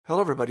Hello,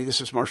 everybody. This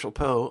is Marshall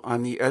Poe.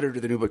 I'm the editor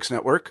of the New Books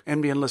Network.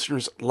 NBN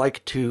listeners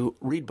like to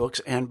read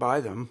books and buy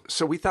them.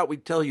 So we thought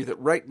we'd tell you that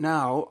right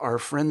now, our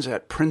friends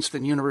at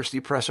Princeton University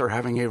Press are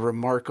having a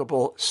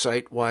remarkable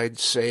site-wide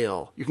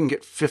sale. You can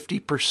get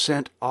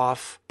 50%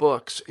 off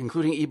books,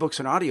 including ebooks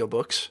and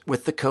audiobooks,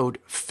 with the code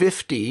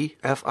 50,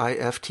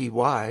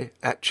 F-I-F-T-Y,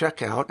 at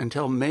checkout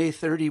until May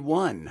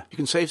 31. You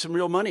can save some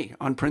real money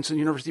on Princeton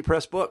University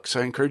Press books.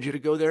 I encourage you to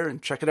go there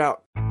and check it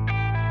out.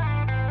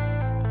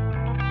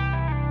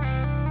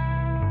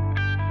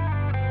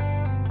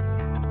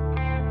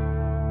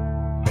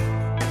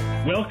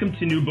 Welcome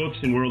to New Books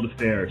and World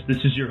Affairs.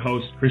 This is your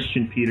host,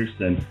 Christian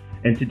Peterson,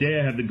 and today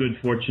I have the good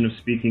fortune of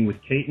speaking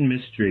with Caton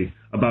Mistry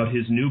about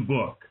his new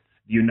book,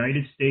 The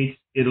United States,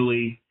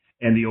 Italy,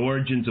 and the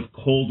Origins of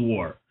Cold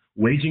War,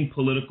 Waging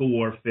Political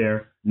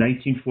Warfare,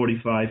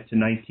 1945 to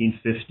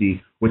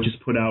 1950, which is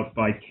put out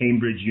by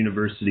Cambridge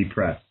University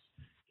Press.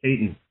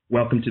 Caton,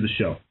 welcome to the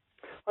show.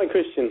 Hi,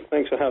 Christian.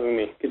 Thanks for having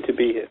me. Good to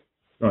be here.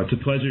 It's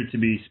a pleasure to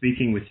be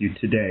speaking with you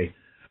today.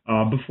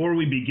 Before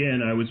we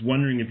begin, I was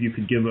wondering if you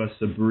could give us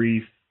a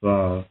brief,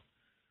 for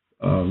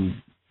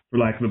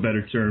lack of a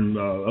better term,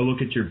 a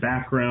look at your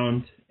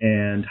background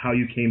and how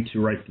you came to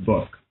write the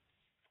book.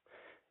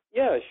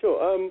 Yeah, sure.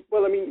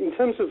 In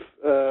terms of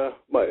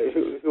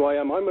who I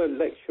am, I'm a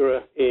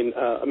lecturer in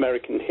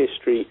American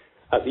history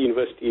at the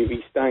University of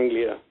East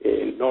Anglia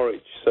in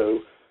Norwich.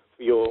 So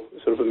for your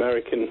sort of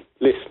American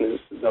listeners,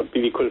 that'd be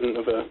the equivalent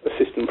of an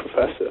assistant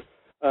professor.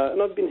 And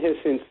I've been here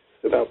since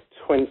about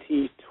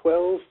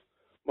 2012.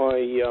 My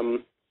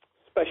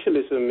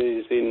specialism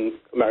is in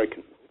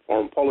American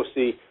foreign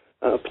policy,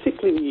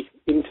 particularly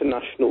the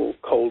international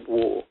Cold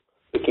War,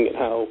 looking at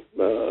how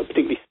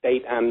particularly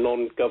state and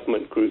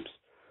non-government groups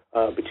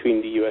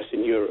between the US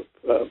and Europe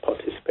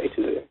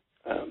participated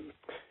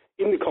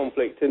in the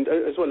conflict, and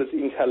as well as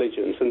the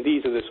intelligence. And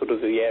these are the sort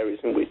of the areas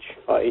in which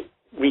I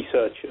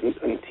research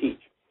and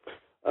teach.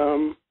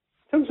 In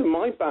terms of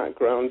my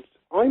background,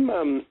 I'm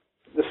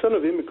the son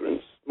of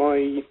immigrants.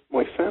 My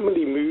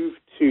family moved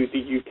to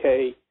the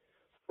UK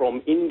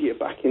from India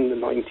back in the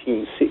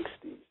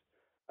 1960s.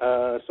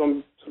 So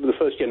I'm sort of the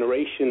first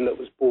generation that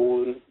was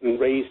born and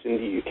raised in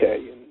the UK.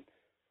 And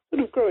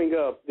sort of growing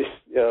up, this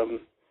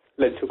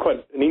led to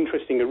quite an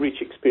interesting, a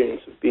rich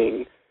experience of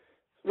being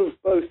sort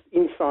of both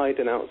inside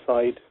and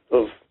outside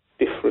of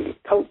different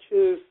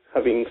cultures,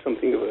 having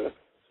something of a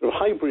sort of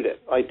hybrid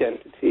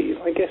identity.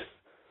 I guess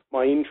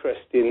my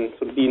interest in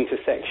sort of the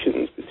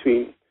intersections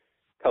between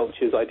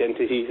cultures,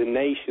 identities, and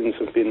nations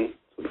have been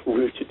sort of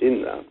rooted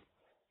in that.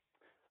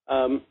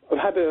 I've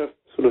had a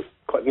sort of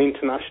quite an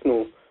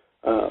international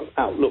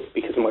outlook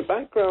because of my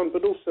background,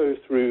 but also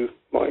through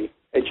my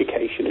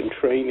education and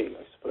training,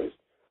 I suppose.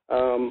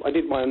 I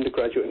did my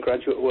undergraduate and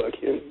graduate work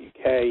here in the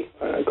UK.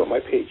 I got my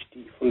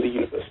PhD from the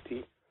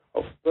University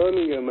of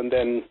Birmingham, and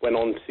then went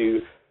on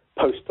to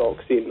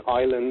postdocs in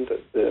Ireland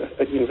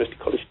at University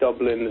College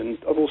Dublin, and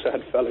I've also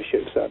had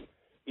fellowships at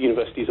the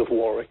Universities of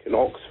Warwick and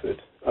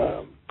Oxford.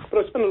 But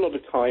I spent a lot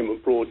of time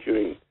abroad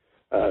during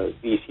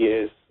these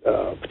years,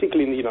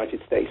 particularly in the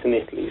United States and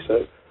Italy.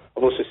 So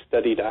I've also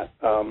studied at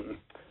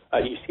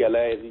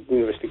UCLA, at the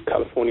University of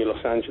California,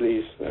 Los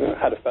Angeles,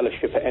 had a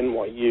fellowship at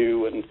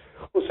NYU, and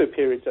also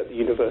periods at the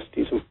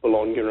universities of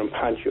Bologna and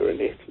Padua in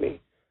Italy.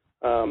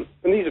 And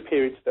these are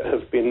periods that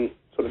have been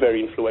sort of very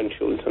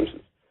influential in terms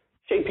of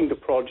shaping the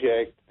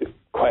project, the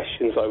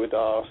questions I would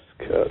ask,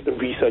 the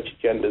research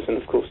agendas, and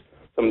of course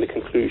some of the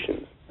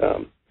conclusions.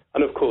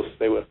 And of course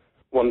they were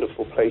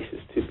wonderful places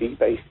to be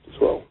based as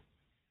well.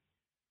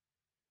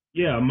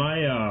 Yeah,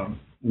 my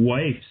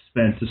wife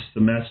spent a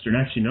semester, and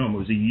actually no, it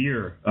was a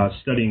year,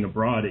 studying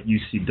abroad at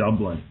UC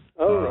Dublin.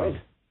 Oh, right.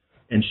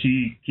 And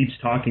she keeps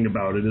talking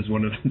about it as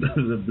one of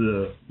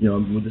the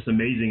with this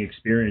amazing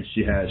experience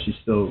she had. She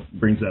still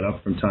brings that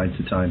up from time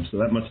to time. So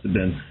that must have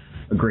been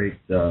a great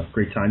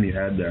time you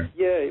had there.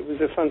 Yeah, it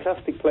was a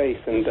fantastic place,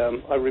 and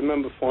I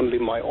remember fondly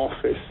my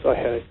office.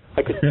 I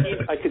could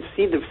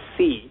see the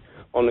sea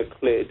on a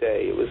clear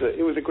day. It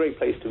was a great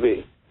place to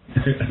be.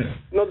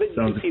 Not that you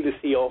can see the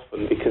sea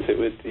often, because it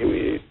would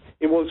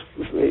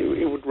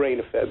rain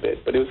a fair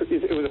bit, but it was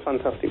a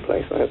fantastic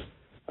place. I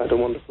had a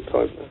wonderful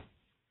time there.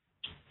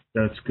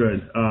 That's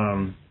good.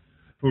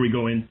 Before we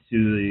go into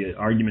the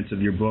arguments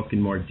of your book in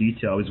more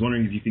detail, I was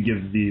wondering if you could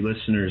give the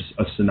listeners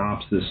a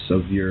synopsis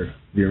of the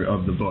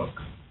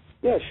book.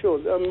 Yeah, sure.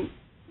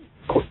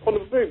 On a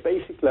very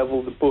basic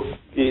level, the book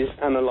is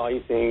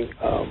analyzing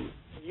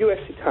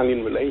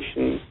U.S.-Italian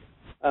relations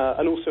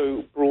and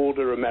also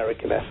broader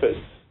American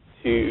efforts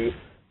to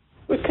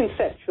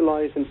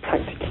conceptualize and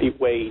practically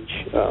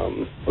wage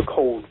a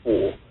Cold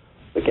War.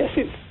 I guess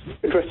it's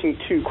addressing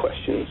two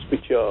questions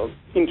which are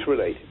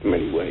interrelated in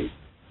many ways.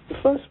 The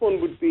first one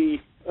would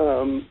be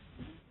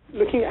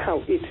looking at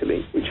how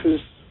Italy, which was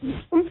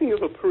something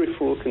of a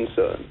peripheral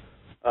concern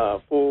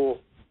for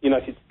the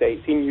United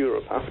States in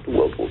Europe after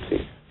World War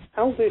II,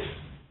 how this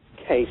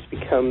case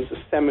becomes a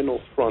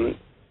seminal front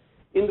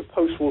in the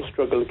post-war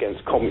struggle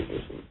against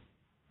communism.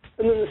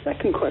 And then the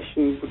second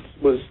question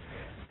was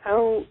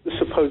how the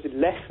supposed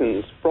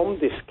lessons from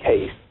this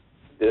case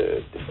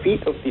the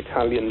defeat of the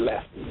Italian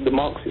left, the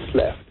Marxist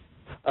left,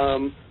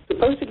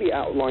 supposedly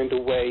outlined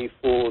a way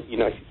for the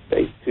United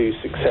States to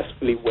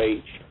successfully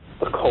wage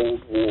a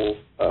Cold War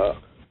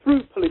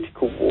through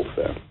political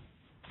warfare.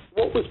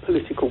 What was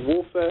political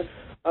warfare?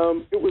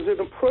 It was an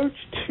approach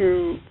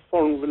to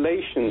foreign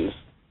relations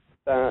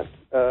that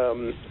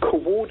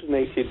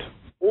coordinated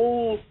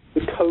all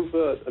the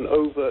covert and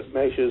overt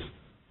measures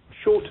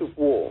short of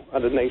war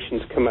at a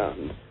nation's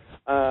command.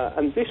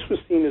 And this was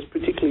seen as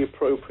particularly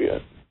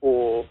appropriate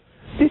for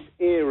this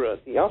era,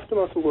 the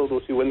aftermath of World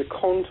War II, when the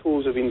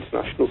contours of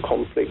international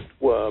conflict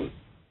were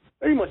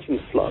very much in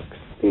flux.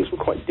 Things were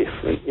quite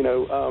different.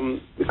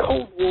 The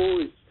Cold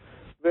War is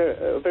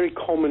a very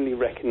commonly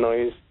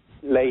recognized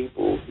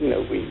label.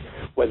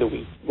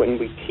 When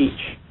we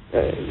teach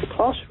in the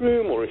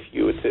classroom, or if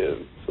you were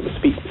to sort of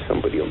speak with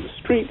somebody on the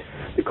street,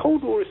 the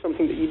Cold War is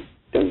something that you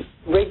don't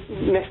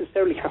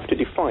necessarily have to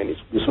define.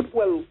 It's sort of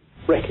well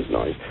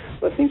recognized,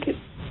 but I think it's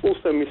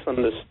also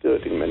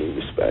misunderstood in many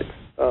respects.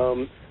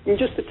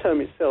 Just the term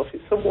itself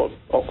is somewhat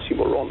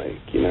oxymoronic.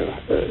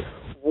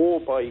 War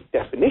by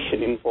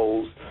definition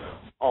involves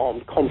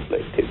armed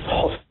conflict. It's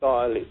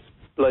hostile, it's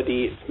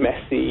bloody, it's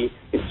messy,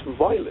 it's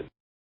violent.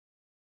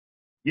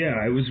 Yeah,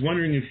 I was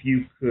wondering if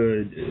you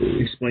could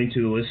explain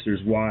to the listeners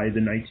why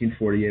the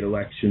 1948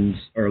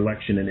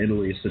 election in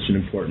Italy is such an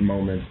important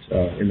moment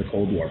in the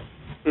Cold War.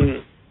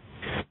 Mm-hmm.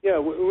 Yeah,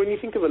 when you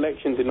think of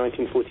elections in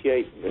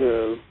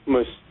 1948,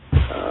 most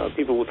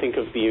people will think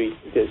of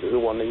the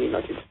one in the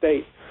United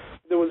States.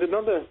 There was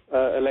another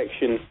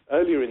election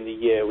earlier in the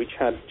year which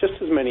had just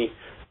as many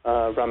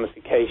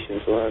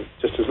ramifications, or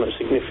just as much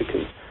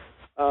significance.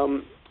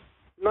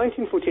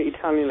 1948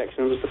 Italian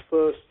election was the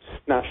first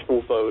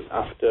national vote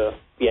after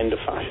the end of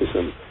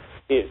fascism.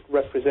 It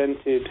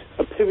represented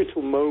a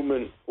pivotal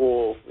moment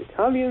for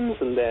Italians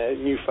and their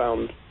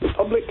newfound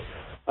republic,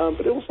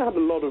 but it also had a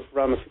lot of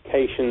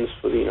ramifications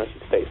for the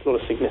United States, a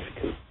lot of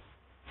significance.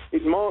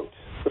 It marked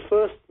the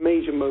first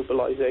major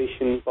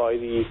mobilization by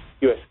the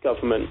U.S.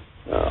 government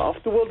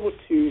after World War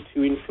II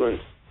to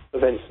influence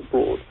events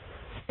abroad.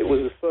 It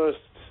was the first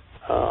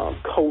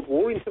Cold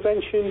War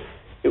intervention.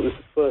 It was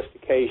the first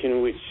occasion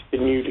in which the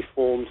newly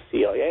formed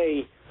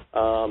CIA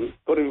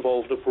got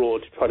involved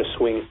abroad to try to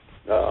swing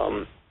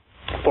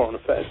foreign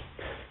affairs.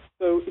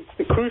 So it's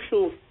the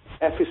crucial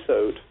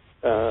episode,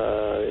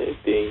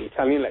 the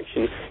Italian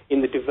election,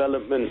 in the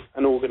development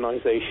and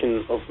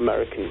organization of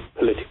American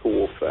political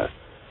warfare.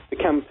 The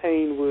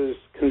campaign was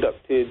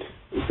conducted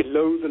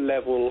below the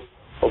level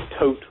of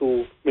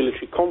total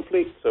military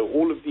conflict, so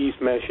all of these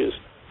measures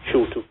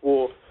short of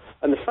war.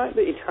 And the fact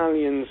that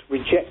Italians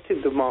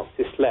rejected the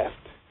Marxist left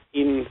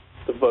in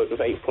the vote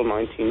of April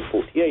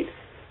 1948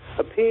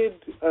 appeared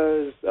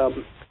as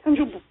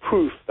tangible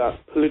proof that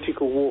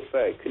political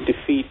warfare could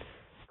defeat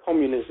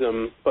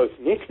communism both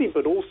in Italy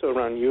but also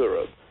around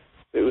Europe.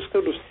 It was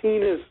sort of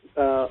seen as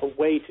a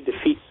way to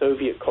defeat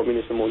Soviet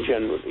communism more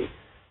generally.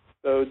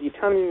 So the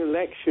Italian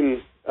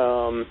election,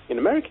 in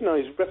American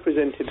eyes,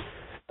 represented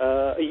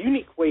a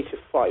unique way to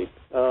fight,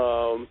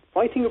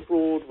 fighting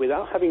abroad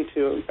without having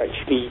to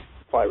actually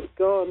fire a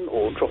gun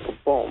or drop a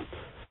bomb.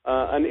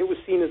 And it was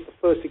seen as the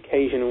first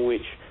occasion in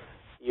which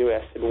the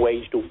U.S. had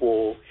waged a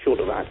war short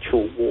of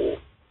actual war.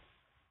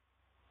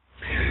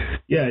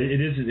 Yeah,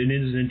 it is an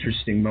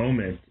interesting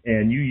moment,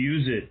 and you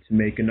use it to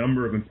make a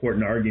number of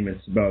important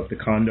arguments about the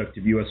conduct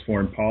of U.S.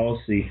 foreign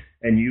policy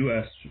and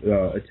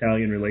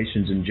U.S.-Italian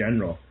relations in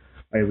general.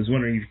 I was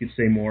wondering if you could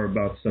say more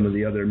about some of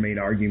the other main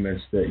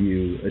arguments that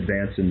you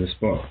advance in this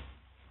book.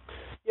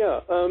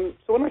 Yeah, so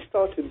when I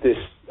started this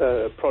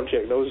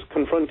project, I was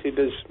confronted,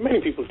 as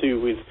many people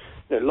do, with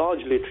large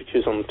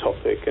literatures on the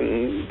topic,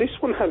 and this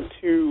one had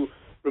two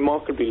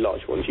remarkably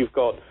large ones. You've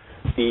got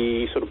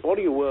the sort of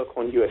body of work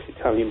on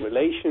U.S.-Italian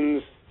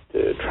relations,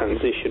 the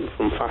transition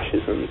from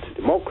fascism to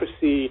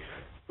democracy,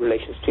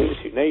 relations between the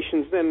two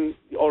nations, then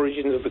the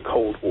origins of the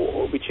Cold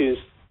War, which is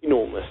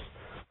enormous.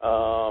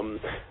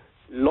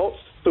 Lots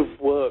of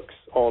works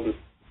on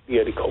the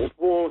early Cold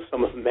War.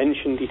 Some have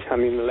mentioned the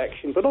Italian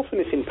election, but often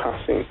it's in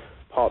passing,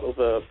 part of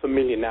a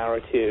familiar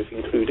narrative,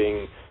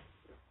 including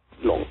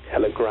long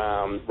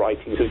telegram,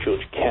 writings of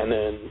George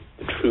Kennan,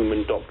 the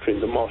Truman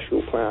Doctrine, the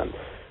Marshall Plan.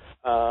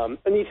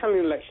 And the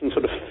Italian election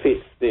sort of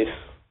fits this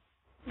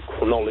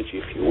chronology,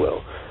 if you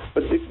will.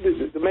 But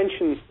the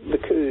mention,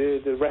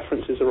 the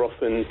references are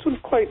often sort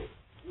of quite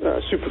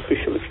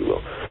superficial, if you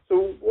will.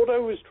 So what I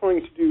was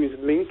trying to do is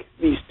link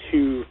these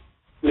two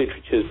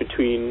literatures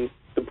between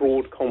the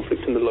broad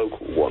conflict and the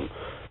local one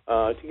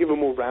to give a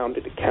more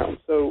rounded account.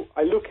 So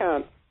I look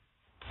at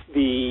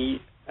the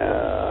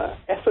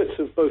efforts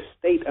of both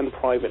state and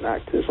private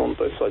actors on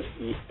both sides of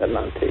the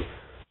Atlantic.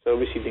 So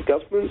obviously the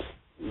governments,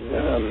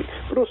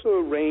 but also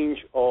a range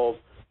of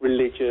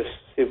religious,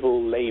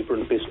 civil, labor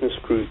and business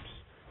groups.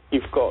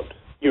 You've got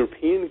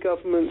European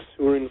governments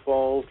who are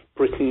involved.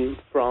 Britain,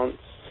 France,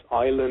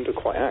 Ireland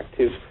are quite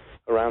active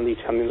around the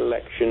Italian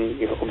election.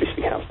 You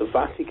obviously have the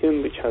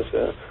Vatican, which has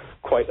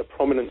quite a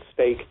prominent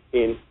stake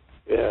in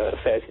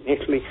affairs in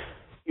Italy.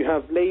 You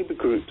have labor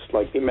groups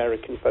like the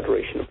American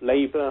Federation of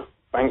Labor,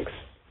 banks,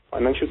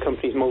 financial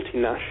companies,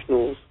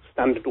 multinationals,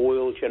 Standard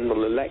Oil,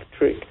 General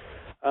Electric.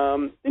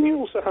 Then you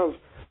also have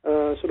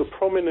sort of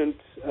prominent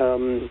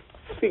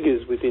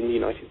figures within the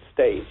United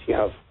States. You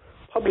have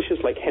publishers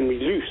like Henry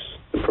Luce,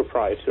 the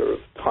proprietor of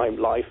Time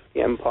Life,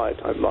 the Empire,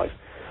 Time Life.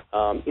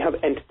 You have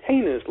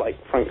entertainers like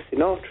Frank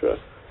Sinatra.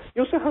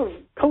 You also have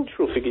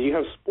cultural figures. You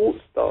have sports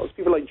stars.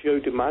 People like Joe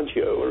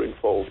DiMaggio are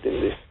involved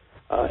in this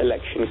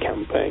election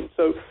campaign.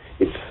 So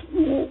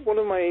one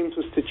of my aims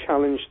was to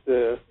challenge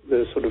the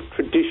sort of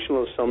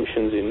traditional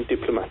assumptions in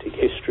diplomatic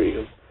history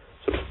of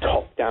sort of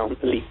top-down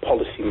elite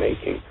policy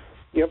making.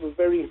 You have a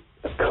very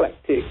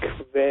eclectic,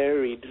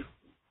 varied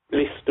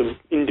list of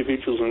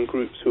individuals and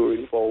groups who are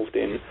involved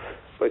in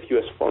both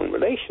U.S. foreign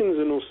relations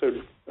and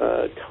also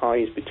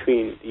ties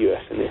between the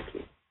U.S. and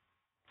Italy.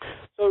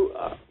 So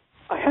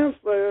I have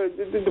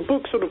the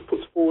book sort of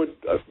puts forward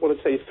what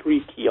I'd say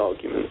 3 key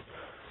arguments.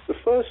 The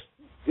first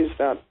is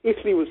that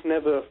Italy was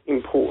never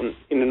important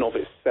in and of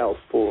itself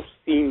for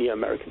senior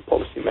American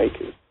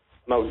policymakers.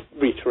 And I'll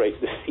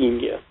reiterate the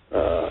senior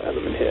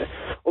element here.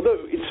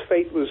 Although its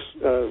fate was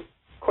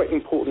quite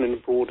important in a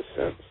broader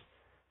sense.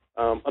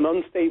 An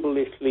unstable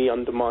Italy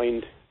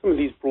undermined some of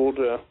these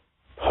broader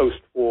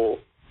post-war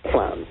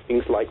plans,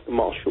 things like the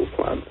Marshall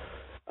Plan.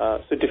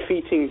 So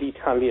defeating the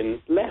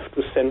Italian left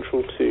was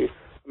central to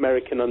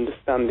American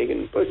understanding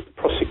and both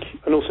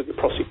and also the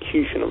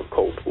prosecution of the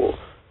Cold War.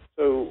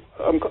 So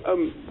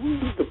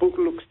the book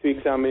looks to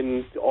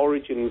examine the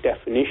origin and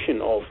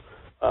definition of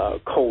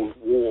Cold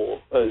War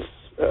as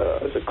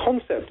a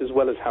concept, as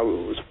well as how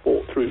it was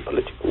fought through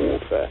political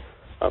warfare.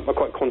 I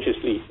quite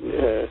consciously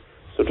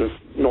sort of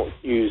not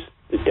use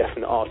the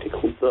definite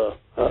article "the,"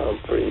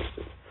 for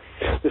instance.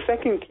 The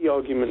second key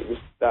argument is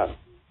that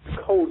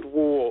the Cold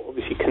War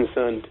obviously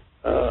concerned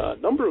a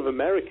number of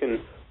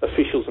American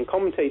officials and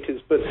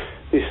commentators, but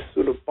this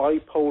sort of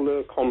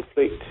bipolar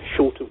conflict,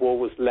 short of war,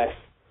 was less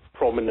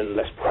prominent,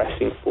 less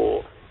pressing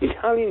for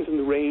Italians, and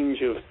the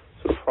range of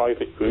sort of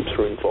private groups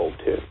were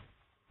involved here.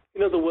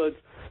 In other words,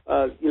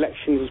 the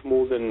election was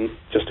more than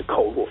just a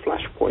Cold War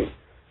flashpoint.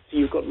 So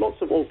you've got lots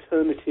of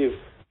alternative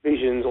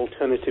visions,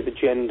 alternative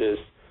agendas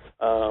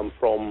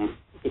from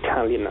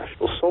Italian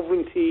national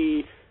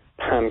sovereignty,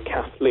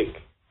 pan-Catholic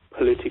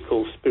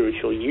political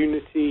spiritual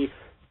unity,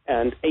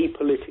 and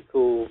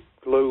apolitical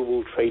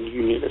global trade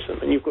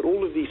unionism. And you've got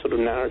all of these sort of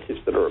narratives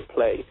that are at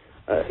play,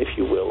 if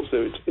you will.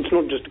 So it's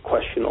not just a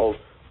question of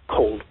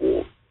Cold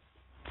War.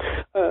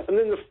 And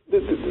then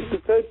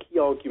the third key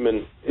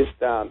argument is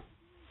that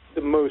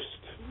the most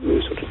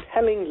sort of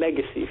telling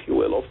legacy, if you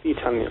will, of the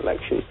Italian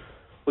election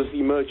was the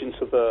emergence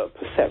of a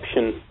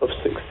perception of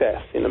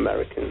success in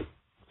American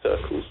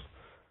circles.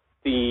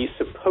 The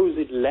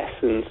supposed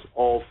lessons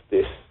of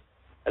this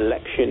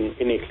election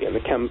in Italy and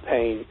the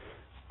campaign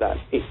that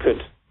it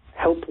could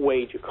help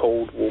wage a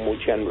Cold War more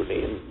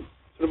generally. And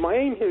sort of my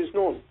aim here is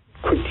not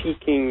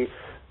critiquing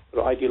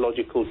sort of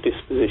ideological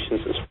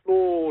dispositions as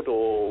flawed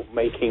or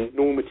making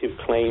normative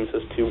claims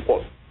as to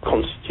what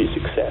constitutes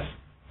success.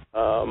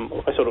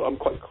 I'm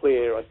quite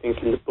clear, I think,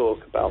 in the book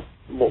about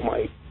what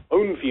my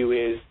own view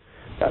is,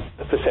 that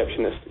the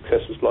perception of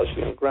success was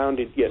largely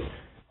ungrounded, yet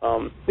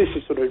this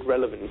is sort of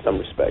irrelevant in some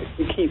respects.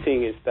 The key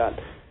thing is that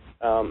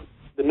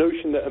the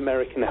notion that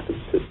American efforts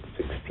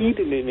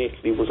succeeded in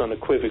Italy was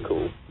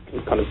unequivocal. You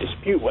can kind of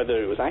dispute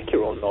whether it was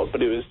accurate or not,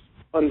 but it was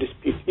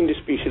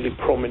indisputably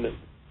prominent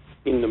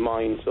in the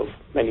minds of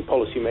many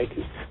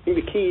policymakers. I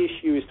think the key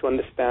issue is to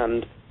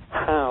understand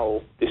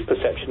how this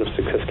perception of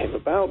success came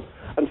about,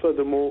 and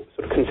furthermore,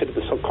 sort of consider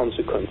the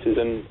consequences.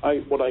 And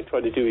what I try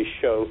to do is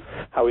show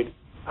how it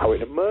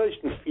emerged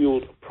and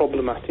fueled a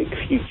problematic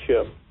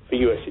future for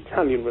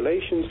U.S.-Italian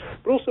relations,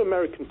 but also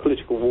American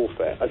political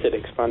warfare as it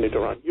expanded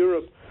around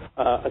Europe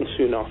and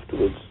soon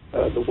afterwards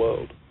the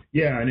world.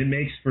 Yeah, and it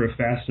makes for a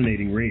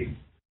fascinating read.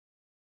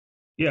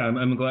 Yeah,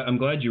 I'm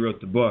glad you wrote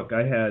the book.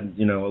 I had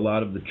a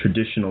lot of the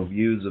traditional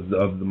views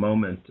of the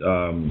moment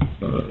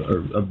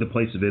or of the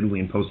place of Italy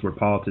in post-war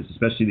politics,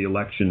 especially the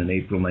election in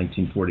April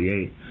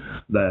 1948.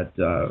 That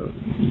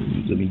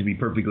to be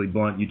perfectly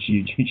blunt,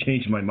 you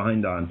changed my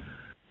mind on.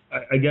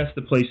 I guess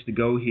the place to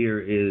go here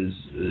is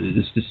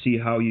to see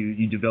how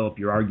you develop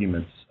your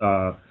arguments.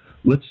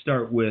 Let's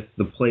start with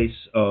the place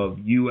of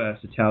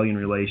U.S.-Italian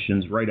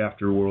relations right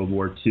after World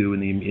War II in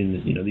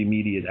the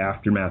immediate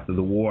aftermath of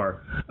the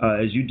war.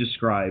 As you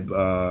describe,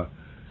 the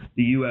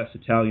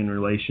U.S.-Italian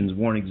relations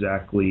weren't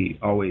exactly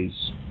always,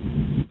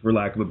 for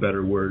lack of a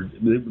better word,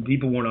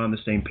 people weren't on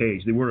the same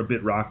page. They were a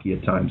bit rocky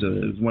at times. I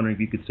was wondering if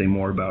you could say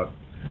more about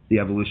the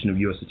evolution of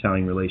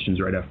U.S.-Italian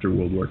relations right after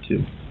World War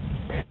II.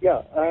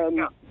 Yeah,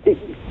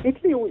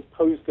 Italy always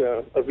posed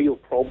a real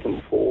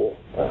problem for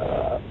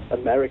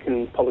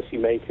American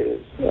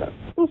policymakers,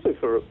 also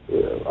for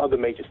other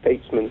major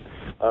statesmen,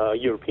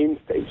 European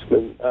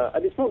statesmen,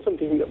 and it's not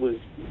something that was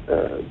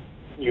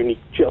unique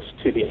just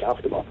to the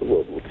aftermath of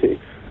World War II.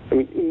 I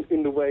mean,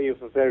 in the way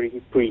of a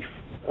very brief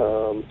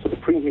sort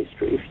of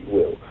prehistory, if you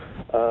will,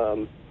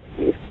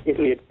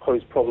 Italy had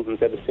posed problems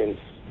ever since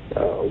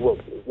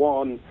World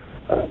War I.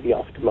 the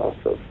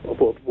aftermath of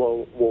World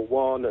War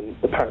I and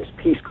the Paris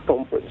Peace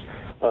Conference,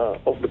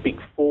 of the Big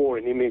Four,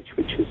 an image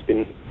which has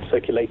been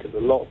circulated a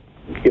lot,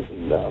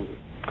 given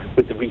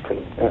with the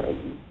recent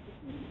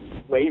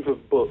wave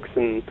of books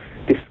and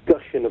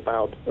discussion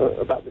about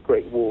the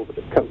Great War that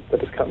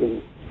has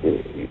come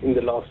in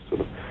the last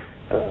sort of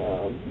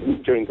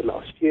during the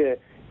last year.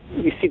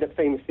 You see that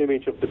famous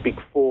image of the Big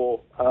Four.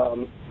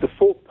 The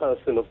fourth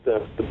person of the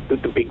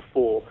Big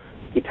Four,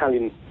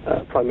 Italian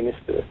Prime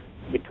Minister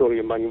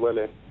Vittorio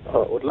Emanuele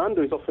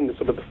Orlando, is often the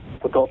sort of the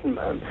forgotten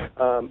man.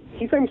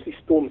 He famously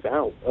storms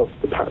out of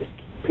the Paris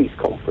Peace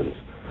Conference,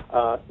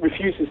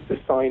 refuses to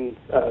sign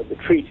the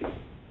treaty.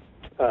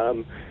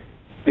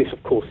 This,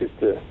 of course,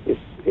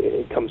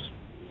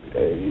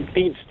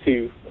 leads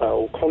to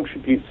or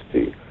contributes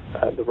to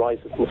the rise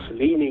of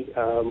Mussolini.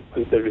 And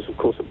there is, of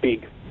course, a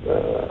big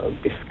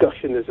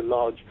discussion. There's a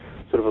large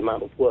sort of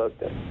amount of work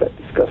that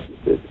discusses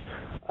this.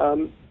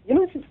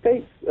 United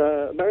States,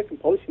 American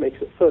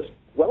policymakers at first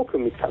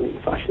welcome Italian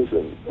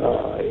fascism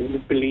in the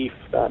belief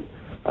that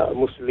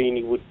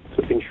Mussolini would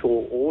sort of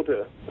ensure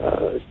order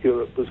as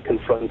Europe was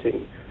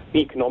confronting the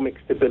economic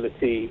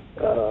stability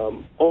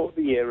of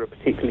the era,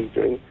 particularly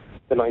during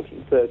the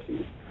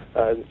 1930s,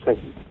 and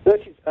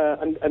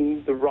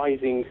the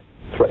rising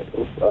threat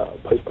of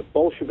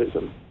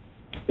post-Bolshevism.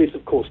 This,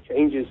 of course,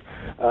 changes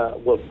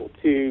World War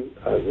II.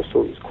 The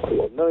story is quite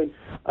well known.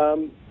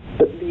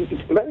 But the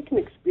American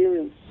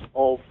experience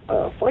of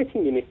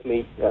fighting in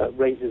Italy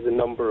raises a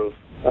number of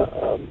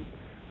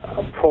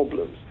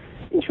problems.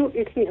 In short,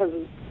 Italy has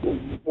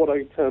what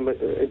I term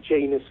a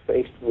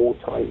Janus-faced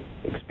wartime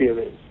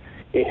experience.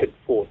 It had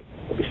fought,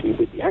 obviously,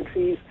 with the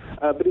Axis,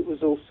 but it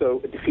was also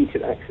a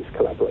defeated Axis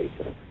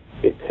collaborator.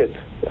 It had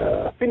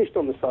finished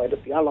on the side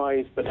of the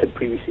Allies, but had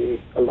previously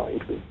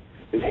aligned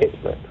with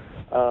Hitler.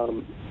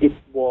 It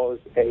was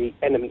an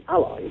enemy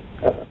ally,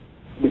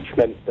 which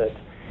meant that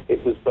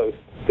it was both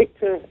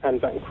victor and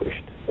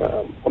vanquished.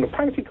 On a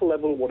practical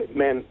level, what it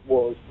meant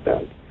was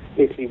that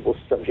Italy was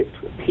subject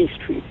to a peace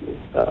treaty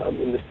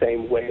in the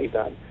same way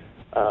that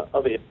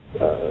other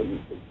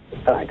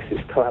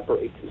Axis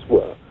collaborators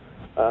were.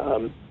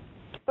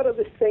 But at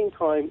the same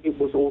time, it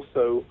was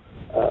also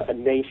a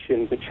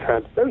nation which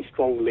had very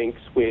strong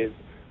links with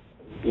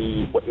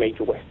what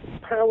major Western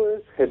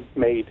powers, had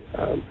made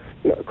a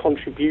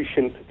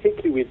contribution,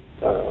 particularly with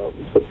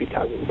sort of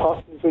Italian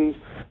partisans,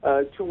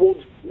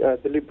 towards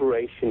the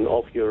liberation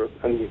of Europe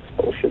and the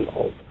expulsion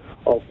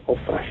of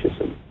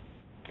fascism.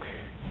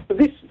 So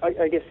this,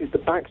 I guess, is the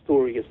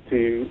backstory as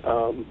to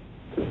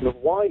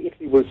why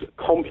Italy was a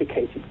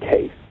complicated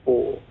case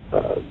for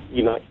the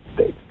United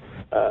States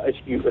as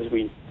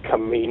we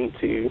come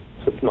into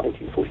sort of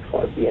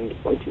 1945, the end of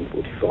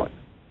 1945.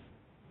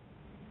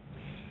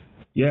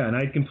 Yeah, and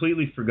I'd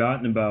completely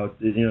forgotten about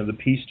the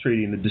peace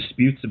treaty and the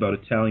disputes about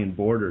Italian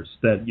borders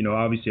that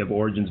obviously have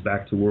origins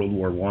back to World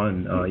War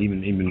I,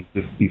 even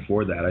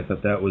before that. I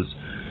thought that was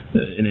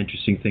an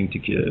interesting thing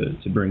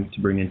to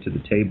bring into the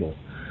table.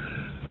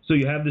 So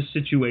you have this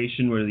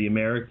situation where the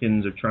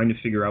Americans are trying to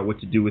figure out what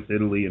to do with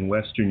Italy and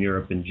Western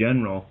Europe in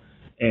general,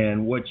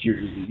 and what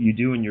you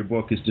do in your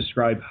book is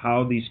describe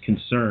how these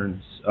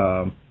concerns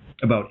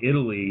about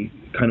Italy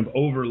kind of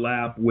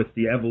overlap with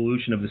the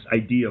evolution of this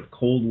idea of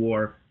Cold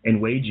War and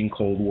waging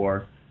Cold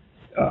War.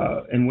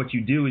 And what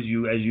you do is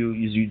as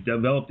you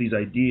develop these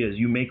ideas,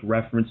 you make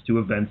reference to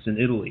events in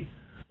Italy.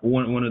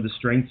 One of the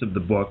strengths of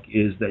the book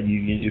is that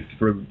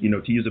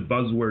to use a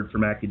buzzword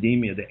from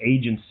academia, the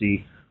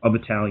agency of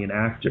Italian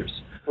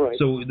actors. Right.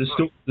 So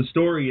the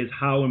story is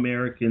how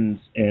Americans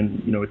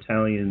and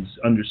Italians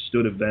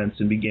understood events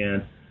and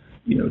began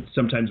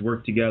sometimes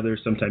work together,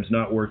 sometimes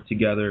not work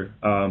together.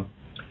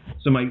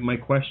 So my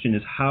question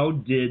is, how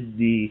did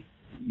the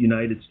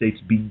United States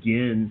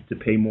begin to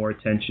pay more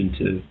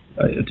attention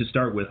to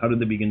start with? How did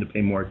they begin to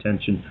pay more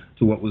attention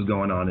to what was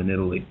going on in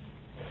Italy?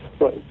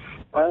 Right.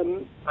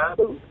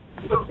 Well,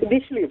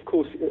 initially, of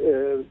course,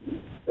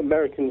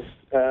 American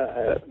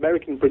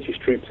British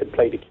troops had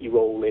played a key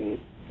role in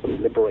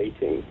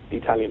liberating the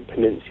Italian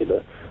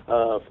peninsula.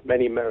 For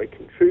many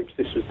American troops,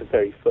 this was the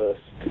very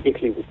first.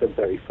 Italy was the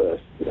very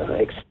first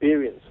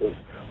experience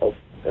of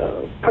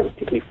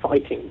practically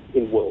fighting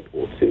in World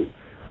War II.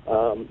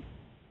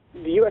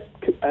 The U.S.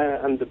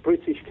 and the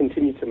British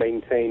continued to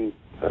maintain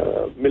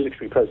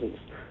military presence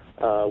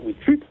with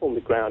troops on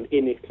the ground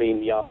in Italy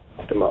in the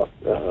aftermath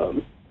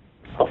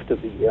after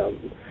the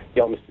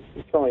armistice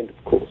was signed,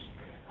 of course.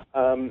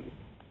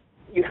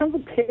 You have a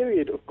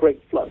period of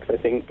great flux, I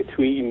think,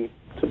 between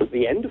sort of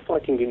the end of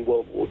fighting in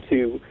World War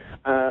II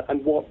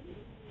and what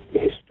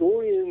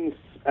historians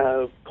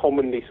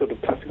commonly sort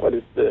of classified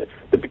as the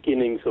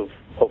beginnings of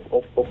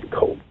the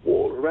Cold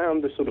War,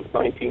 around the sort of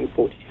 46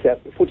 to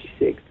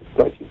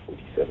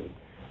 1947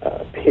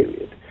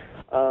 period.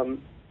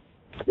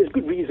 There's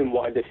good reason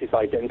why this is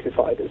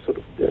identified as sort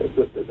of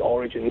the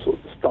origins or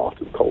the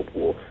start of the Cold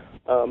War.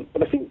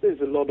 But I think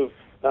there's a lot of,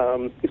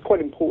 it's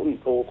quite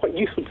important or quite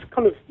useful to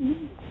kind of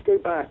go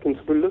back and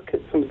sort of look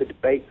at some of the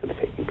debates that are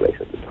taking place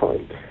at the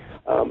time.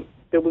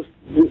 there was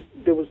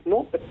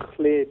not a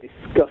clear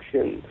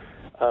discussion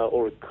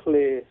or a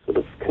clear sort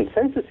of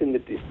consensus in the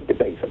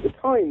debates at the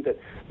time that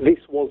this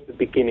was the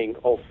beginning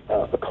of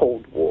a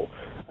Cold War.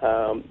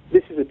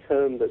 This is a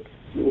term that's,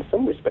 in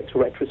some respects,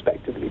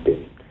 retrospectively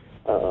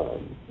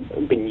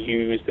been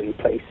used and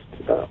placed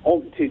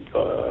on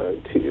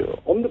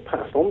the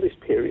past, on this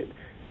period,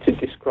 to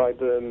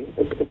describe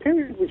a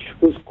period which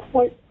was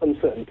quite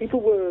uncertain. People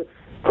were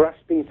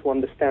grasping to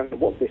understand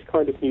what this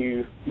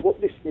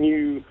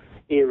new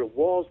era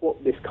was,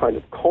 what this kind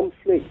of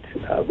conflict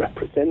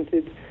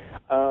represented.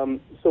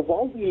 So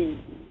while we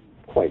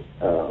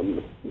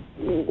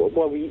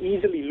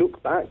easily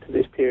look back to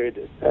this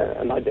period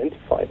and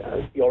identify it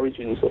as the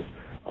origins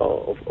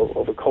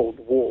of a Cold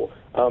War,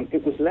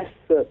 it was less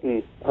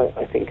certain,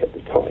 I think, at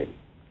the time.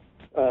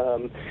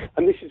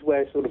 And this is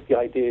where sort of the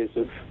ideas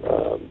of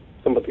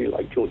somebody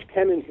like George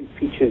Kennan, who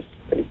features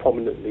very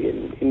prominently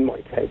in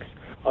my text,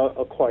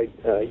 are quite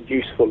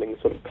useful in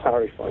sort of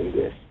clarifying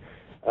this.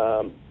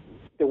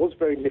 There was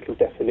very little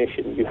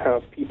definition. You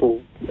have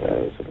people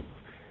sort of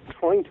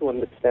trying to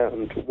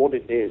understand what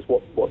it is,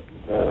 what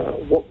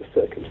the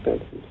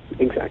circumstances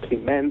exactly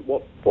meant,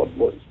 what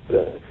was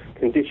the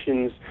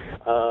conditions.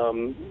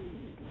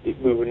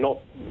 The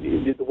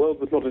world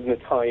was not in a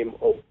time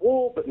of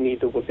war, but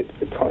neither was it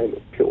a time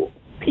of pure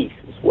peace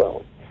as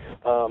well.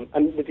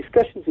 And the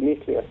discussions in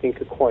Italy, I think,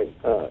 are quite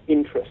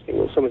interesting,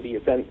 or some of the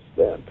events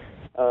there.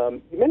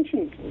 You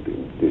mentioned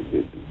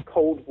the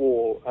Cold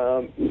War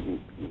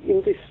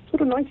in this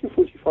sort of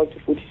 1945 to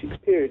 46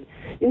 period.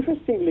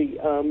 Interestingly,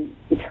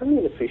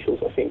 Italian officials,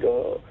 I think,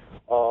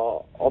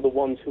 are the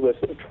ones who are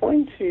sort of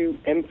trying to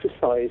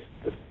emphasize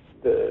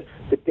the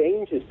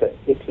dangers that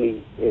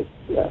Italy is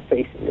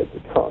facing at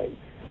the time.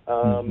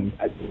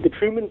 The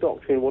Truman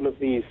Doctrine, one of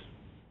these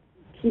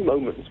key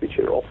moments, which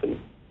are often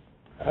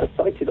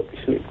cited,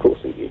 obviously, of course,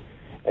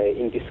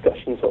 in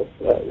discussions of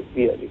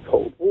the early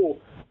Cold War.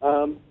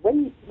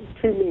 When the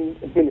Truman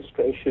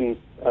administration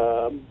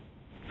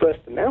first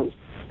announced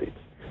its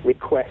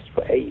request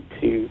for aid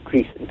to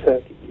Greece and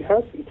Turkey, you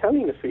have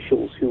Italian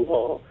officials who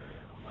are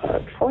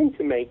trying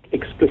to make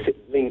explicit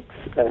links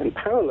and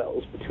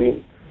parallels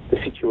between the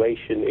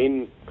situation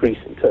in Greece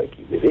and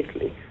Turkey with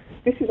Italy.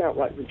 This is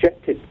outright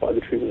rejected by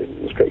the Truman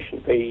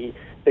administration.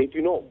 They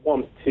do not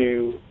want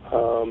to.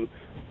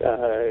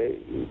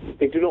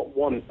 They do not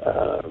want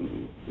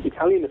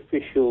Italian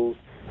officials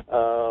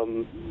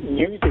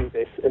using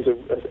this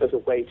as a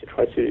way to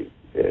try to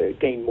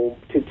gain more,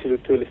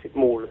 to elicit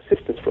more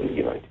assistance from the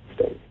United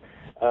States.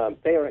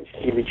 They are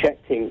actually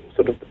rejecting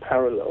sort of the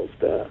parallels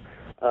there.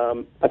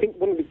 I think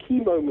one of the key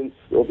moments,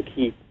 or the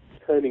key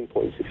turning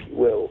points, if you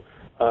will,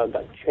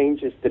 that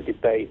changes the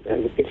debate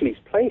and Italy's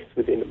place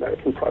within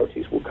American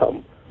priorities will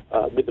come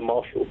with the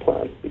Marshall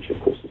Plan, which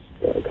of course is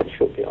comes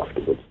shortly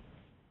afterwards.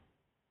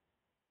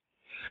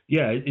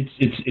 Yeah,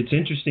 it's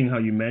interesting how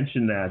you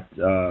mentioned that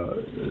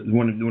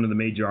one of the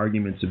major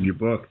arguments of your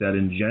book, that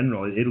in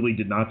general Italy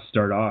did not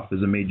start off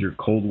as a major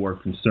Cold War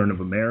concern of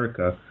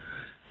America,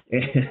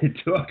 and it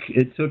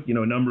took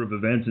a number of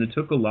events, and it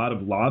took a lot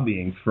of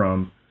lobbying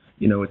from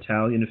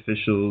Italian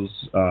officials,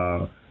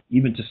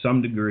 even to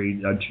some degree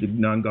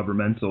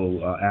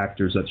non-governmental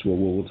actors. That's what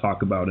we'll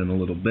talk about in a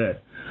little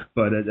bit.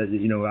 But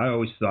I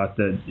always thought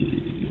that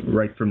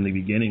right from the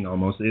beginning,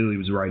 almost, Italy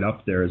was right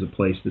up there as a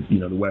place that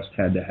the West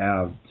had to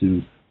have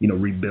to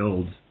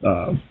rebuild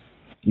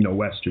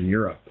Western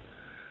Europe.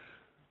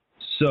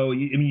 So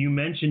you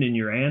mentioned in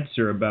your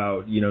answer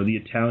about the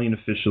Italian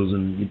officials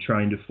and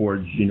trying to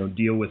forge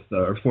deal with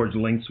or forge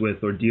links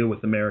with or deal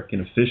with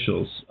American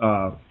officials.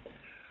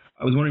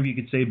 I was wondering if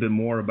you could say a bit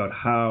more about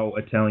how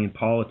Italian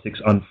politics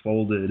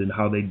unfolded and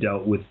how they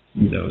dealt with,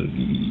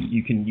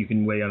 you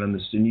can weigh in on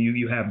this, and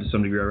you have to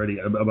some degree already,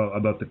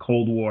 about the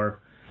Cold War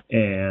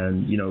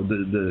and,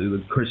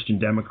 the Christian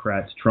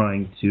Democrats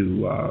trying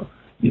to,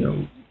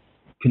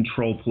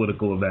 control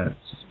political events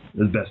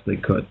as best they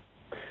could.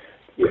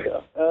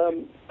 Yeah,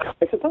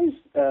 I suppose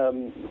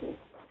when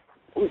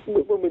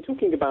we're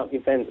talking about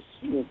events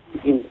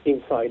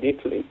inside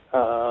Italy,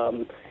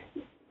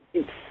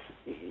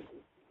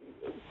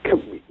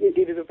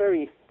 it is a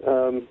very,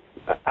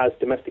 as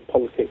domestic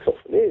politics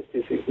often is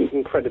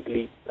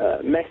incredibly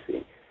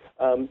messy.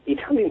 The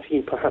Italians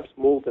seem perhaps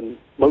more than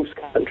most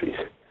countries,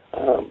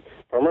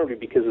 primarily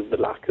because of the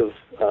lack of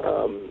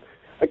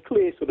a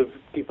clear sort of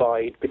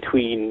divide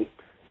between,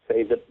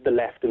 say, the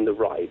left and the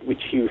right,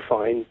 which you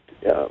find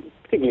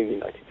particularly in the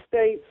United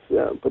States,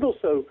 but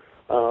also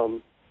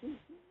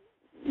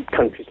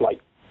countries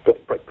like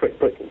Great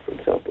Britain, for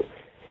example.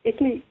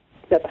 Italy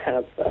never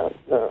had that,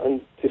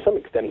 and to some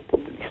extent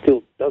probably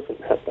still doesn't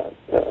have that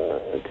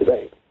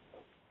today.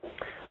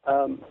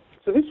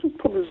 So this was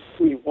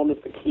probably one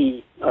of the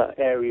key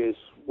areas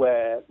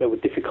where there were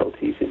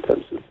difficulties in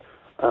terms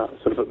of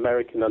sort of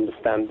American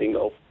understanding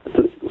of the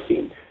political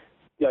scene.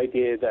 The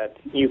idea that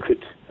you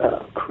could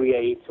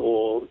create,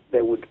 or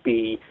there would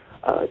be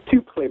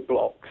two clear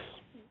blocks,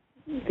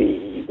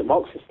 the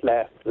Marxist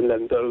left and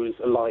then those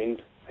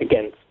aligned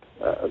against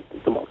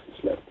the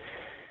Marxist left.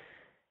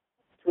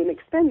 To an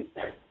extent,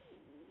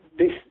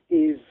 this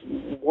is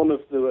one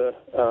of the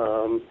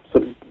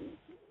sort of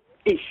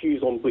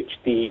issues on which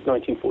the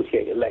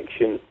 1948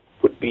 election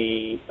would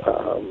be,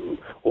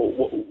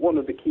 or one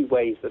of the key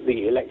ways that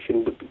the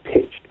election would be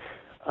pitched.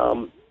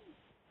 The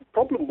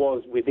problem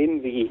was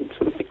within the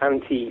sort of the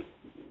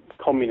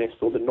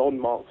anti-communist or the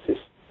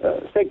non-Marxist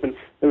segment,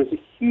 there was a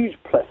huge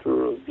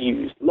plethora of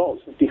views,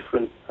 lots of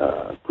different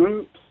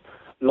groups,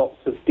 lots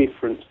of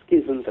different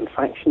schisms and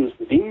factions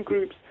within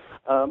groups.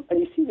 And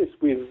you see this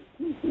with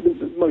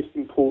the most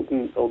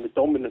important or the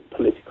dominant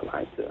political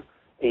actor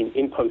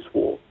in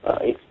post-war,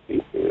 it's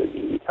the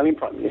Italian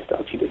Prime Minister,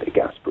 Alcide De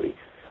Gasperi.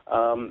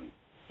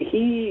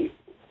 He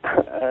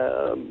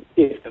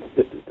is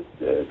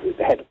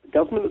the head of the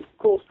government, of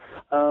course,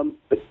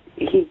 but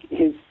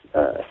his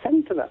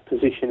ascent to that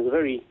position is a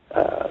very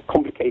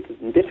complicated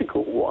and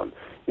difficult one,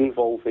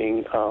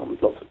 involving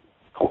lots of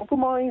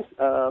compromise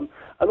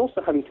and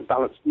also having to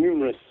balance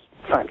numerous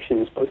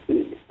factions, both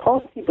within his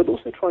party, but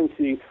also trying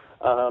to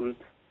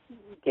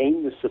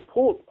gain the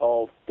support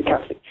of the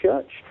Catholic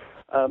Church,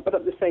 but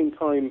at the same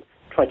time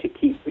try to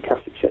keep the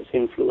Catholic Church's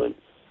influence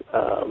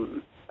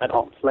at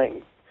arm's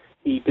length.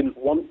 He didn't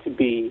want to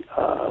be,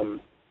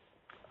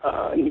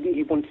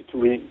 he wanted to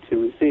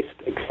resist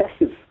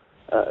excessive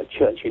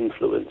church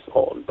influence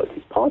on both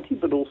his party,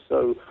 but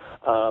also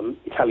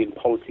Italian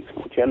politics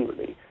more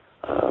generally.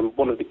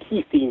 One of the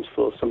key themes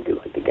for somebody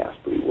like De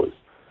Gasperi was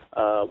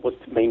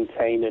to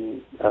maintain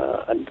and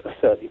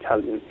assert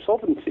Italian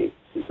sovereignty.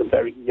 This is a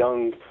very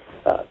young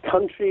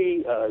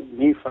country,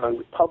 newfound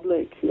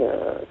republic,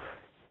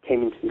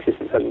 came into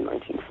existence only in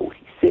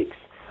 1946.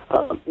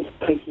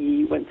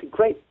 He went to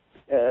great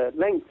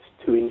lengths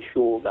to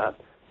ensure that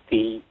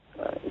the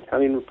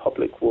Italian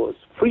Republic was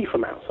free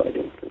from outside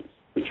influence,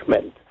 which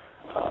meant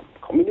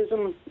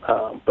communism,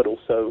 but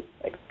also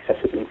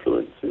excessive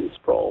influences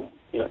from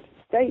the United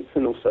States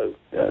and also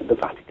the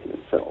Vatican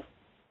itself.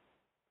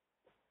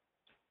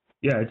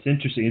 Yeah, it's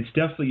interesting. It's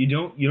definitely you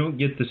don't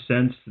get the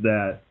sense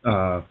that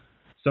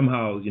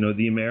somehow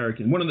the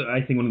American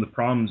I think one of the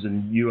problems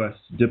in U.S.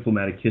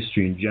 diplomatic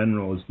history in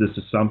general is this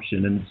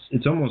assumption, and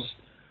it's almost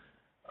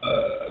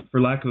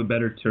for lack of a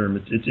better term,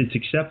 it's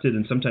accepted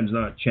and sometimes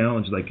not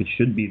challenged like it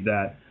should be,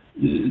 that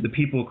the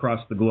people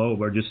across the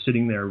globe are just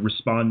sitting there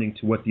responding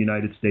to what the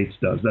United States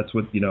does. That's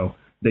what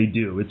they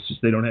do. It's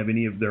just they don't have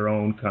any of their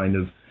own kind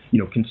of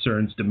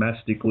concerns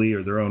domestically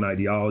or their own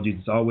ideologies.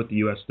 It's all what the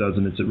U.S. does,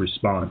 and it's a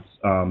response.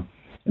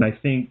 And I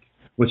think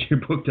what your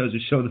book does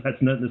is show that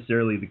that's not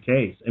necessarily the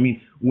case. I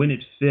mean, when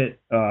it fit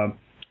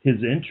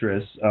his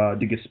interests,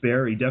 De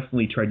Gasperi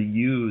definitely tried to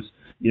use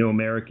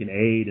American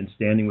aid and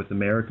standing with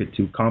America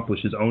to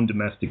accomplish his own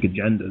domestic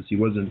agendas. He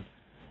wasn't,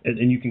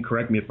 and you can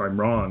correct me if I'm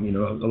wrong,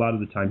 a lot of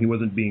the time he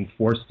wasn't being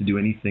forced to do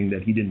anything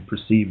that he didn't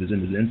perceive as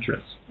in his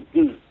interests.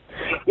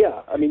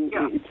 Yeah, I mean,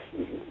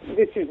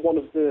 this is one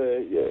of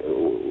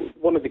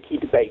the key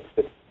debates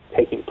that's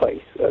taking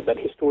place, that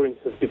historians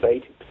have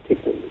debated,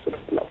 particularly in the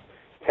sort of last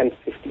 10 to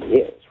 15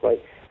 years,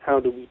 right? How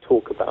do we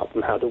talk about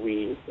and how do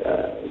we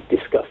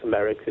discuss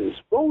America's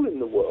role in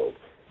the world?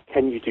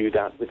 Can you do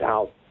that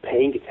without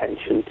paying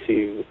attention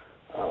to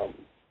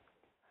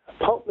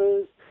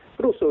partners,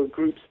 but also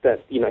groups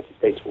that the United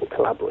States will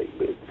collaborate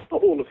with,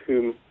 not all of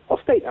whom are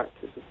state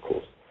actors, of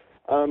course.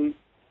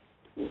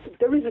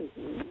 There is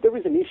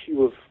an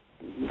issue of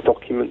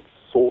documents,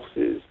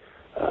 sources,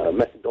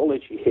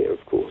 methodology here,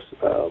 of course.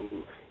 The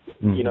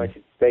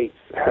United States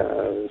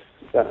has,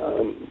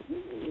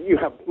 you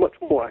have much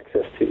more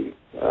access to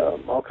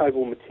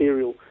archival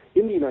material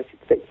in the United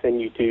States than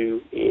you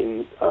do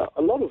in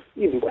a lot of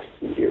even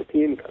Western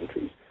European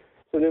countries.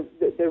 So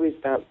there is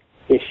that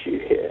issue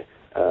here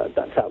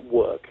that's at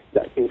work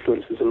that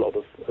influences a lot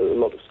of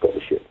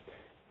scholarship.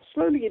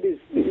 Slowly, the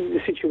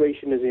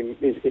situation is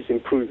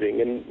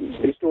improving, and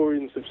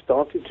historians have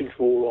started to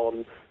draw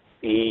on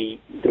the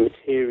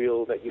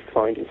material that you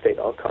find in state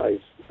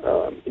archives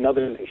in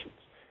other nations.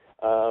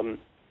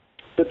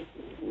 But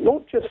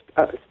not just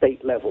at a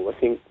state level. I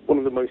think one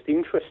of the most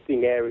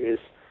interesting areas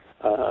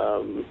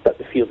that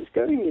the field is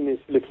going in is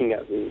looking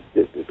at the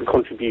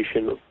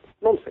contribution of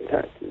non-state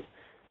actors.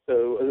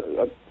 So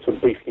I sort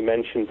of briefly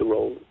mentioned the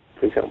role,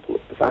 for example,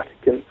 of the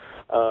Vatican,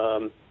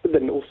 but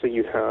then also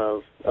you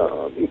have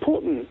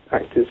important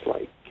actors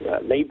like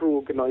labor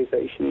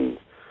organizations,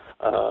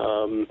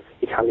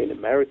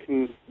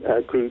 Italian-American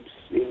groups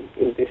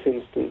in this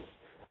instance,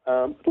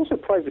 but also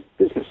private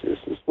businesses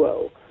as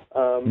well,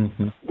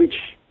 which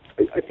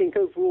I think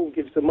overall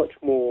gives a much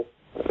more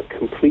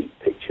complete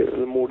picture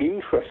and a more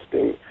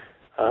interesting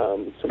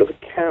sort of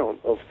account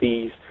of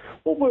these,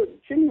 what were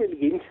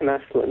genuinely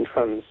international and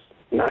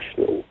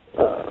transnational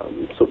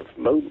sort of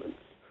moments,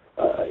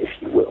 if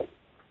you will.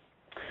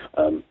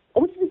 I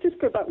wanted to just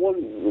go back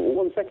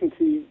one second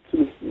to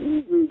sort of,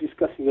 we were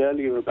discussing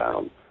earlier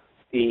about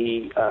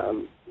the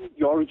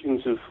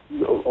origins of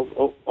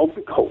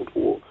the Cold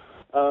War.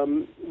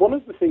 One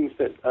of the things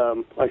that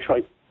I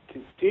tried to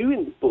do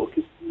in the book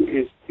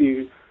is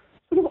to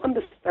sort of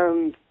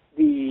understand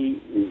this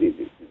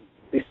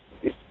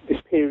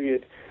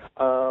period,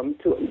 to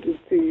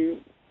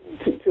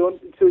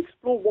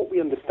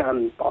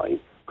standby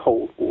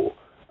Cold War.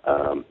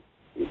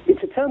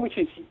 It's a term which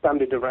is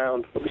bandied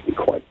around, obviously,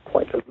 quite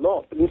a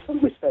lot, but in some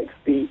respects,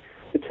 the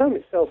term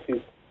itself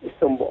is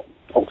somewhat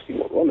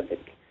oxymoronic.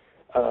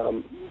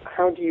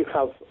 How do you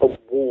have a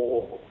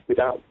war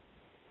without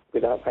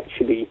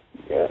actually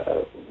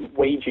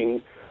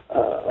waging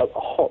a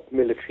hot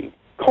military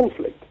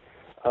conflict?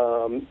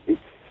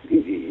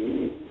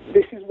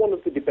 This is one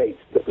of the debates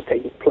that was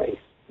taking place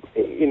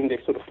in this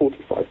sort of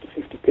 45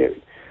 to 50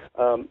 period.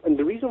 And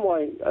the reason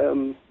why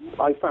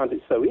I found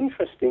it so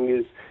interesting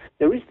is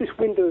there is this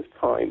window of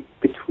time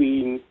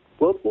between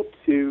World War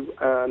II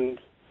and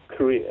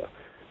Korea,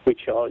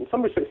 which are, in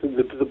some respects,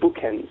 the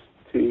bookends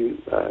to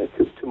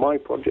my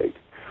project,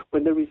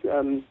 when there is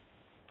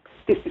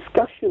this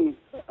discussion.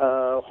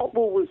 Hot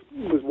war was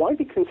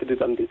widely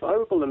considered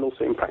undesirable and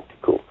also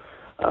impractical.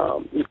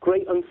 There's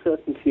great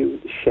uncertainty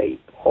of the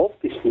shape of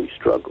this new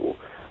struggle,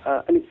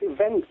 and it's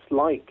events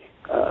like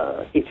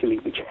Italy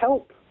which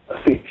help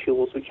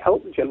officials, which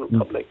help the general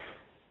public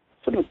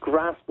sort of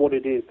grasp what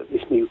it is that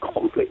this new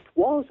conflict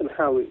was and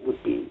how it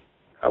would be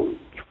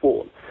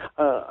fought.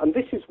 And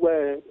this is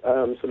where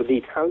sort of the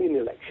Italian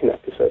election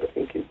episode, I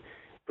think,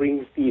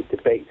 brings these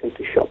debates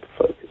into sharp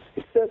focus.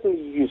 It's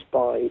certainly used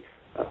by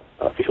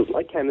officials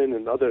like Kennan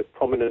and other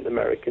prominent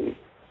American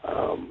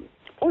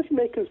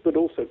policymakers, but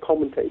also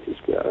commentators,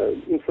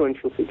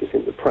 influential figures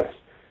in the press,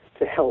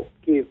 to help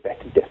give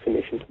better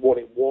definition to what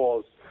it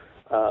was,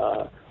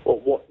 or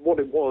what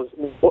it was,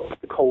 what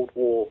the Cold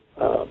War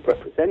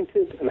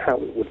represented, and how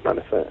it would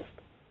manifest.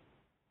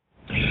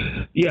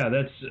 Yeah,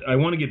 I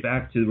want to get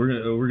back to.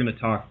 We're going to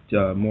talk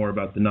more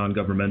about the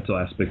non-governmental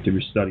aspect of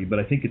your study, but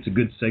I think it's a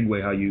good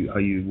segue how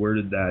you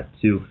worded that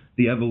to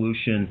the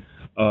evolution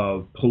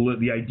of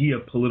the idea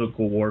of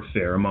political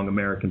warfare among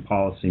American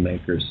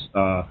policymakers.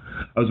 I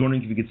was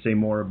wondering if you could say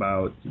more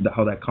about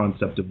how that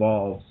concept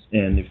evolves,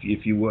 and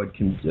if you would,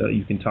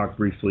 you can talk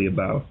briefly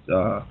about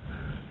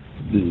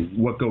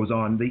what goes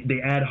on,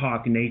 the ad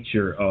hoc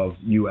nature of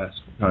U.S.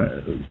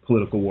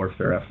 Political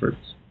warfare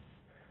efforts.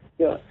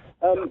 Yeah.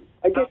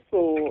 I guess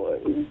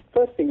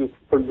first thing would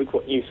probably be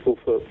quite useful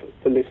for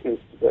listeners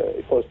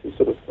if I was to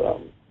sort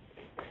of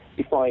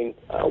define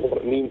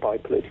what I mean by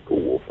political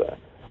warfare.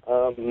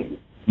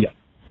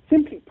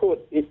 Simply put,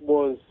 it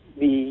was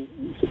the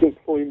sort of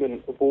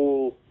employment of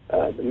all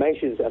the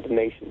measures at a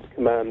nation's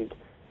command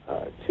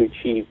to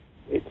achieve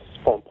its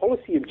foreign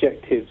policy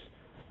objectives,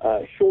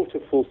 short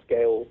of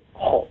full-scale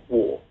hot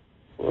war.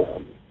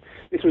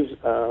 This was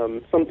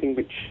something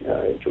which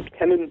George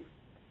Kennan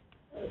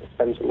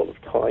spends a lot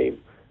of time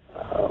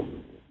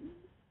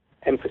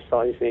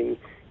emphasizing.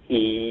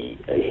 A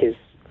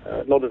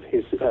lot of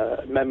his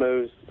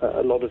memos,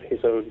 a lot of his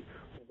own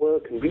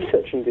work and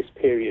research in this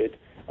period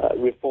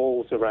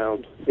revolves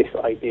around this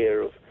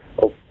idea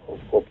of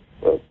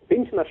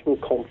international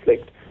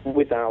conflict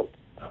without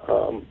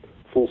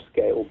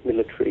full-scale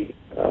military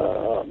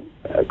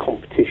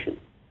competition.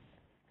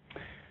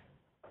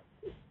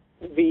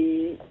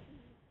 The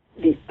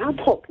ad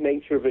hoc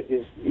nature of it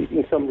is,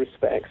 in some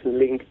respects,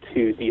 linked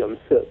to the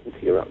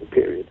uncertainty around the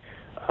period.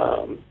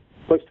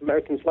 Most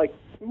Americans, like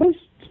most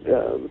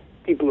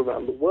people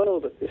around the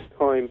world at this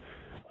time,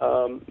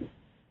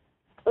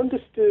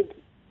 understood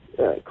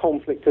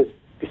conflict as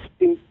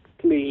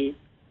distinctly,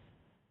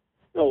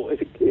 or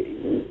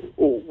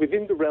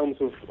within the realms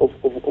of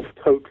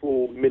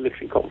total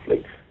military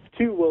conflict.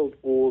 2 world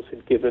wars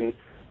had given,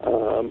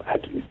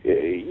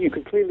 you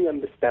could clearly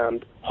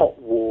understand hot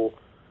war.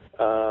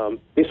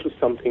 This was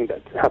something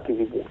that happened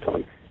in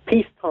wartime.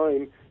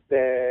 Peacetime,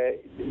 there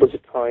was a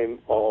time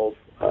of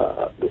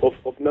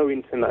no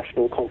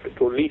international conflict,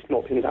 or at least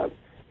not in that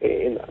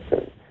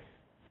sense.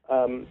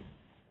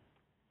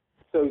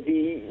 So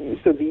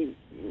the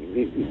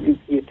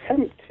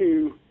attempt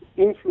to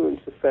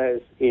influence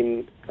affairs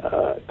in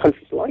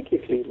countries like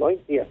Italy,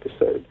 like the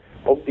episode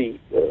of the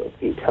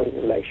Italian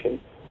election,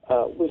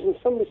 was in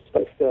some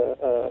respects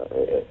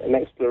an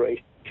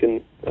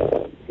exploration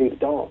in the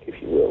dark,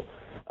 if you will.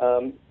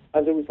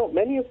 As a result,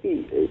 many of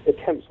the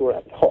attempts were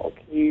ad hoc.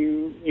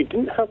 You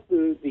didn't have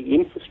the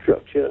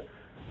infrastructure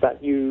that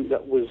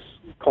was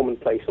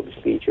commonplace,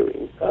 obviously,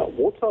 during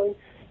wartime.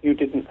 You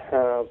didn't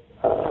have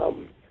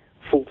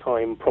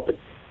full-time proper.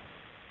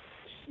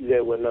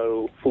 There were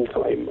no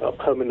full-time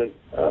permanent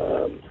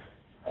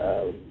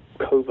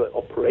covert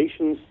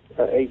operations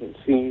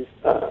agencies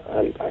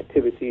and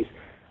activities.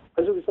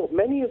 As a result,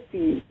 many of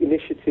the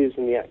initiatives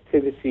and the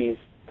activities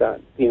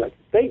that the United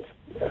States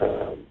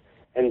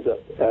ends up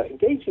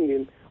engaging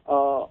in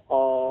are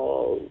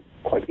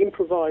quite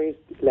improvised,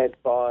 led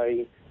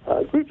by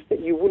groups that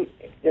you wouldn't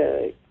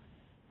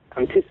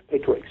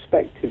anticipate or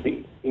expect to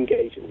be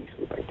engaged in these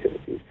sort of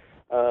activities.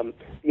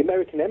 The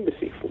American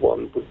Embassy, for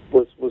one,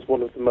 was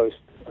one of the most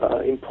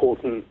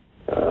important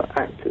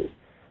actors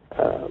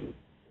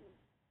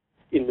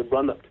in the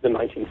run-up to the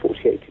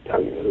 1948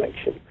 Italian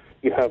election.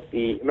 You have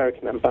the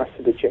American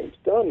ambassador, James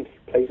Dunn,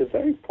 who plays a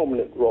very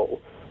prominent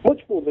role, much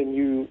more than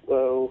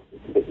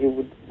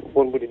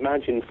one would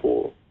imagine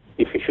for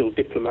the official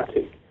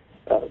diplomatic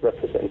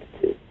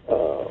representative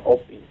of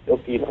the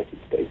the United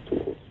States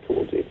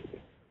towards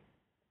Italy.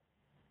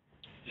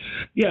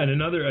 Yeah, and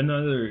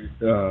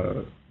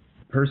another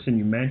person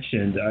you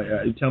mentioned,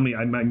 tell me,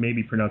 I may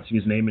be pronouncing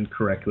his name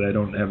incorrectly. I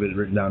don't have it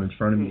written down in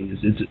front of me. Is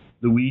it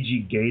Luigi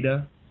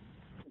Gaeta?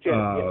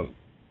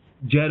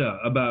 Gaeta,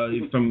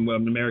 from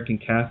an American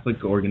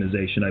Catholic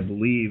organization, I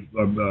believe,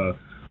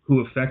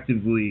 who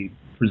effectively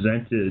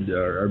presented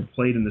or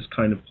played in this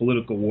kind of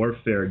political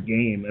warfare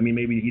game. I mean,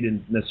 maybe he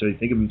didn't necessarily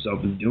think of himself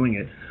as doing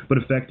it, but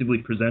effectively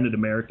presented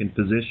American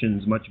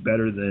positions much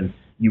better than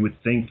you would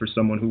think for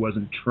someone who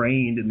wasn't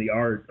trained in the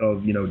art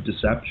of,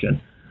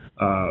 deception.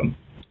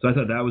 So I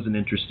thought that was an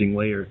interesting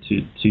layer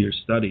to your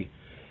study.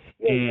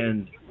 Yeah,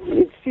 and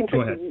it's interesting.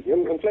 Go ahead.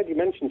 I'm glad you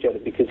mentioned Gaeta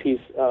because he's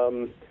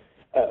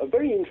a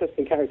very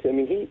interesting character. I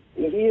mean, he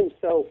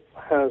himself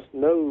has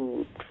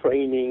no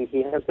training.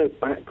 He has no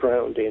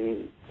background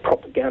in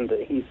propaganda.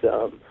 He's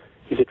a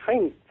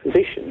trained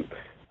physician,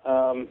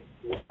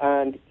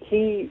 and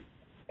he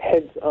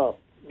heads up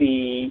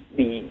the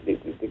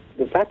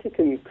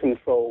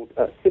Vatican-controlled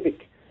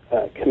civic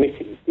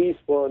committees. These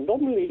were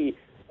normally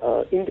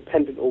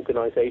independent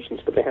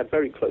organizations, but they had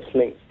very close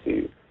links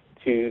to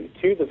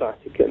the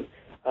Vatican.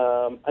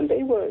 And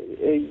they were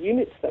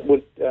units that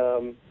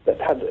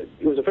had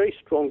it was a very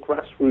strong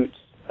grassroots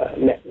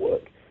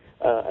network,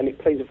 and it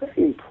plays a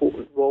very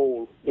important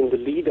role in the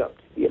lead up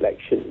to the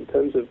election in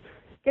terms of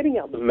getting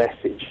out the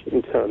message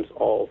in terms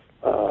of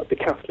the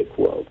Catholic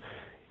world,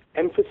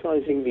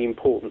 emphasizing the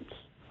importance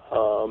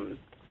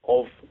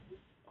of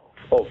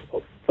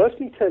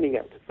firstly turning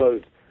out to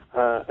vote,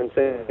 and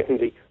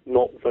secondly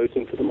not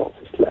voting for the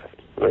Marxist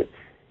left. Right,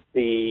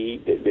 the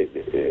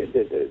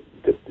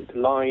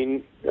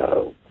line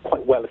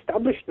quite well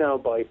established now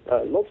by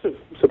lots of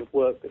sort of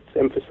work that's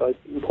emphasized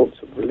the importance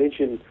of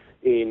religion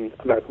in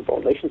American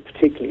foreign relations,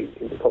 particularly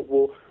in the Cold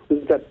War,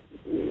 was that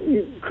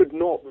you could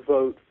not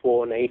vote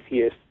for an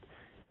atheist,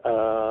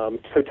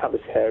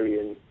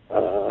 totalitarian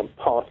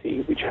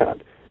party which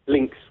had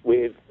links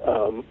with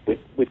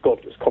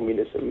godless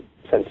communism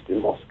centered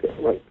in Moscow.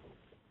 Right.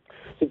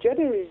 So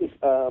Gaeta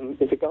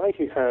is a guy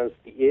who has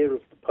the ear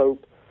of the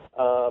Pope.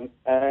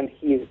 And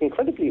he is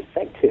incredibly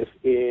effective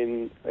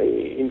in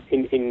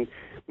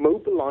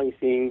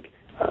mobilizing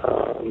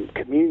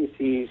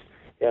communities.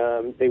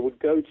 They would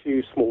go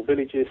to small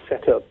villages,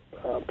 set up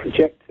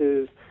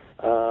projectors,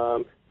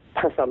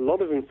 pass out a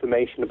lot of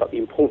information about the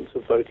importance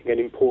of voting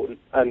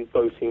and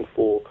voting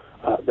for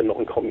the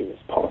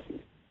non-communist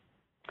parties.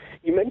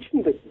 You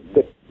mentioned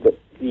that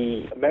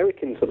the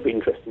American sort of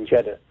interest in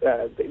Gaeta,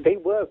 they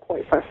were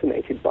quite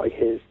fascinated by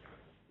his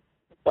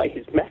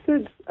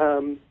methods.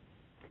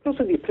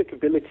 Also the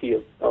applicability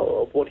of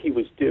what he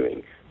was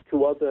doing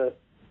to other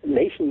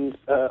nations,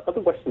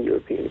 other Western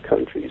European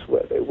countries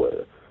where there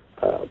were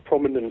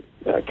prominent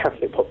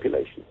Catholic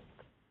populations.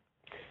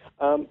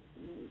 The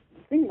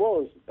thing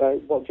was,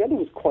 while Gaeta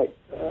was quite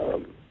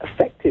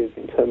effective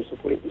in terms of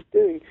what he was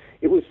doing,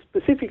 it was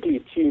specifically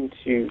attuned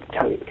to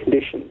Italian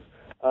conditions.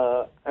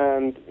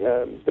 And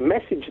the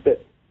message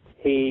that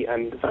he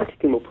and the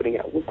Vatican were putting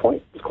out was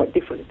quite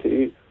different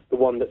to the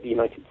one that the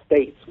United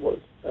States was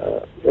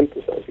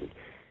emphasizing.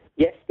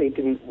 Yes, they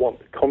didn't want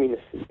the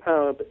communists in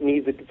power, but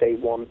neither did they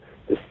want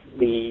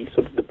the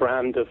sort of the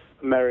brand of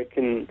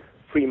American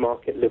free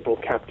market liberal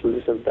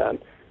capitalism that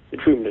the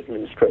Truman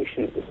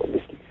administration was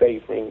obviously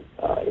favoring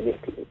in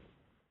Italy.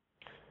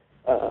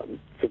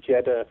 For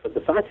Gaeta, for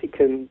the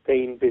Vatican,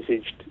 they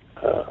envisaged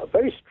a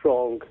very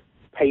strong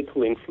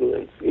papal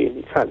influence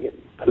in Italian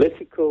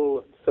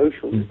political,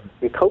 social,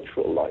 and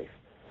cultural life.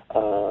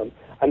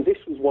 And this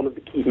was one of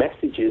the key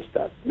messages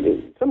that,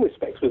 in some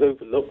respects, was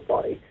overlooked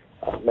by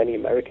many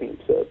American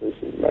observers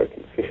and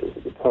American officials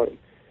at the time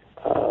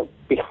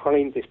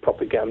behind this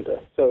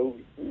propaganda. So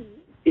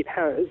it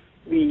has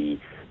the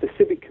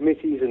civic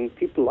committees and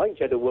people like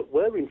Gaeta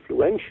were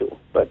influential,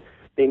 but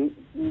they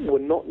were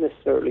not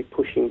necessarily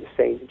pushing the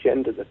same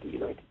agenda that the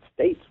United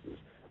States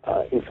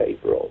was in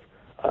favor of.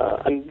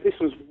 And this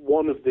was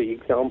one of the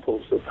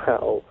examples of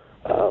how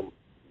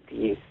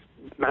these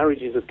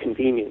marriages of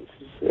convenience,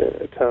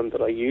 a term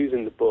that I use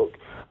in the book,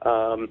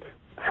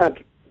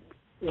 had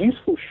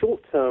useful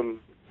short-term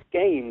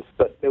gains,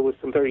 but there were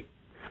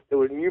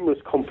numerous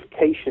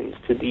complications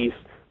to these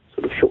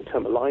sort of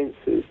short-term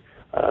alliances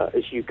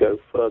as you go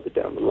further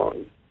down the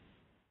line.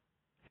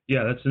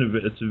 Yeah, that's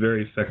a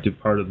very effective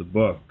part of the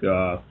book.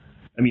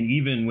 I mean,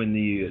 even when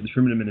the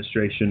Truman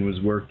administration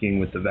was working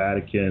with the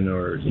Vatican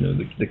or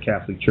the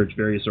Catholic Church,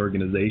 various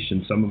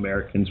organizations, some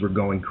Americans were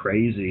going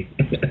crazy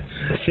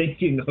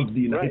thinking of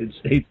the United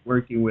States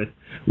working with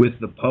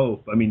the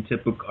Pope. I mean,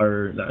 typical,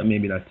 or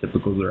maybe not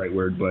typical is the right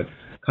word, but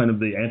kind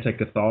of the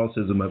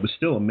anti-Catholicism that was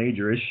still a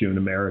major issue in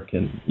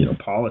American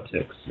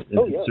politics.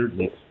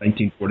 Certainly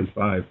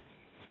 1945.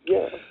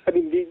 Yeah, I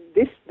mean,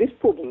 this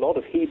brought a lot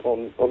of heat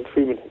on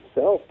Truman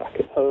himself back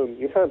at home.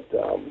 You had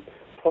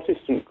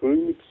Protestant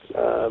groups,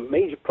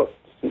 major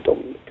Protestant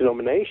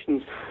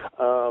denominations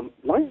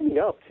lining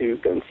up to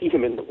go and see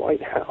him in the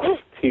White House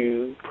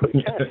to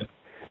protest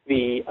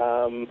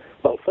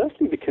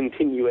firstly the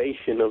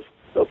continuation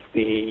of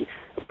the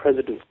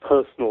president's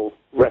personal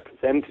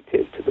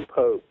representative to the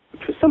Pope,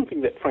 which was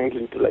something that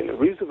Franklin Delano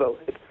Roosevelt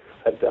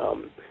had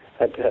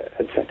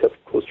set up,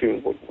 of course,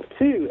 during World War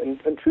II.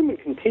 And Truman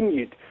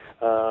continued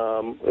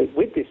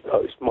with this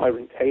post.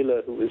 Myron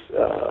Taylor, who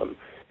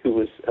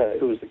was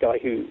the guy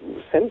who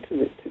was sent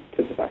to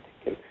the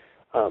Vatican.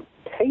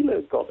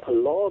 Taylor got a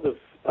lot of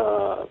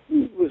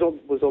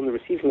was on the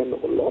receiving end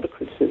of a lot of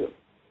criticism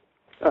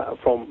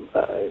from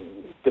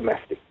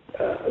domestic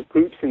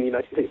groups in the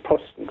United States,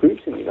 Protestant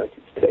groups in the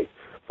United States,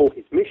 for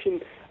his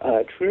mission.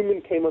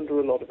 Truman came under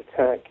a lot of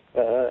attack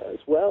as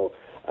well.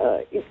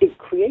 It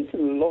created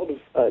a lot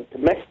of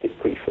domestic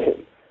grief for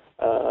him.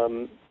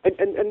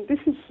 And this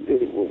is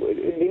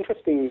an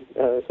interesting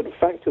sort of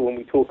factor when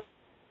we talk,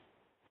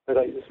 as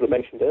I sort of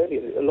mentioned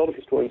earlier. A lot of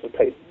historians have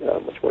paid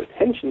much more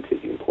attention to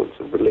the importance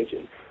of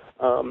religion.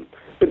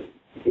 But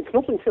it's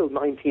not until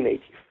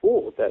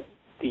 1984 that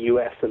the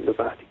U.S. and the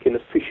Vatican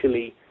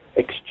officially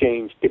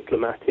exchanged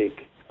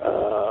diplomatic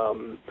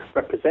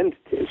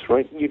representatives,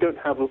 right? You don't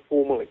have a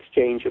formal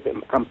exchange of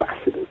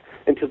ambassadors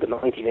until the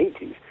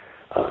 1980s.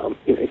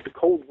 The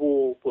Cold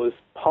War was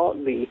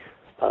partly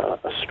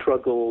a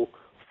struggle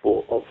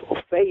of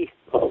faith,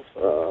 of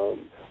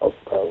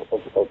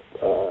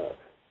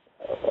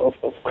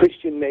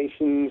Christian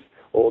nations,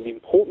 or the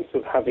importance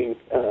of having,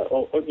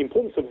 or the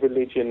importance of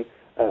religion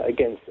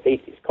against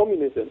atheist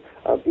communism.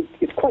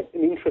 It's quite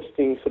an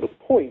interesting sort of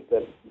point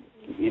that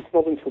it's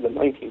not until the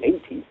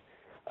 1980s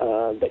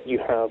that you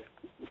have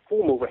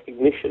formal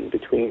recognition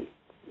between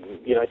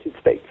the United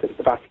States and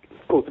the Vatican.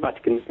 Of course, the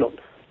Vatican is not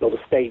a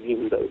state,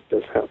 even though it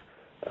does have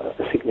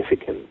a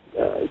significant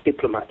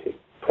diplomatic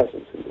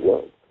presence in the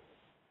world.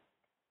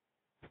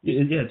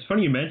 Yeah, it's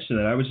funny you mention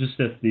that. I was just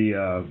at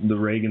the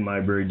Reagan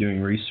Library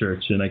doing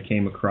research, and I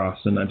came across,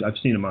 and I've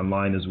seen him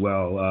online as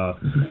well,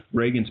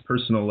 Reagan's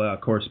personal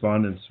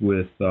correspondence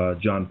with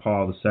John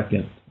Paul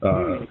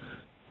II.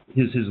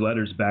 His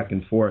letters back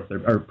and forth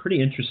are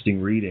pretty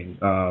interesting reading.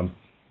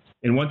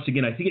 And once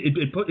again, I think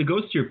it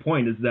goes to your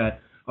point, is that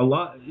a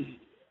lot,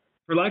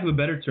 for lack of a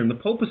better term, the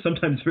Pope was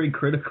sometimes very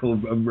critical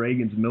of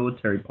Reagan's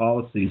military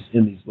policies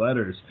in these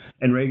letters,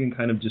 and Reagan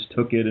kind of just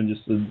took it and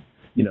just said,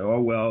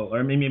 oh well,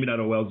 or maybe not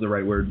oh well is the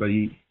right word, but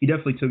he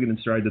definitely took it in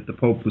stride that the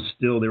Pope was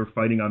still, they were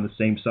fighting on the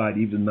same side,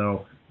 even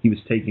though he was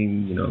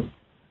taking,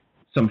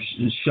 some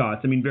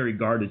shots, very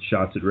guarded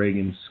shots at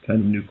Reagan's kind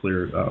of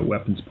nuclear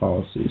weapons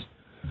policies.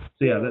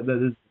 So yeah,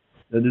 that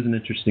is an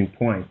interesting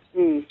point.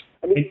 And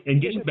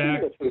getting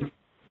back,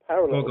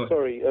 parallel.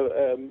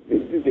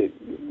 The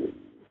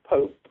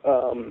Pope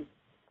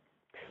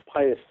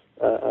Pius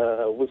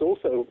was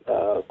also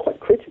quite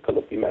critical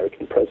of the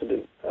American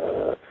president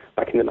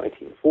back in the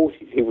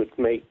 1940s. He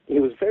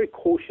was very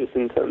cautious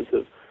in terms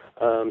of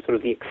sort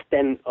of the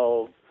extent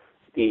of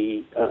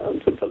the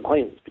sort of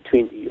alliance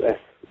between the U.S.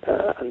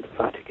 And the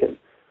Vatican.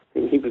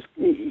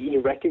 He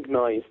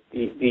recognized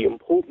the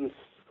importance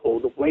or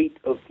the weight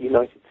of the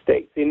United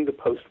States in the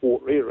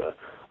post-war era,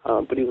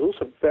 but he was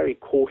also very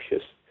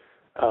cautious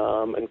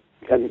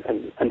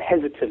and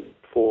hesitant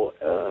for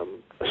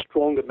a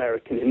strong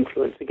American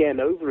influence, again,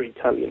 over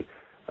Italian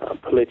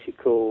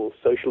political,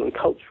 social, and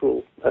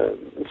cultural,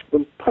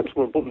 perhaps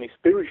more importantly,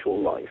 spiritual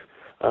life.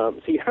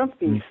 So you have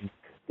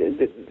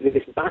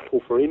this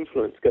battle for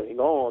influence going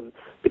on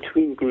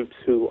between groups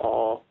who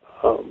are,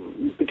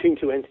 between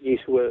two entities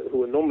who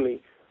are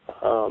normally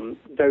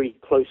very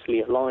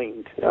closely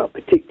aligned,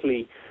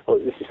 particularly,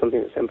 this is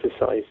something that's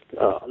emphasized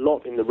a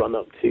lot in the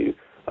run-up to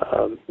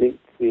the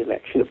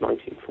election of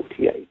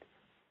 1948.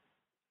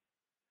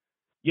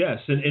 Yes,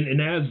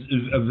 and as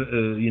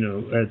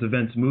as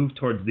events move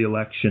towards the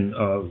election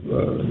of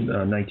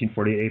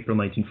 1948, April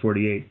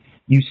 1948,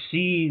 you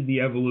see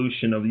the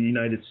evolution of the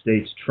United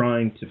States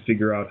trying to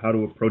figure out how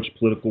to approach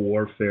political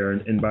warfare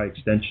and by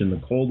extension the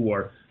Cold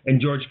War.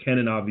 And George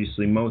Kennan,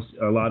 obviously,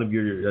 a lot of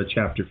your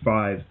chapter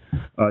 5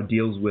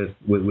 deals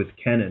with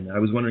Kennan. I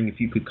was wondering if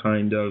you could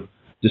kind of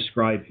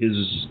describe his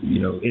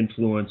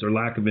influence or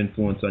lack of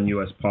influence on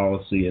U.S.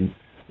 policy and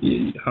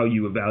how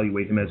you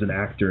evaluate him as an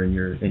actor in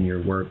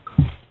your work.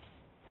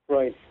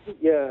 Right.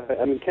 Yeah.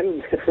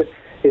 Kennan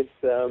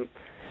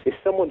is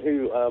someone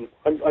who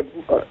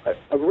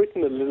I've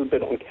written a little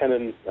bit on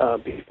Kennan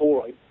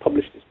before I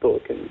published this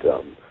book, and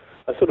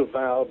I sort of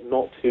vowed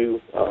not to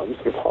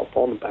sort of harp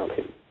on about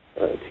him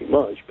too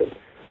much. But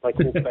like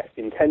all best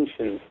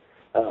intentions,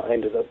 I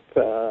ended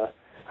up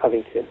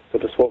having to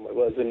sort of swallow my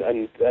words,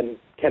 and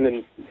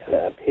Kennan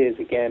appears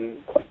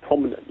again quite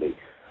prominently.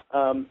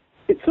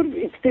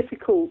 It's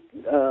difficult,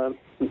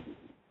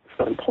 it's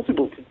not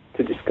impossible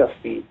to discuss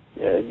the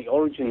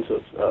origins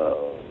of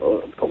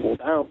Cold War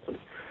without sort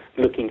of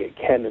looking at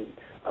Kennan,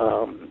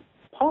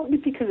 partly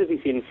because of his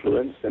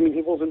influence.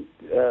 He wasn't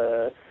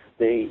the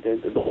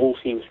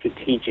all-seeing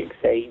strategic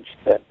sage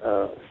that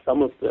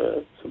some of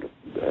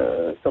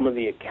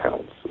the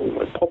accounts, or the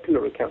most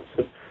popular accounts,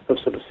 have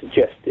sort of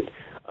suggested.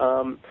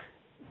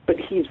 But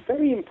he's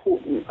very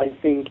important, I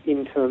think,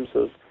 in terms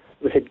of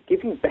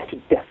giving better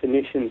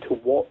definition to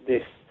what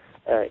this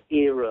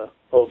era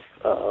of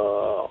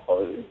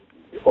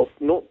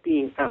not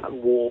being at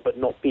war but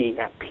not being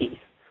at peace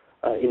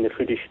in the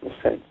traditional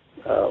sense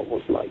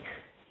was like.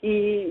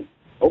 He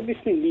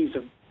obviously leaves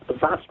a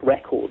vast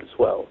record as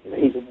well.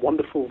 He's a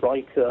wonderful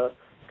writer,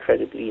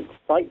 incredibly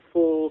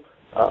insightful,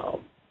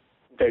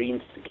 very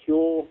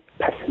insecure,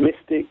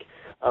 pessimistic.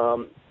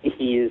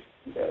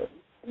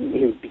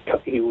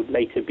 He would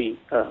later be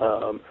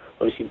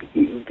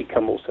he would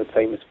become also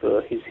famous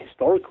for his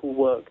historical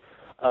work.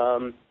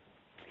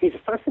 He's a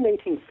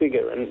fascinating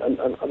figure, and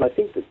I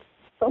think that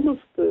some of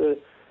the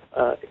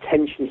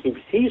attention he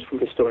receives from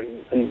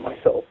historians and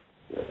myself,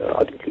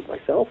 I'd include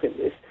myself in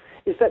this,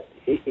 is that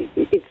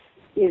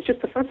he's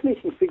just a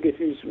fascinating figure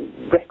whose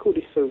record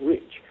is so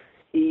rich.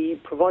 He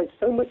provides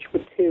so much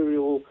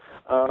material.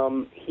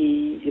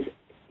 He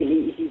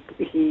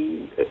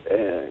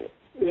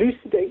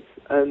elucidates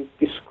and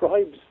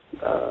describes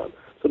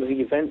sort of the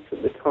events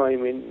of the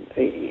time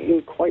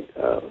in quite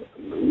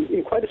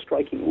a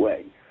striking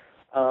way.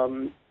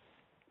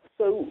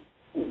 So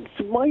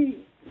my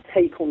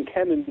take on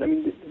Kennan, I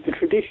mean, the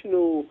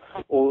traditional,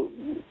 or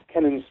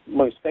Kennan's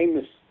most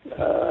famous,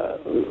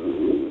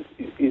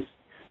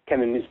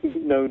 Kennan is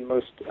known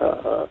most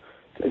to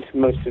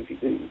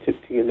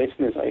your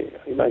listeners,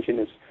 I imagine,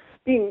 as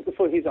being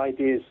for his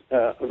ideas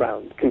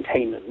around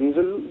containment. And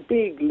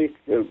there's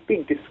a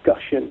big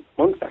discussion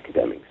amongst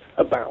academics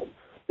about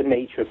the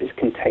nature of his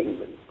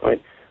containment,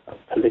 right?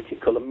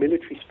 Political and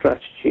military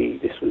strategy.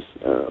 This was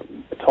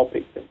a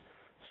topic that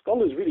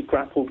scholars really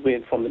grappled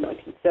with from the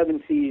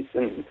 1970s,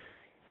 and in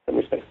some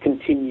respects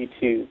continue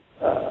to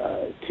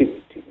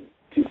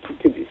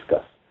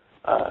discuss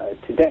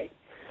today.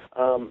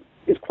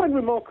 It's quite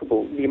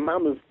remarkable the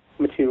amount of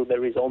material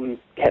there is on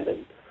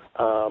Kennan,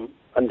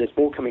 and there's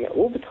more coming out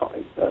all the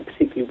time,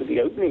 particularly with the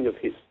opening of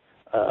his,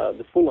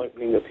 the full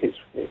opening of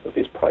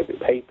his private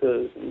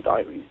papers and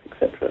diaries,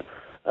 etc.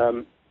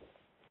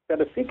 That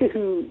a figure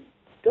who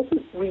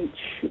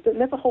that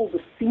never holds a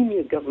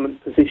senior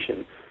government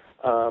position,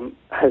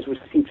 has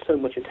received so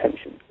much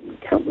attention in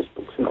countless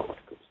books and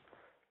articles.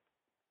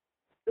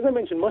 As I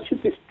mentioned, much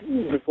of this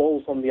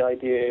revolves on the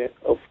idea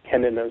of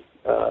Kennan as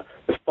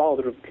the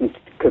father of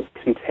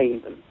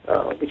containment,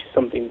 which is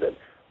something that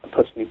I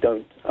personally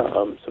don't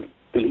sort of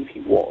believe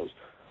he was.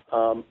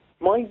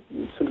 My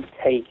sort of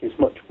take is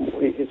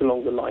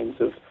along the lines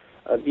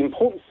of the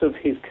importance of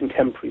his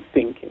contemporary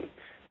thinking.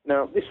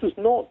 Now, this was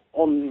not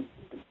on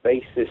the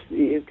basis,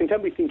 his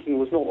contemporary thinking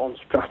was not on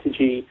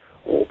strategy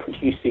or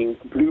producing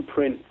a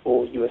blueprint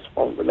for U.S.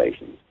 foreign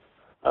relations.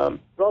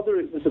 Rather,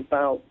 it was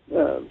about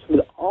sort of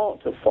the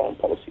art of foreign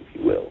policy, if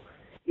you will,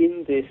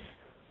 in this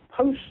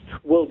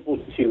post-World War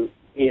II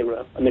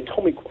era, an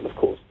atomic one, of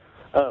course,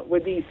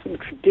 where these sort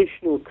of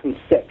traditional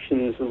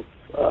conceptions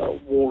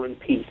of war and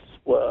peace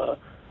were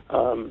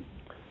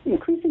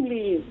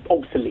increasingly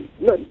obsolete.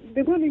 No,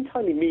 they weren't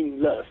entirely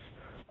meaningless,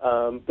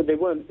 but they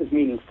weren't as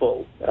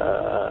meaningful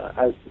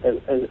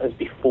as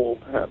before,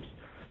 perhaps,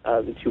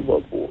 the two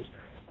world wars.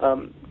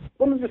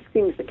 One of the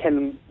things that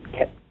Kennan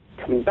kept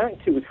coming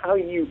back to was how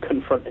you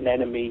confront an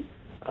enemy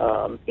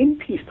in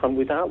peacetime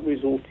without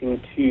resorting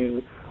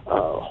to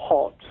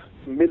hot,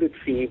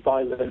 military,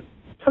 violent,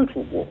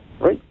 total war,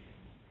 right?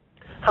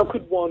 How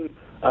could one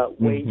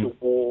wage a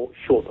war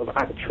short of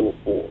actual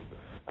war?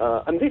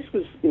 And this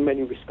was, in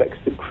many respects,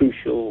 the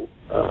crucial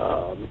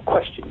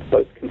question,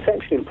 both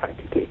conceptually and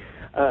practically.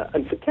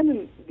 And for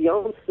Kennan, the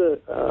answer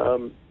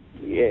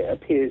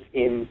appears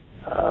in,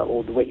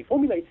 or the way he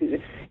formulates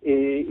it,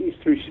 is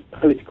through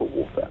political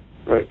warfare,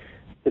 right?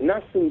 The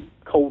nascent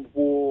Cold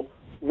War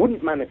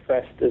wouldn't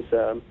manifest as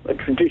a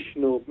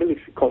traditional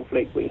military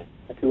conflict where you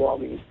had two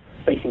armies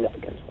facing up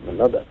against one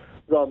another.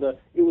 Rather,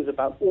 it was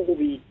about all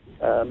the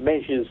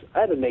measures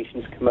at a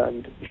nation's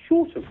command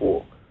short of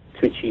war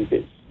to achieve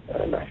its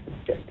national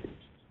objectives.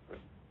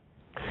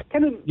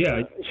 Kennan,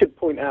 should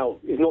point out,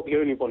 is not the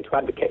only one to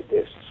advocate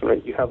this.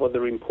 Right? You have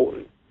other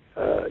important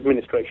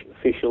administration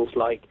officials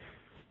like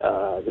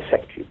the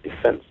Secretary of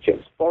Defense,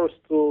 James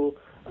Forrestal,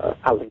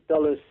 Alan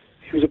Dulles,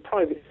 who's a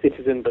private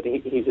citizen, but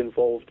he's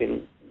involved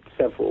in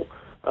several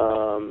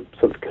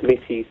sort of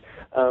committees,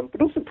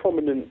 but also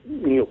prominent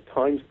New York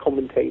Times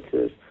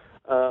commentators.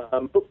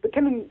 But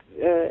Kennan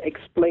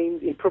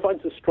explains, he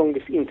provides the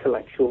strongest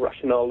intellectual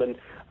rationale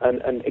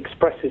and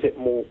expresses it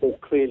more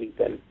clearly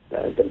than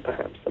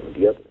perhaps some of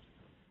the others.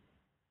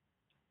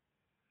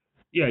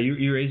 Yeah,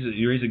 you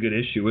raise a good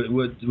issue.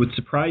 What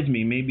surprised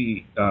me,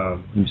 maybe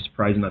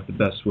surprised not the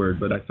best word,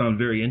 but I found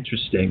very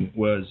interesting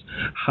was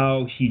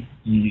how he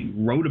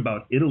wrote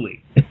about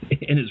Italy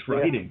in his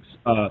writings.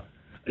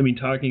 I mean,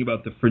 talking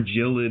about the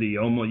fragility,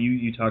 almost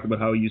you talk about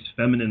how he used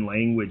feminine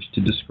language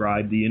to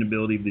describe the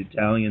inability of the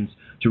Italians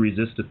to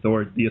resist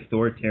the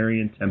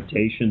authoritarian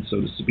temptation,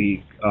 so to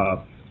speak.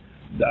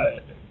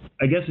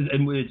 I guess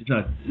it's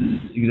not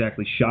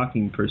exactly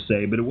shocking per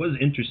se, but it was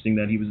interesting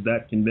that he was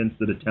that convinced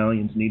that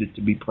Italians needed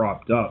to be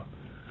propped up.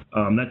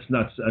 That's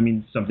not,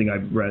 something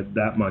I've read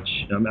that much.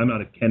 I'm not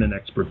a Kennan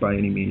expert by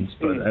any means,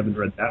 but I haven't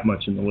read that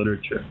much in the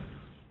literature.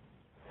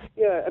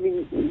 Yeah, I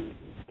mean,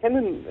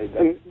 Kennan,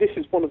 and this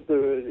is one of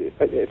the,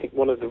 I think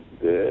one of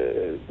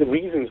the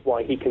reasons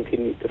why he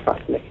continues to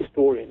fascinate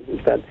historians,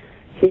 is that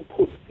he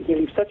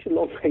leaves such a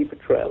long paper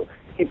trail.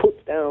 He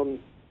puts down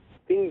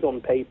things on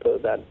paper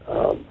that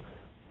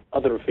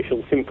other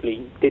officials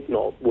simply did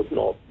not, would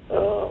not,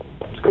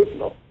 could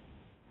not.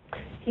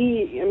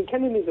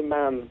 Kennan is a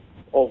man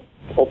of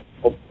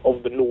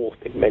the North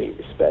in many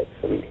respects.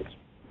 I mean,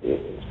 his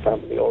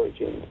family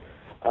origins.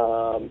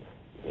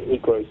 He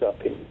grows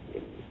up in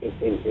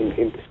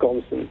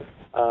Wisconsin.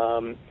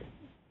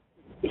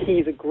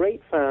 He's a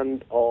great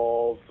fan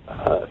of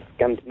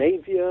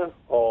Scandinavia,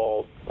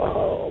 of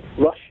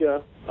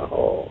Russia,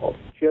 of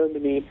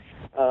Germany,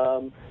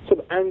 sort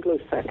of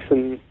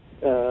Anglo-Saxon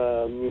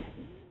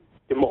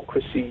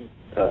democracy.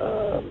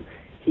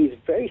 He's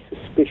very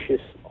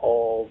suspicious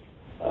of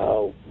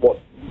what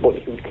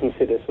he would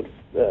consider sort of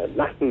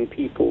Latin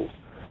peoples,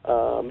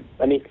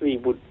 and Italy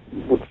would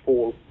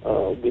fall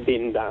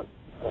within that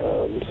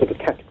sort of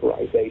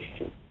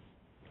categorization.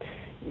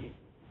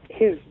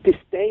 His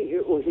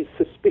disdain, or his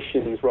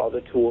suspicions rather,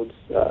 towards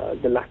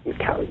the Latin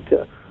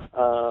character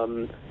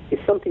is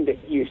something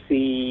that you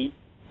see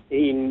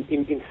in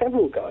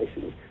several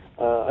guises.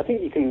 I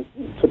think you can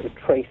sort of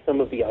trace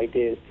some of the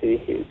ideas to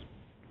his,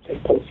 say,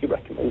 policy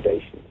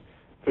recommendations.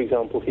 For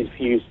example, his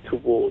views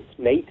towards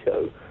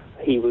NATO.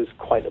 He was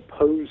quite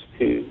opposed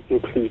to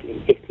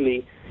including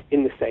Italy,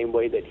 in the same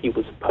way that he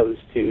was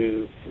opposed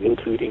to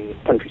including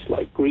countries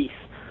like Greece,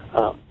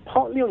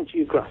 partly on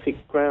geographic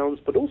grounds,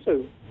 but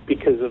also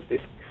because of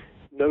this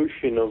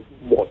notion of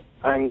what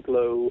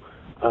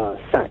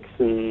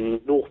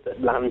Anglo-Saxon, North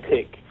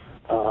Atlantic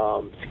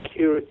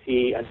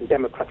security and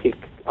democratic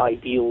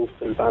ideals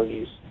and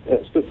values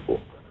stood for.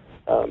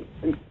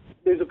 And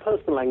there's a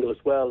personal angle as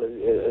well,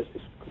 as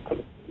this kind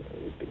of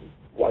has been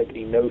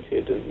widely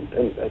noted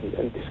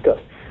and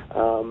discussed.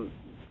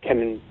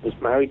 Kennan was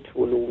married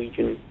to a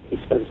Norwegian. He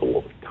spends a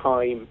lot of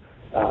time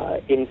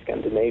in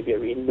Scandinavia,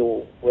 in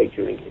Norway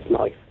during his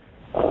life.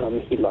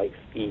 He likes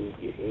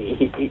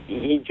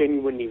he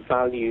genuinely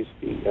values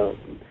the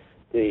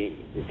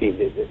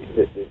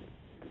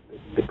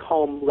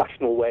calm,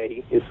 rational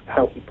way, is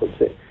how he puts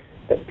it,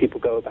 that people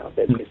go about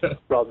their business,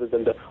 rather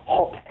than the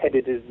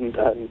hot-headed and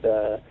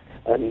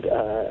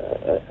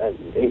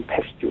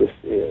impetuous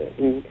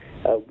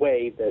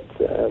way that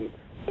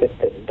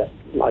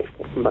life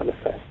would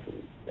manifest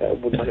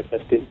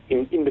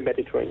in the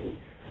Mediterranean.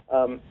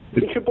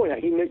 You should point out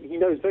he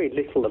knows very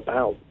little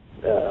about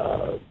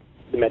the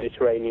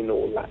Mediterranean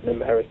or Latin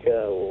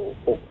America or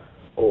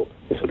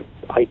the sort of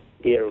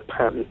idea of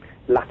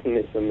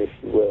pan-Latinism, if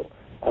you will.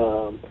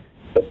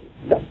 But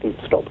that didn't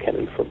stop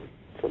Kennan from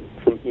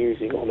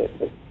musing on it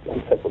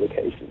on several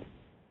occasions.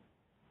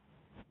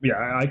 Yeah,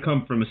 I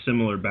come from a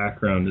similar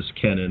background as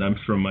Kennan.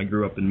 I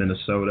grew up in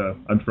Minnesota.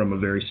 I'm from a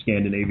very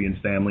Scandinavian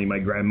family. My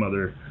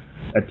grandmother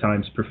at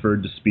times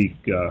preferred to speak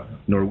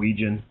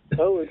Norwegian.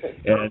 Oh, okay.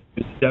 And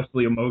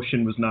definitely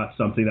emotion was not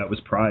something that was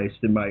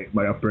prized in my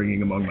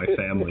upbringing among my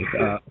family.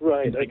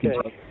 Right, okay.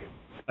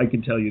 I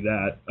can tell you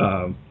that.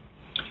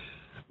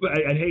 But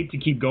I'd hate to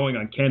keep going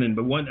on Kennan,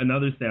 but one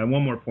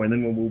more point,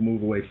 then we'll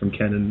move away from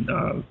Kennan,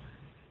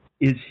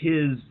 is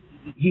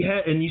he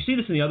had, and you see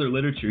this in the other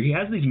literature, he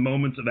has these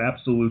moments of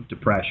absolute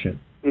depression,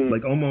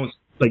 like almost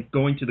like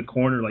going to the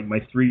corner, like my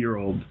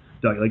 3-year-old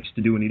likes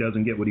to do when he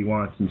doesn't get what he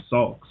wants and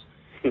sulks.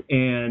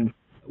 And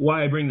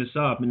why I bring this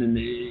up, and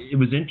it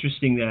was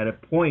interesting that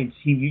at points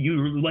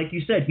like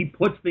you said, he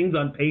puts things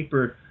on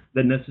paper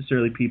that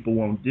necessarily people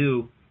won't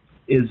do.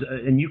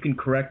 And you can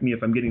correct me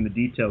if I'm getting the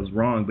details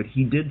wrong, but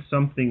he did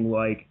something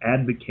like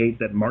advocate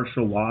that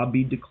martial law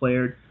be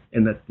declared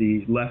and that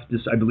the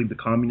leftists, I believe the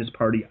Communist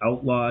Party,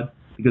 outlawed,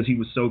 because he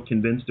was so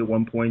convinced at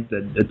one point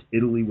that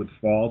Italy would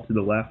fall to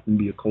the left and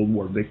be a Cold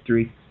War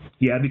victory.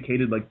 He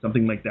advocated like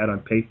something like that on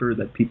paper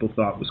that people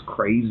thought was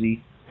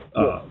crazy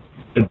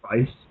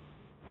advice.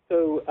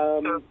 So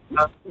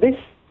this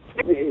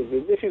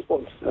is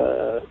what's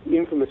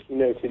infamously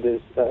noted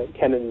as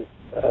Kennan's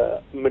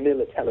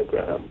Manila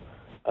Telegram.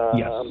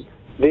 Yes.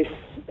 This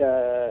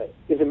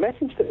is a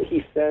message that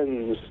he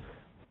sends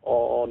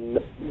on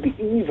the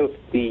eve of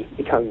the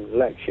Italian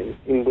election,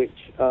 in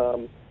which,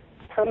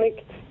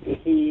 panicked,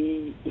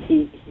 he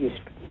is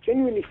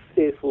genuinely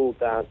fearful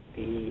that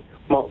the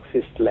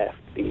Marxist left,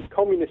 the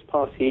Communist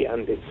Party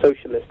and its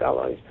socialist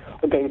allies,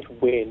 are going to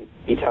win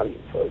the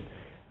Italian vote.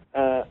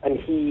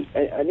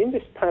 And in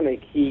this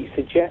panic, he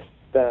suggests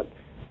that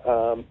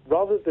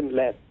rather than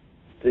let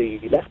the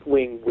left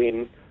wing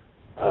win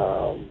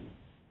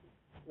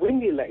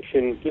the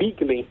election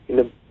legally in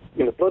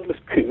a bloodless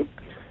coup,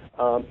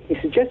 he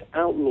suggests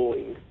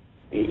outlawing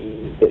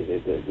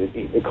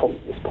the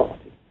Communist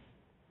Party.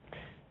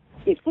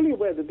 He's fully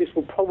aware that this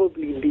will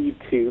probably lead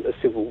to a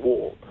civil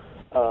war,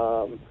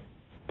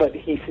 but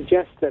he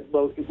suggests that,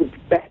 well, it would be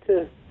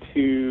better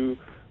to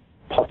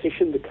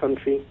partition the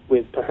country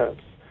with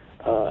perhaps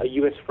a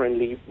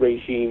US-friendly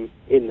regime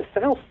in the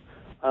south,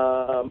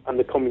 and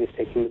the communists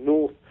taking the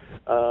north,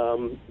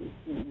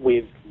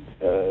 with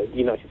the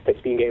United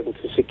States being able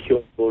to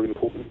secure more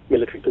important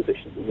military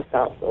positions in the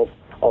south of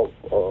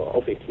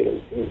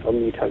Italy on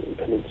the Italian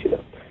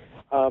peninsula.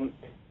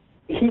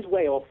 He's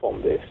way off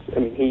on this. I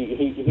mean,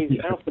 he's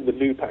out of the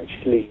loop,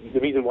 actually. The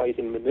reason why he's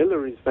in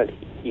Manila is that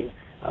he's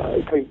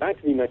coming back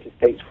to the United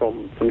States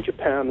from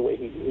Japan, where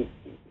he's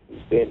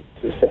been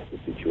to assess the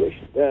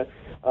situation there.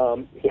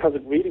 He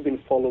hasn't really been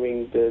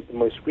following the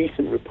most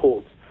recent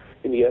reports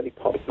in the early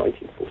part of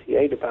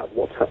 1948 about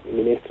what's happening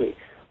in Italy.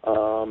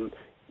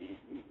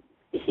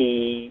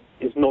 He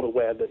is not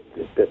aware that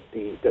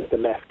the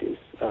left is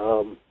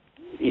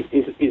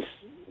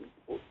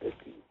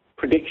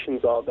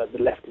predictions are that the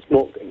left is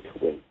not going to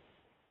win.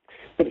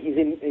 But he's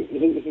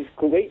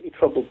greatly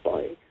troubled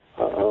by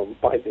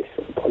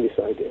this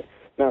idea.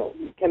 Now,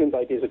 Kennan's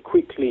ideas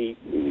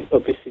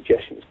of this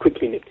suggestion is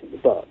quickly nipped in the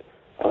bud.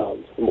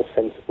 The more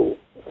sensible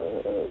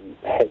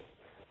heads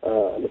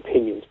and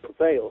opinions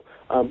prevail.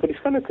 But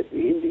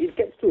it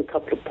gets to a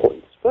couple of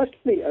points.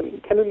 Firstly,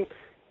 Kennan,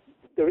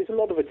 there is a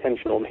lot of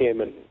attention on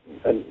him, and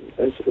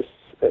as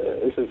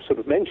I've sort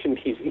of mentioned,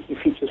 he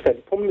features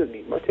fairly prominently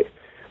in my text.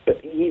 But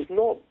he's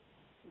not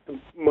the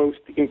most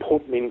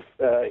important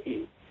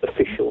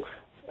official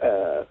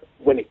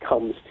when it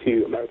comes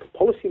to American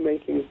policy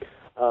making,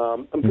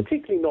 and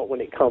particularly not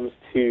when it comes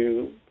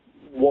to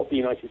what the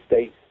United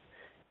States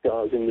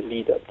does in the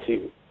lead up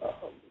to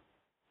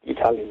the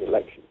Italian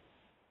election.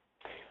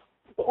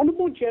 But on a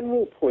more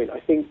general point, I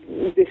think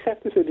this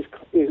episode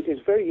is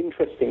very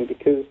interesting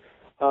because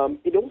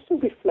it also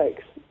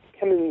reflects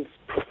Kennan's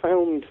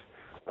profound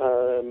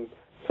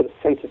sort of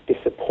sense of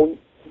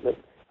disappointment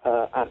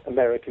at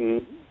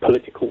American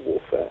political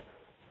warfare.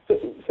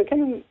 So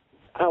Kennan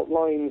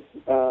outlines,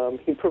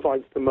 he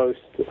provides the most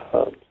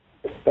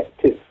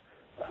effective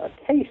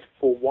case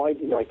for why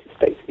the United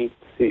States needs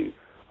to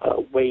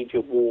wage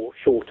a war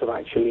short of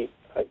actually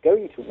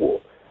going to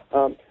war.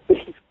 But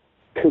he's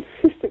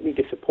consistently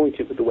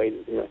disappointed with the way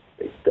that the United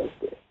States does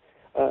this.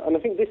 And I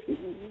think this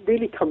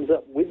really comes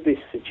up with this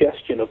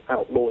suggestion of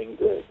outlawing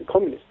the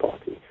Communist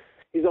Party.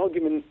 His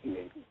argument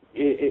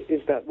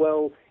is that,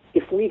 well,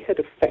 if we had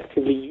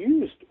effectively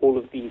used all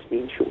of these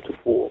means short of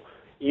war,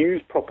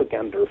 used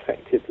propaganda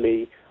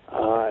effectively,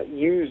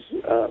 used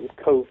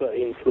covert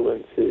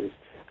influences,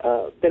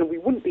 then we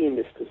wouldn't be in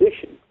this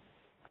position.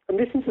 And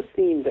this is a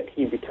theme that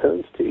he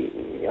returns to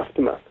in the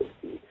aftermath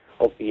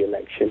of the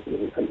election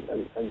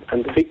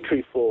and the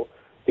victory for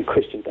the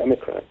Christian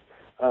Democrats.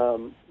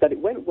 That it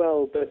went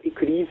well, but it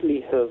could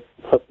easily have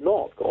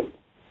not gone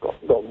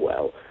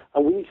well,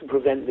 and we need to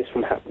prevent this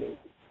from happening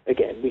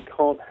again. We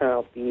can't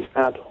have these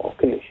ad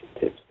hoc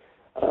initiatives.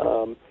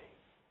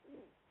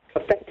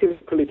 Effective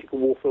political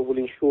warfare will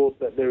ensure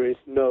that there's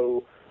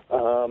no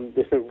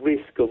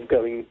risk of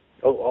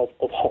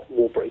hot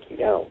war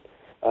breaking out.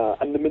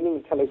 And the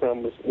Manila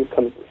Telegram was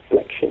kind of a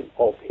reflection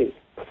of his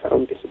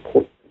profound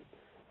disappointment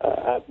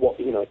at what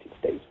the United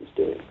States was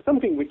doing.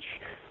 Something which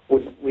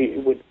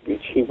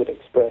he would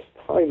express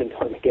time and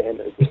time again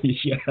as a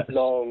yes.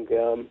 long,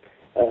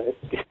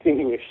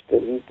 distinguished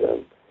and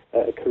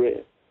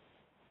career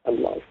and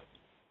life.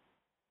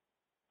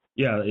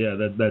 Yeah,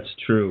 that's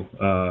true.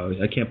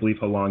 I can't believe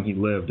how long he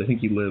lived. I think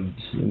he lived,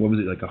 what was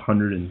it, like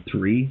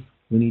 103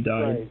 when he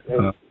died?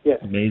 Right. Yeah.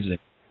 Amazing.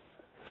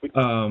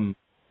 Go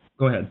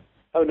ahead.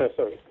 Oh, no,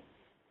 sorry.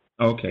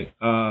 Okay.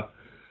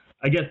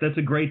 I guess that's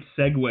a great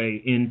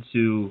segue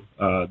into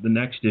the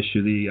next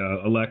issue, the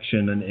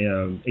election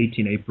on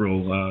 18 April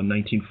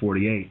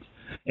 1948.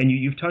 And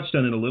you've touched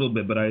on it a little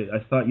bit, but I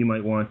thought you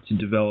might want to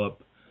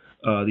develop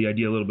the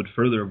idea a little bit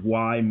further of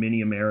why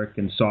many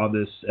Americans saw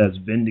this as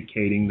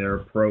vindicating their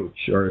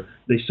approach, or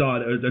they saw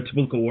it, the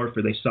political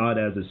warfare, they saw it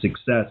as a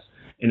success,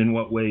 and in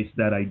what ways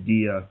that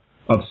idea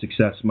of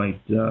success might,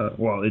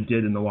 it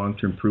did in the long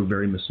term prove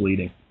very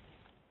misleading.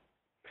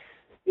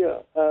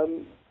 Yeah,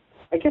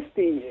 I guess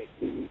the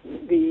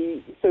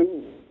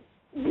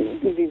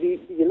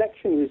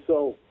election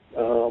result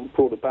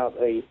brought about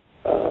a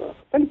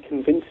fairly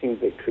convincing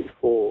victory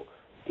for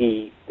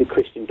the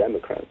Christian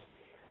Democrats.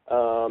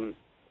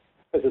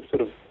 As I've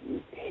sort of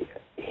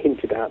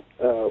hinted at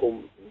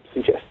or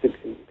suggested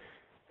in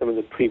some of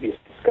the previous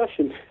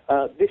discussion,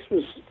 this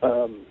was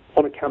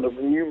on account of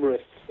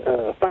numerous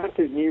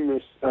factors,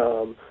 numerous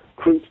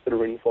groups that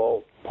are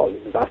involved, partly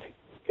the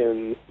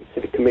Vatican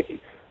Civic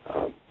Committee.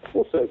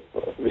 Also,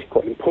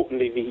 quite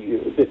importantly,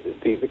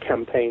 the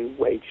campaign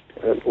waged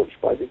and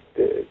launched by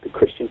the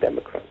Christian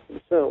Democrats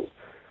themselves.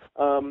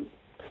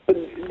 But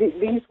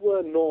these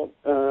were not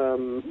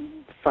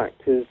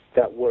factors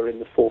that were in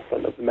the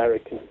forefront of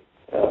American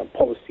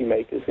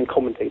policymakers and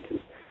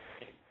commentators.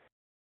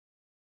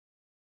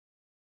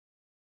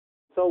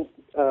 So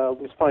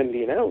was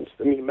finally announced.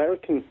 I mean,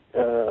 American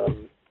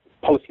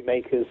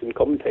policymakers and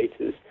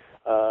commentators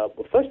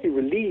were firstly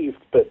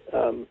relieved, but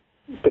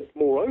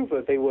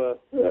moreover, they were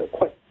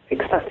quite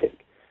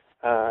ecstatic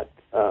at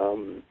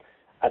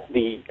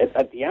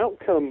the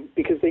outcome,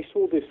 because they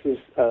saw this as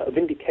a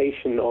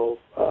vindication of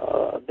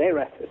their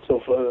efforts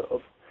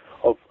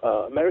of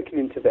American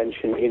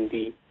intervention in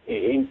the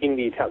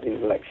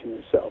Italian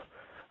election itself.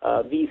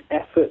 These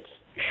efforts,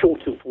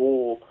 short of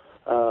war,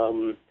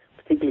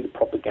 particularly the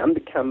propaganda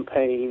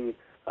campaign,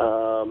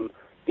 were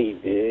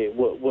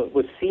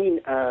seen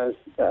as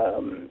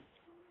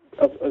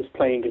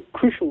playing a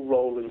crucial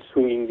role in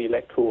swinging the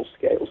electoral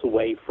scales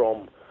away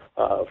from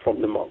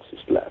the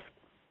Marxist left.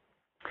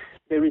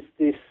 There is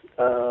this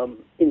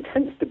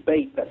intense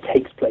debate that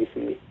takes place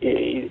in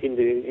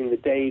the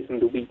days and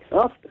the weeks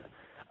after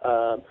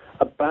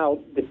about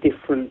the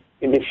different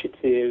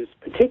initiatives,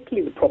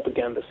 particularly the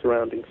propaganda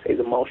surrounding, say,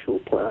 the Marshall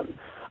Plan,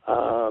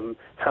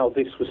 how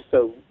this was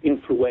so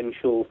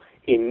influential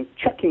in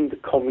checking the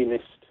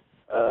communist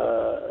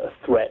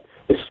threat,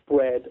 the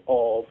spread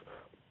of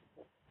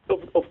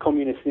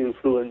communist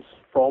influence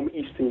from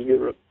Eastern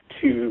Europe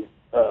to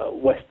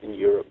Western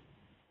Europe.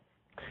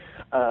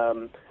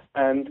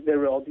 And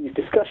there are these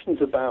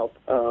discussions about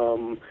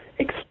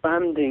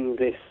expanding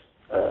this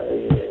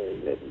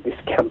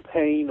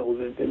campaign or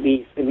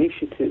these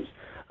initiatives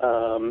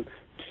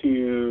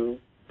to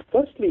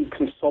firstly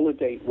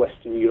consolidate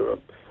Western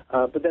Europe,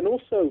 but then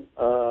also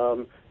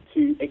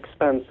to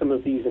expand some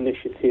of these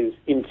initiatives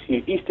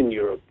into Eastern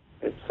Europe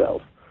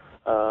itself,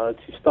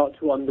 to start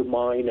to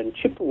undermine and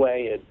chip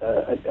away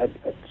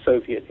at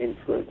Soviet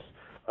influence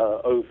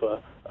over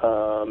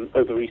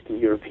Eastern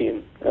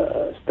European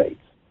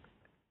states.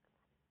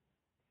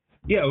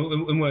 Yeah,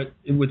 and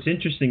what's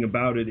interesting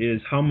about it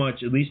is how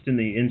much, at least in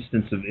the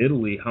instance of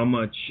Italy, how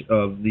much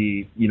of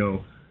the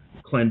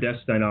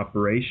clandestine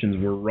operations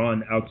were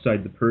run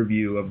outside the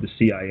purview of the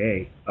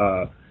CIA.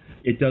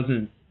 It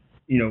doesn't,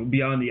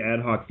 beyond the ad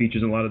hoc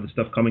features and a lot of the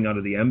stuff coming out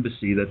of the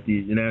embassy, that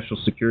the National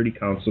Security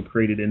Council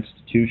created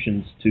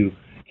institutions to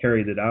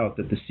carry that out,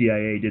 that the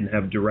CIA didn't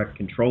have direct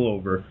control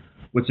over,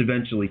 which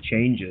eventually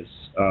changes.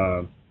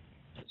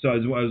 So I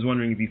was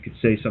wondering if you could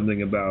say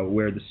something about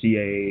where the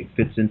CIA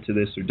fits into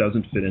this or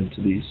doesn't fit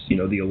into these,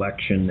 the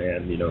election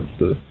and,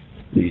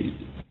 the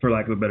for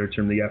lack of a better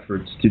term, the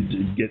efforts to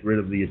get rid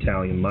of the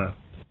Italian left.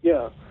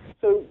 Yeah.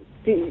 So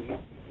the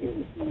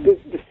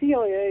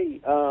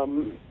CIA,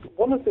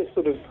 one of the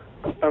sort of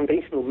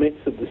foundational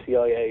myths of the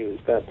CIA is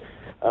that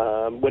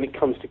when it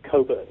comes to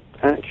covert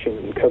action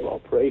and covert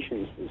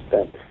operations, is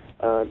that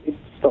it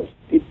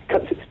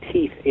cuts its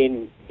teeth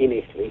in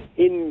Italy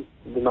in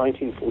the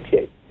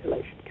 1948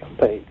 election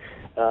campaign.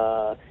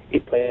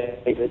 It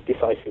played a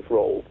decisive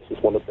role. This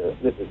is one of the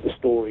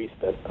stories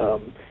that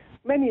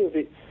many of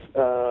its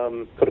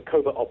sort of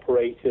covert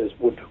operators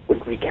would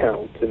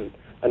recount and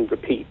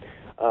repeat.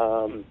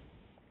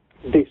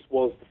 This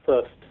was the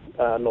first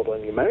not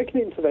only American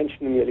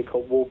intervention in the early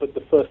Cold War, but the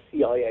first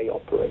CIA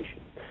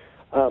operation.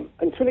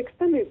 And to an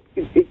extent,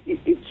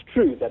 it's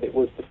true that it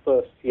was the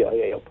first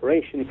CIA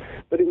operation,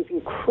 but it was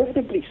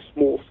incredibly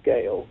small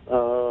scale.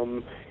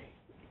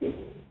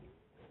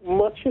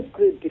 Much of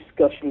the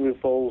discussion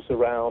revolves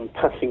around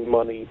passing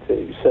money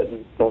to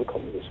certain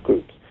non-communist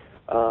groups,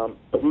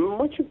 but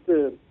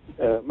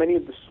many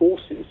of the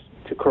sources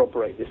to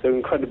corroborate this are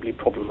incredibly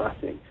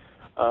problematic.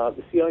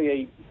 The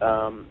CIA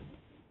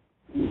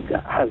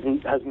has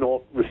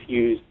not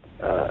released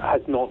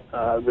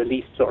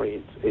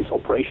its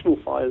operational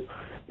files.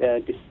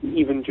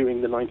 Even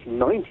during the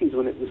 1990s,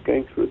 when it was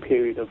going through a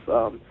period of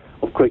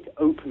greater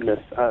openness,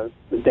 as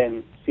the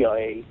then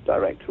CIA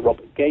director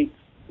Robert Gates,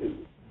 who,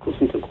 of course,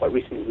 until quite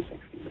recently was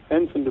Secretary of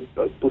Defense under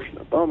both Bush and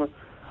Obama,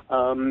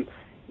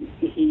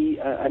 he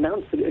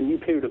announced a new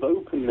period of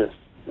openness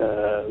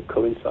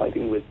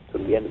coinciding with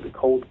sort of the end of the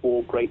Cold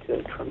War,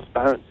 greater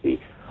transparency,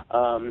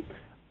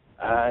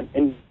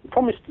 and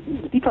promised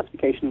the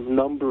declassification of a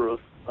number of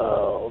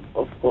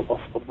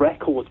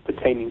records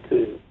pertaining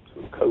to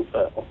sort of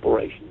covert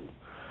operations.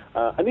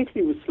 And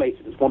Italy was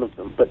slated as one of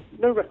them, but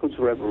no records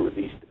were ever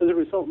released. As a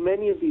result,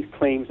 many of these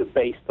claims are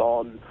based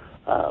on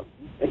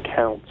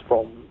accounts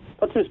from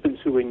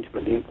participants who were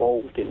intimately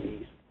involved in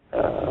these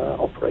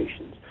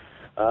operations,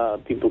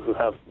 people who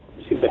have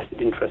obviously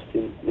vested interest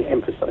in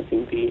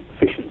emphasizing the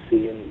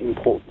efficiency and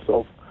importance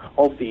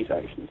of these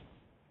actions.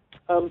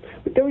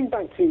 But going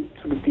back to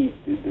sort of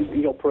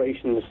the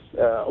operations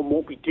and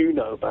what we do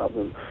know about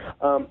them,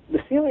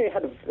 the CIA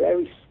had a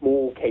very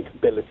small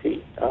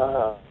capability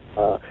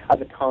at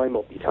the time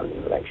of the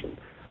Italian election.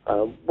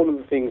 One of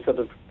the things that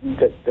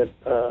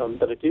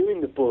I do in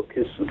the book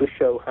is sort of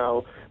show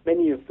how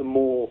many of the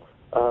more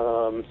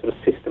sort of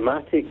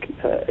systematic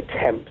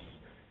attempts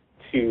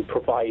to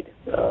provide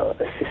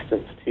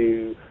assistance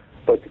to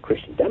both the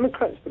Christian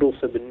Democrats but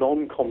also the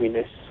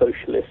non-communist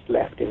socialist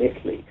left in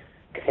Italy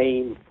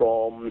came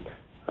from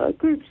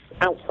groups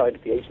outside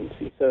of the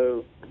agency.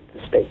 So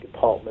the State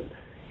Department,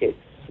 it's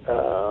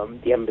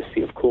the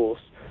embassy, of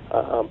course,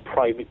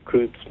 private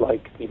groups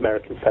like the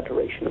American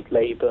Federation of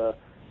Labor,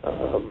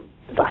 the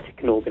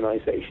Vatican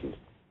organizations.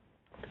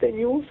 But then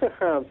you also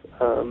have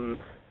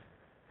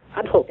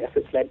ad hoc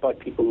efforts led by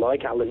people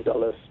like Alan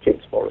Dulles,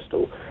 James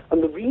Forrestal,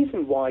 and the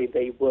reason why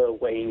they were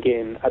weighing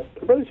in at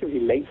a relatively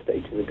late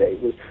stage in the day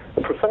was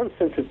a profound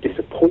sense of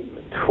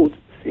disappointment towards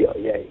the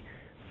CIA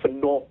for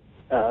not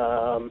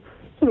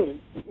sort of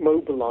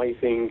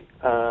mobilizing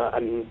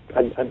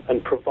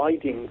and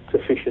providing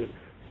sufficient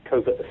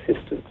covert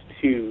assistance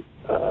to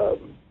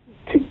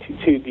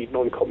the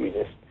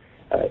non-communist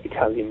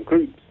Italian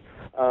groups.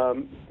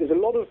 There's a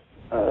lot of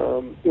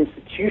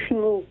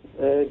institutional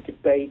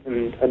debate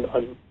and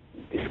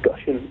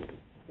discussion,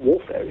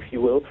 warfare, if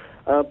you will,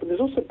 but there's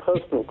also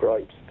personal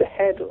gripes. The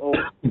head of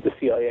the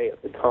CIA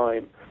at the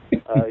time,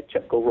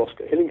 Chepko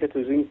Roscoe Hillenkoetter,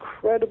 was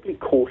incredibly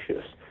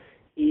cautious.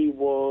 He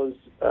was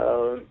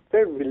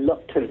very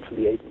reluctant for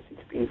the agency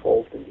to be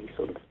involved in these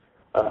sort of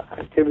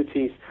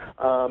activities,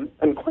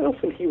 and quite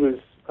often he was,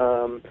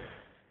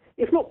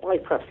 if not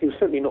bypassed, he was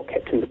certainly not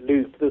kept in the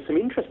loop. There's some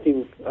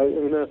interesting,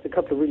 a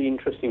couple of really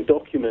interesting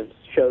documents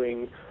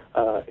showing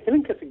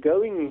Hillenkoetter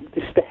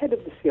the head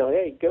of the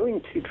CIA,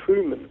 going to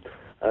Truman,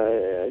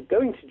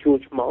 going to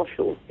George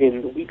Marshall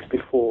in the weeks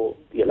before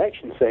the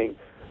election, saying,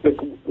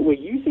 look, we're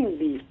using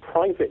these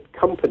private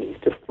companies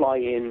to fly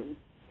in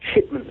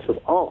shipments of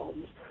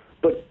arms,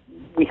 but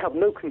we have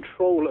no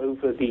control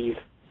over these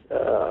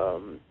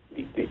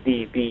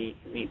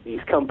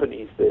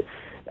companies,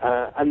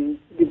 and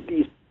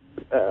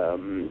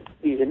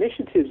these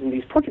initiatives and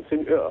these projects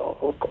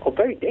are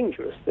very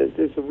dangerous.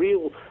 There's a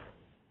real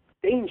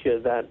danger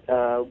that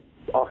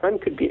our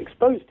hand could be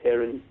exposed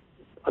here and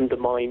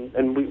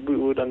we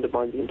would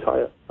undermine the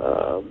entire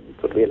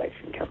sort of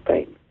election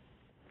campaign.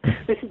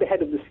 This is the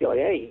head of the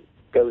CIA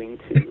going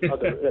to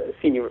other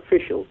senior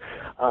officials,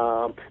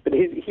 but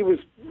he was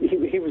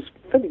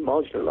fairly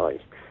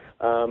marginalized.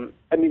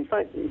 And in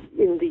fact,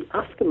 in the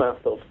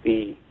aftermath of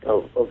the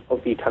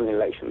Italian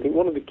election, I think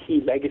one of the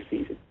key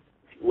legacies, if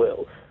you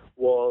will,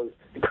 was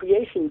the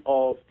creation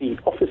of the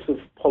Office of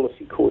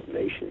Policy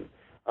Coordination.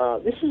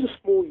 This was a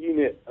small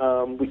unit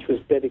which was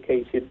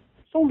dedicated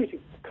solely to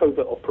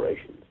covert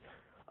operations.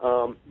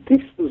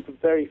 This was the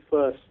very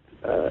first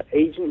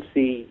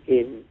agency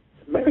in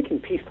American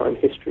peacetime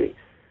history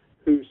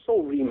whose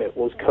sole remit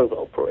was covert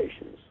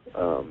operations.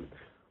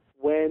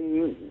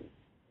 When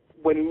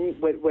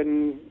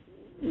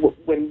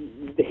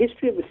the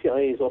history of the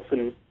CIA is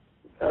often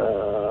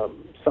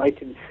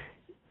cited,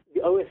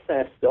 the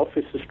OSS, the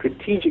Office of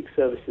Strategic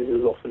Services,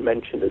 is often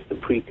mentioned as the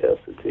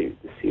precursor to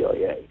the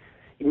CIA.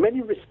 In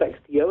many respects,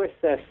 the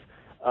OSS,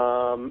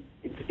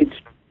 its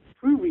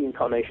true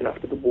reincarnation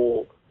after the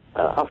war,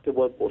 after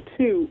World War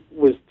II,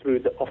 was through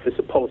the Office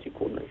of Policy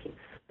Coordination.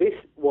 This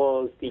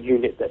was the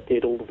unit that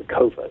did all of the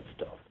covert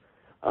stuff.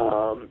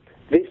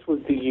 This was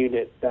the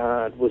unit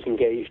that was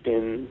engaged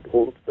in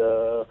all of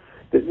the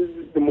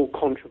more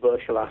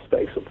controversial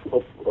aspects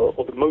or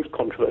the most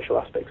controversial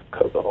aspects of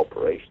covert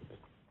operations.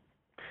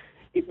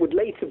 It would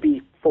later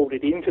be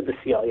folded into the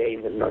CIA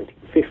in the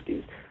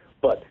 1950s,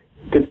 but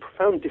the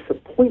profound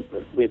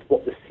disappointment with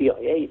what the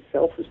CIA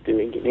itself was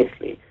doing in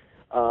Italy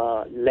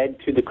led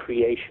to the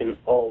creation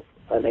of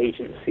an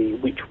agency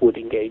which would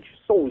engage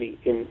solely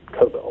in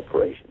covert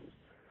operations.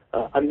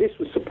 And this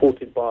was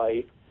supported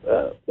by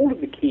all of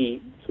the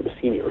key sort of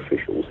senior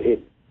officials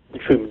in the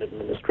Truman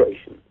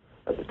administration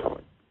at the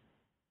time.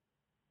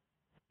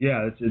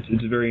 Yeah,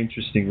 it's a very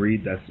interesting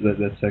read,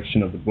 that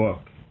section of the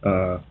book.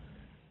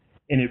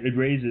 And it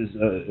raises,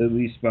 at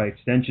least by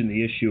extension,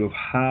 the issue of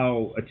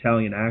how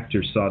Italian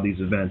actors saw these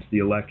events, the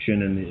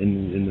election and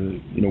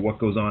the what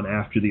goes on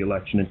after the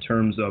election, in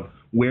terms of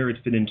where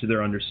it fit into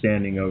their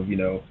understanding of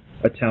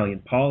Italian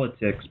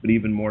politics, but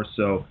even more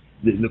so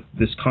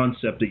this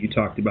concept that you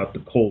talked about, the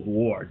Cold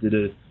War.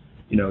 Did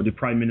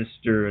Prime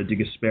Minister De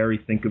Gasperi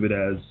think of it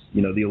as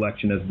the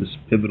election as this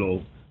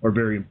pivotal or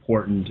very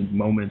important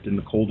moment in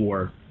the Cold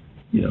War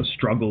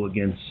struggle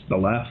against the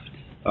left?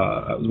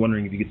 I was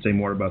wondering if you could say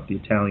more about the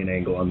Italian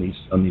angle on these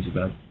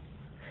events.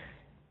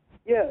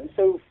 Yeah,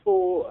 so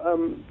for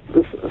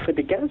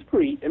De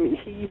Gasperi, I mean,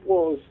 he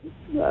was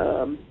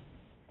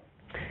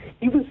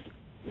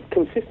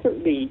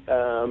consistently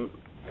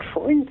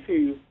trying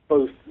to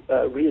both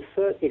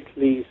reassert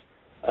Italy's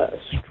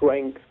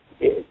strength,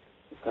 its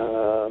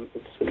sort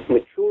of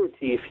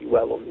maturity, if you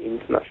will, on the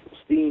international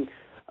scene,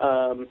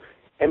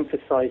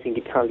 emphasizing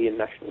Italian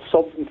national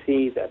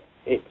sovereignty, that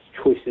its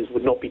choices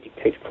would not be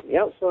dictated from the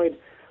outside.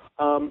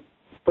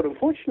 But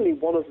unfortunately,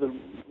 one of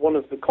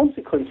the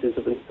consequences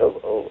of this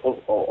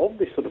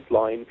sort of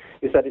line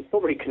is that it's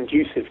not very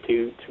conducive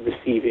to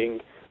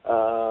receiving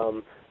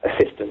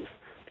assistance,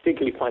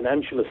 particularly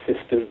financial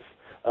assistance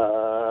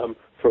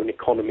for an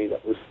economy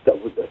that was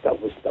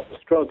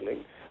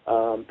struggling.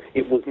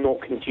 It was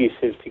not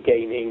conducive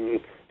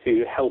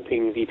to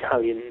helping the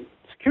Italian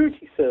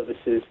security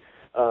services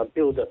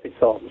build up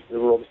its arms. There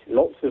were obviously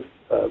lots of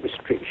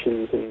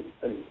restrictions and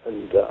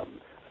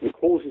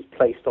clauses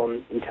placed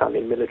on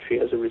Italian military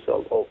as a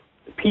result of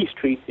the peace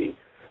treaty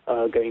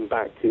going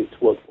back to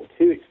World War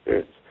II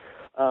experience.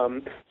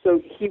 So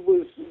he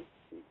was,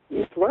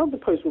 throughout the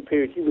post-war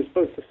period, he was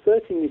both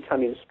asserting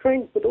Italian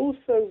strength, but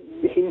also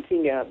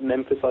hinting at and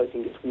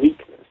emphasizing its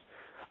weakness.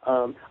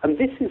 And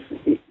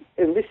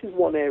this is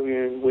one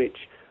area in which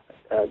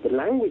the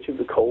language of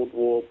the Cold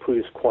War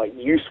proves quite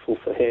useful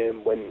for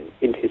him when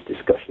in his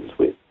discussions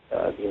with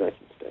the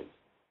United States.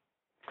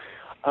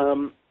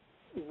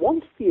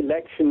 Once the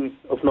election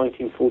of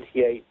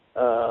 1948,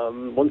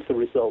 once the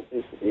result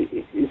is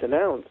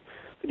announced,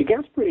 for De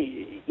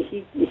Gasperi,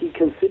 he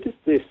considers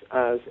this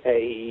as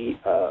a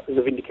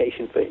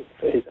vindication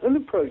for his own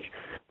approach,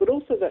 but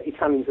also that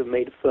Italians have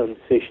made a firm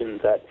decision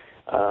that,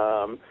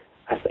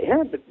 as they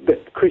had,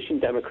 that Christian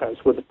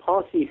Democrats were the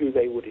party who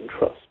they would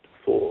entrust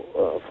to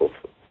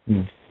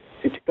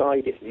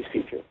guide Italy's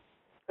future.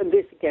 And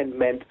this again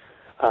meant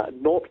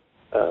not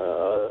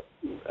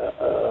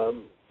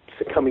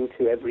succumbing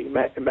to every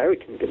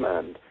American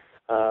demand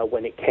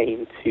when it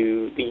came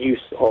to the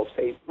use of,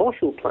 say,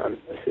 Marshall Plan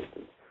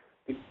assistance.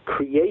 The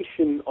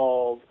creation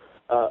of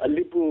a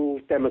liberal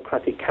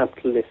democratic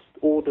capitalist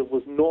order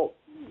was not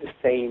the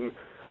same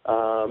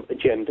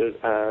agenda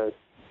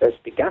as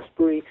De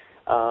Gasperi.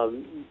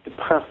 The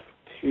path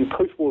to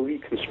post-war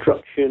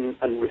reconstruction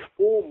and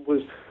reform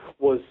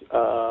was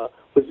a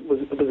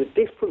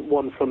different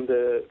one from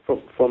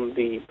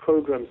the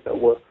programs that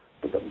were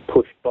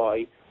pushed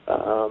by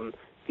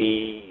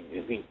the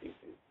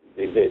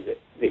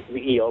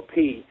ERP,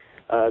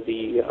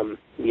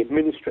 the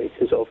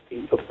administrators of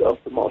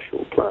the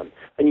Marshall Plan,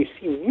 and you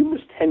see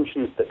numerous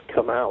tensions that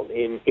come out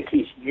in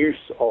Italy's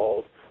use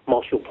of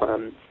Marshall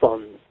Plan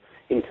funds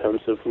in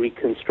terms of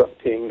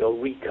reconstructing or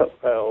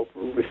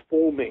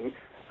reforming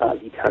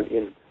the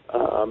Italian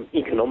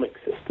economic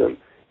system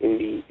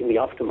in the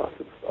aftermath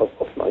of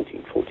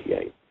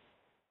 1948.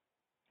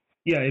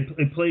 Yeah,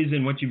 it plays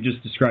in what you've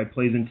just described,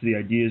 plays into the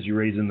ideas you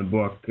raise in the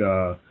book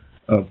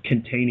of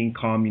containing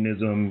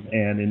communism,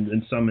 and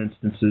in some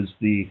instances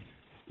the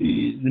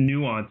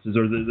nuances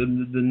or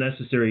the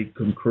necessary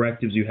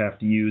correctives you have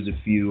to use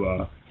if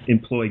you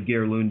employ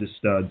Geir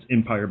Lundestad's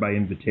empire by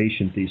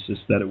invitation thesis,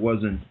 that it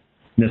wasn't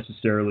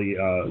necessarily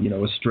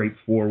a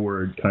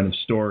straightforward kind of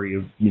story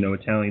of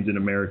Italians and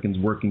Americans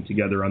working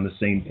together on the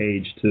same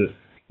page to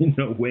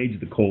wage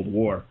the Cold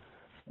War.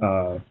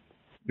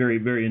 Very,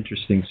 very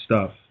interesting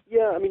stuff.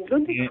 Yeah, I mean,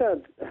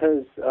 Lundestad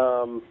has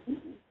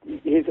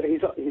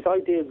his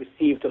idea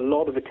received a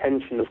lot of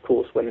attention, of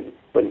course, when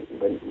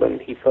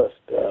he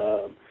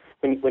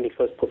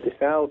first put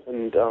this out,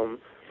 and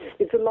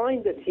it's a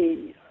line that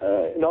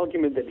an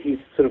argument that he's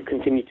sort of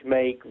continued to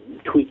make,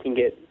 tweaking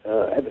it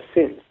ever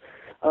since.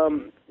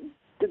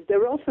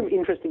 There are some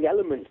interesting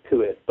elements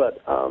to it,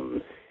 but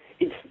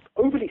it's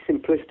overly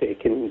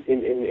simplistic in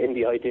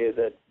the idea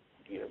that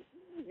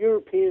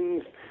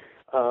Europeans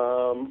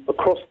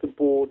across the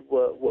board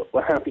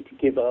were happy to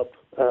give up.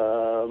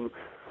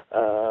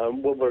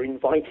 Were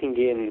inviting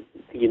in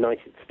the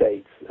United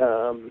States.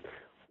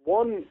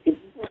 One, it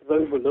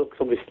overlooks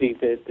obviously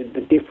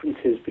the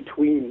differences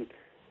between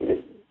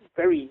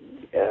very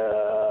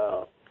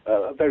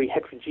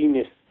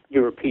heterogeneous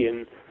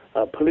European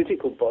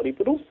political body,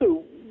 but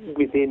also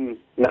within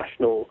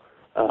national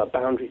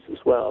boundaries as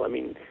well. I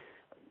mean,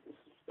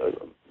 I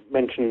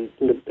mentioned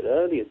a little bit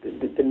earlier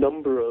the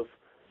number of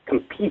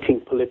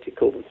competing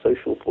political and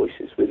social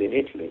voices within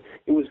Italy.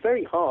 It was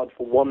very hard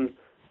for one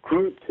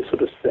group to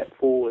sort of step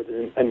forward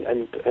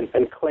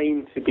and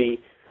claim to be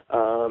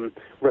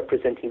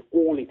representing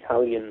all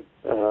Italian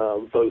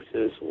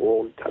voters or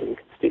all Italian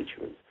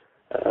constituents.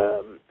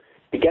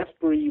 De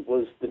Gasperi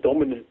was the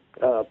dominant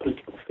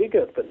political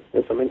figure, but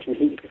as I mentioned,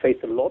 he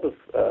faced a lot of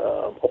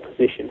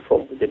opposition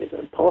from within his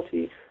own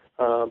party.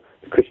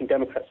 The Christian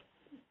Democrats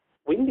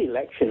win the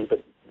election,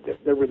 but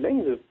there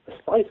remains a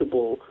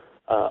sizable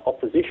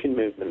opposition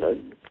movement.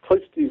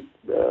 Close to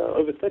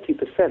over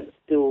 30%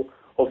 still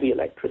of the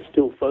electorate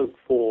still vote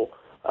for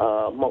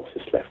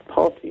Marxist left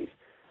parties.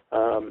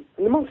 And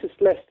the Marxist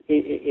left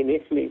in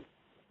Italy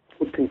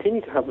would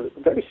continue to have a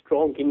very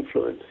strong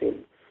influence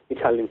in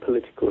Italian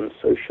political and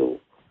social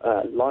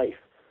life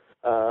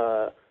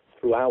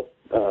throughout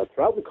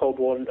the Cold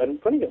War and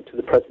running up to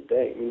the present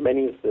day. I mean,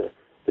 many of the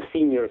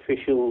senior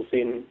officials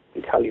in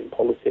Italian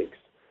politics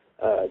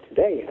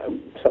today,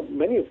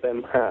 many of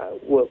them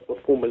were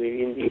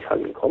formerly in the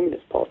Italian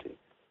Communist Party.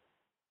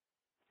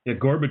 Yeah,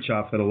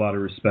 Gorbachev had a lot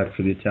of respect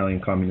for the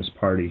Italian Communist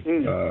Party.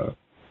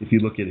 If you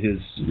look at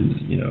his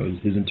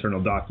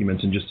internal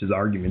documents and just his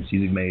arguments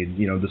he's made,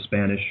 the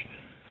Spanish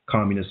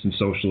communists and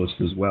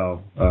socialists as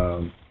well.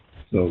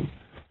 So,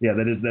 yeah,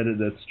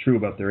 that's true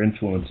about their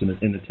influence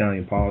in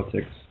Italian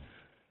politics.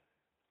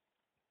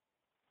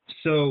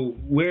 So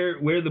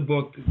where the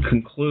book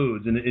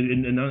concludes, and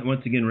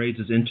once again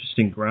raises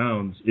interesting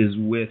grounds, is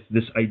with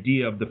this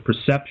idea of the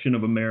perception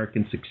of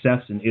American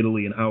success in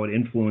Italy and how it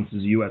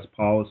influences U.S.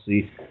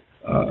 policy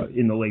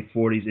in the late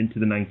 40s into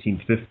the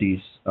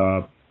 1950s.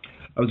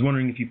 I was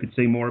wondering if you could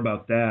say more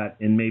about that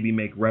and maybe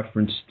make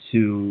reference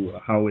to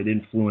how it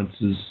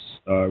influences,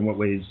 in what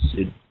ways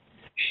it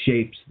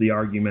shapes the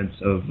arguments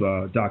of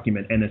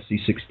document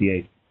NSC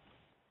 68.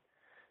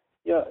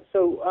 Yeah,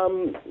 so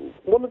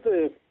one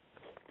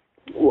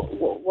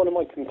of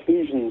my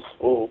conclusions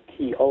or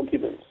key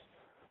arguments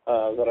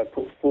that I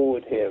put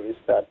forward here is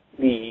that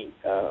the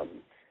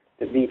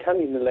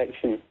Italian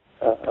election,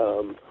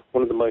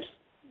 one of the most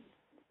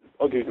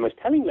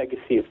telling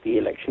legacy of the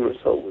election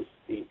result was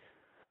the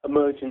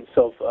emergence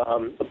of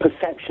a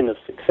perception of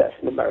success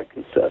in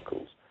American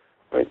circles.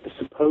 Right, the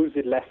supposed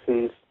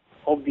lessons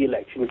of the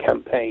election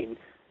campaign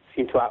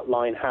seem to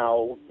outline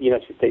how the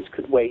United States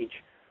could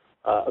wage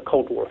a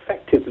Cold War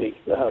effectively,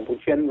 more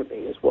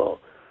generally as well.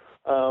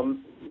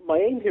 My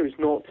aim here is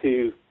not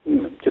to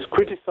just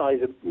criticize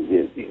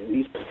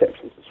these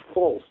perceptions as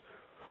false,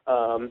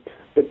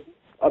 but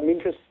I'm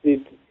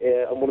interested,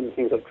 and one of the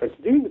things I've tried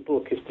to do in the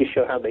book is to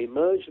show how they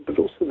emerged, but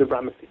also the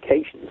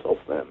ramifications of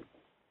them.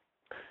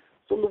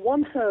 So on the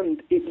one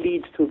hand, it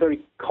leads to a very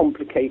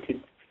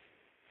complicated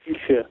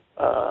future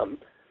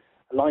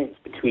alliance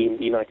between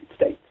the United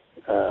States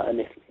and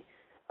Italy.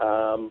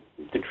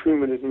 The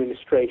Truman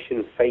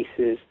administration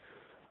faces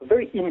a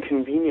very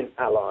inconvenient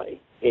ally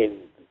in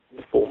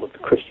the form of the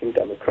Christian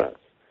Democrats.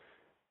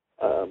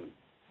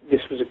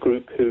 This was a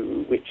group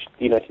which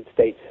the United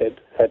States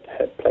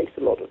had placed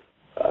a lot of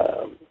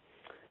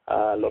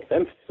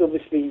emphasis,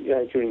 obviously,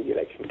 during the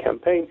election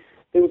campaign.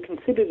 They were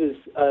considered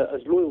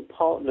as loyal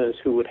partners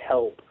who would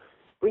help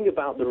bring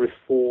about the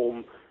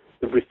reform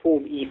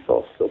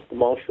ethos of the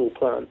Marshall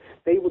Plan.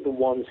 They were the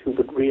ones who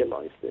would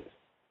realize this.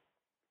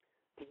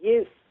 The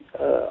years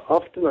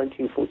after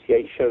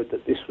 1948 showed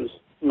that this was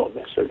not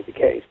necessarily the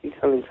case. The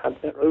Italians had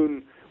their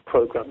own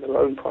program, their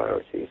own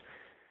priorities.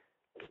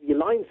 The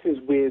alliances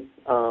with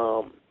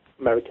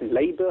American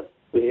labor,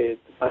 with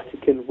the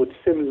Vatican, would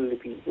similarly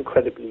be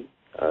incredibly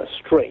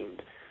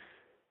strained.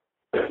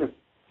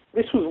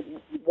 This was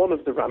one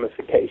of the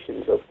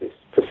ramifications of this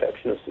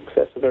perception of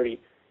success, a very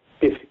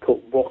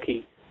difficult,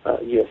 rocky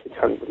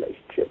U.S.-Italian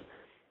relationship.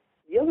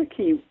 The other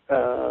key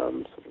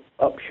sort of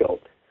upshot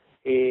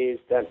is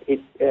that it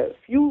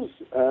fuels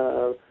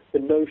the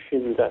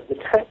notion that the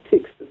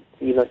tactics that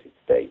the United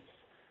States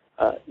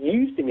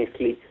used in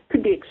Italy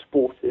could be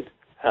exported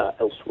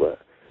elsewhere.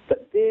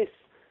 That this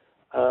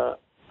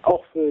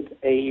offered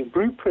a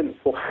blueprint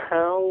for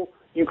how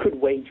you could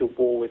wage a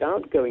war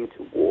without going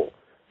to war,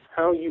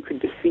 how you could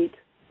defeat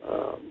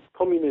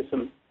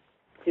communism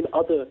in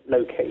other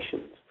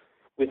locations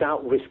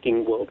without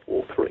risking World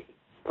War III.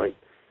 Right?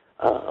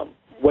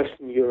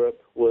 Western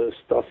Europe was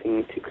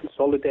starting to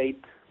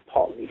consolidate,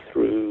 partly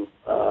through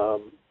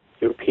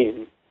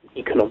European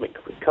economic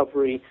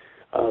recovery.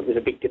 There's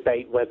a big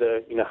debate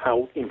whether,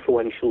 how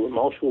influential the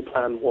Marshall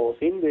Plan was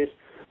in this,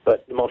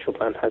 but the Marshall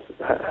Plan has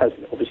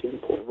obviously an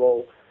important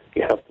role.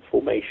 You have the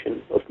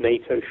formation of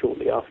NATO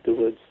shortly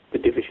afterwards, the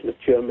division of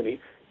Germany.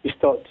 You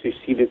start to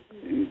see the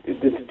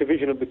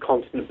division of the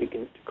continent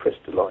begins to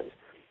crystallize.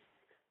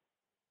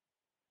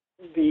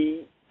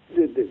 The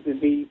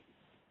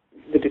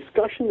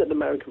discussion that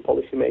American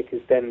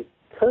policymakers then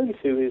turn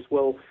to is,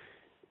 well,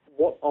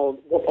 what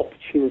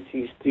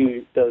opportunities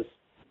does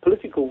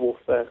political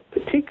warfare,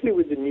 particularly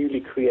with the newly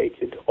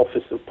created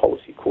Office of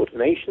Policy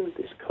Coordination,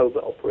 this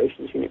Covert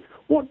Operations Unit,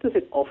 what does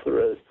it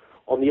offer us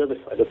on the other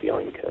side of the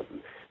Iron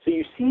Curtain? So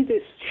you see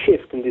this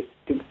shift and this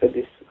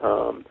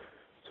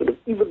sort of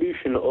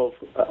evolution of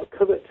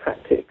covert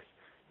tactics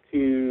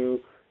to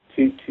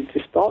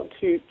start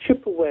to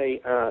chip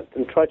away at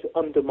and try to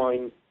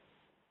undermine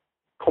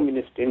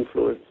communist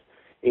influence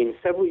in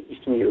several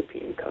Eastern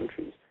European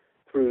countries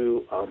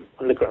through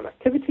underground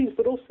activities,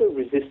 but also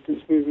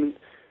resistance movements,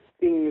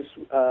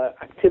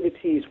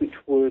 activities which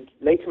would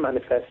later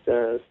manifest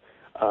as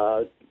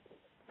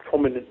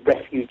prominent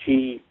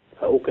refugee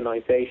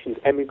organizations,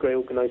 emigre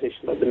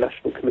organizations like the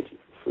National Committee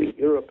for Free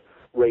Europe,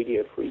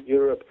 Radio Free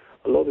Europe.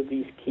 A lot of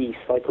these key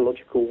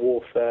psychological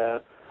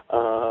warfare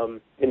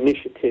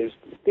initiatives,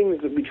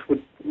 things which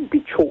would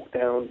be chalked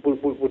down,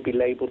 would be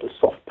labeled as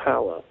soft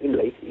power in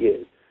later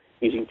years,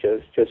 using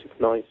Joseph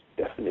Nye's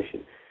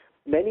definition.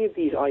 Many of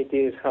these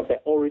ideas have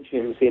their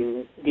origins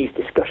in these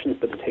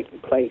discussions that are taking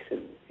place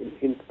in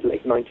the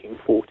late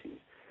 1940s.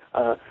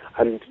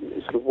 And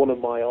sort of one of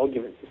my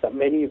arguments is that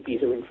many of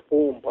these are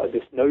informed by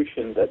this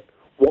notion that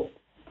what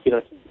the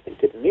United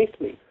States did in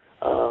Italy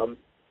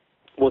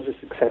was a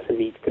success and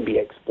needs to be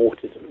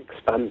exported and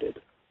expanded.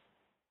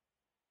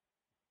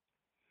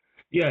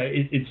 Yeah,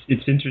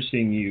 it's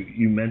interesting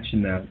you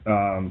mentioned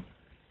that.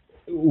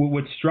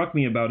 What struck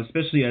me about,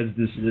 especially as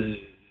this,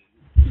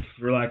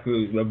 for lack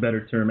of a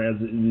better term, as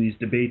these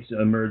debates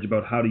emerge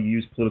about how to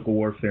use political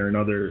warfare in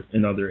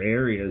other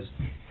areas,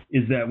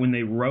 is that when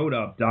they wrote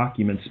up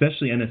documents,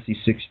 especially NSC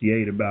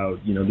 68,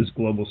 about this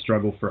global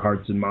struggle for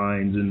hearts and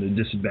minds and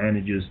the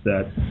disadvantages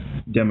that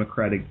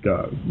democratic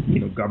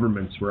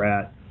governments were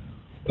at,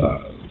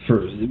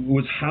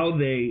 was how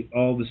they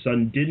all of a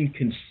sudden didn't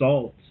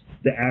consult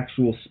the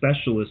actual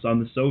specialists on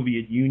the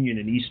Soviet Union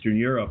and Eastern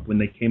Europe when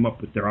they came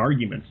up with their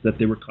arguments, that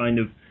they were kind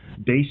of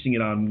basing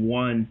it on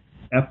one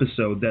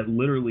episode that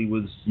literally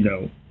was,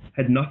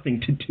 had nothing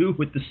to do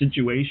with the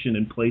situation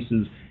in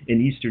places in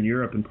Eastern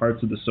Europe and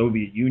parts of the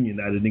Soviet Union,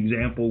 that an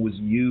example was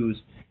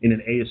used in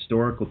an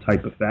ahistorical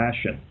type of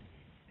fashion.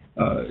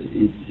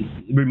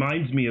 It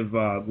reminds me of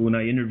when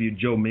I interviewed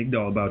Joe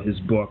Migdal about his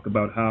book,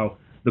 about how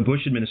the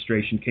Bush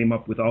administration came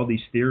up with all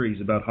these theories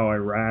about how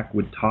Iraq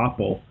would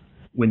topple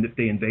when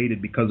they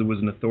invaded because it was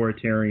an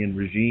authoritarian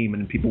regime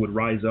and people would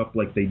rise up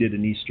like they did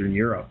in Eastern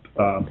Europe.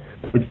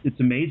 It's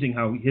amazing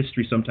how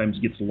history sometimes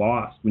gets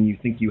lost when you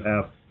think you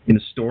have an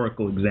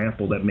historical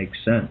example that makes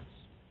sense.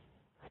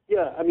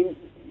 Yeah, I mean,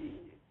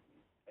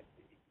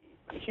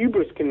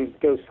 hubris can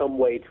go some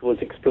way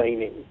towards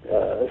explaining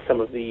some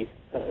of these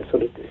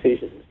sort of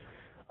decisions.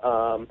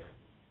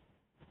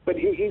 But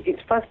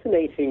it's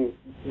fascinating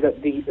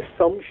that the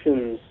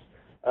assumptions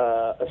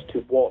as to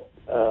what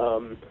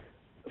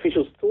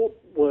officials thought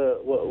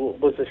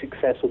was a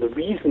success, or the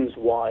reasons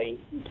why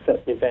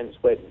certain events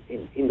went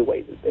in the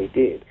way that they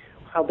did,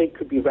 how they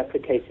could be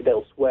replicated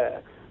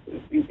elsewhere,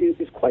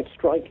 is quite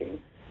striking.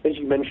 As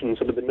you mentioned,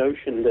 sort of the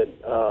notion that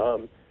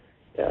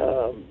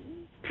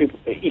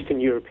Eastern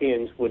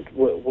Europeans would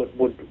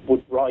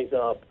rise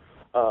up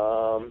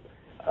and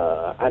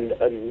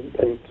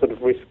sort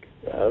of risk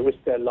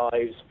their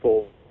lives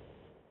for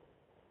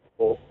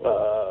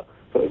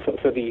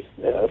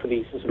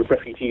these sort of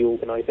refugee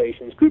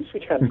organizations, groups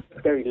which had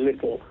very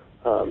little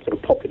sort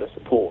of popular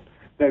support,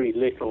 very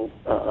little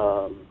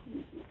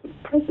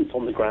presence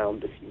on the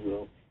ground, if you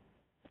will.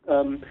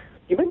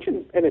 You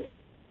mentioned NSC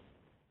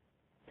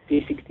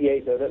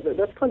 68, though.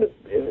 That's kind of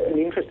an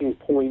interesting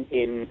point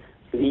in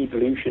the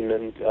evolution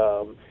and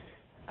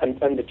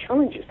the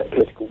challenges that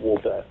political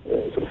warfare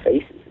sort of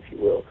faces, if you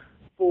will.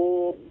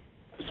 For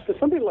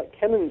somebody like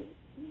Kennan,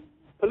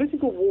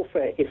 political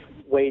warfare, if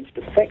waged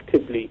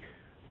effectively,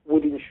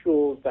 would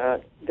ensure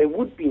that there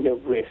would be no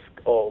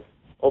risk of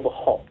a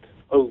hot,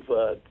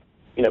 overt,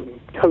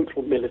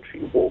 total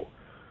military war.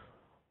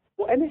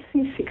 What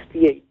NSC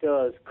 68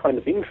 does, kind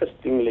of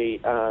interestingly,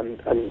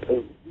 and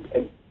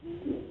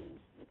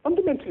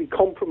fundamentally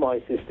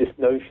compromises this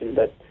notion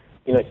that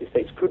the United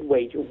States could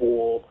wage a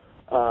war,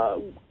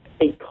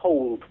 a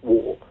cold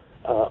war,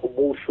 a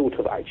war short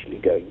of actually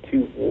going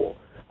to war,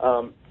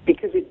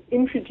 because it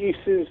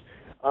introduces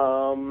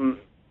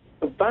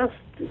a vast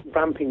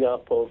ramping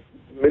up of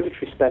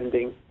military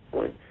spending,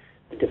 right?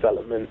 The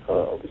development,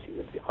 obviously,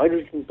 of the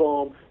hydrogen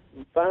bomb.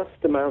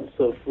 Vast amounts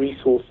of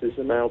resources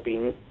are now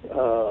being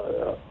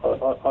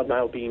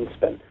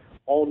spent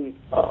on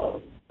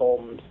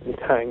bombs and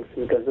tanks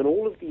and guns and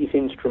all of these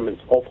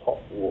instruments of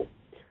hot war.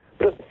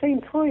 But at the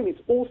same time,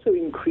 it's also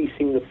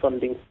increasing the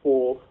funding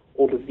for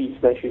all of these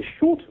measures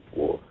short of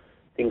war,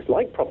 things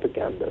like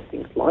propaganda,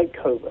 things like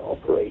covert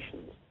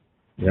operations.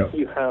 Yep.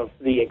 You have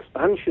the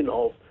expansion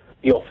of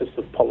the Office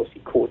of Policy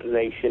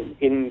Coordination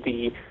in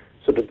the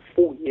sort of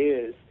 4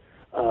 years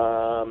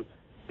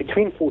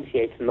between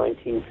 48 and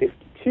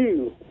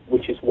 1952,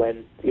 which is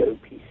when the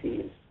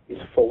OPC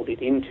is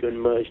folded into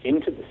and merged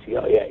into the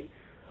CIA.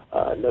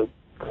 No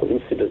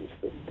coincidence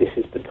that this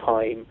is the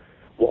time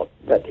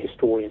that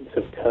historians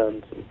have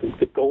termed sort of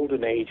the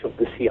golden age of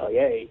the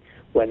CIA,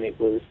 when it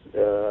was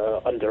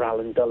under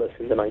Allen Dulles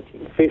in the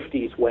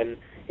 1950s, when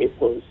it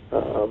was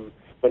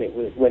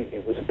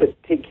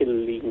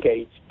particularly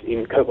engaged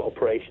in covert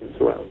operations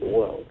around the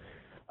world.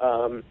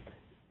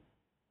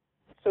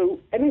 So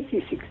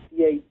NSC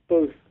 68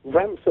 both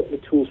ramps up the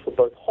tools for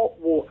both hot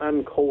war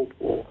and cold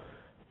war,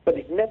 but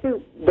it never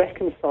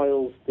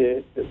reconciles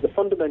the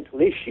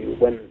fundamental issue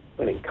when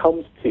it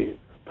comes to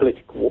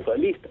political warfare, at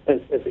least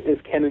as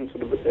Kennan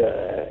sort of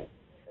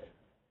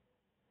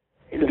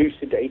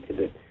elucidated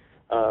it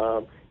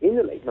in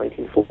the late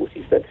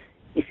 1940s, that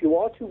if you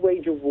are to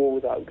wage a war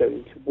without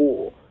going to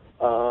war,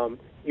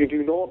 you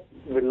do not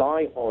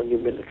rely on your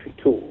military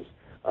tools.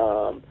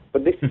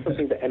 But this is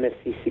something that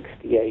NSC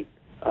 68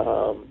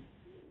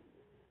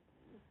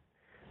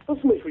 not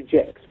so much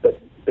rejects, but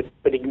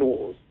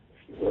ignores,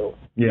 if you will.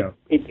 Yeah.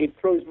 It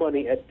throws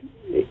money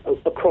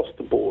across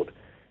the board.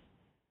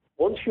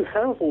 Once you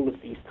have all of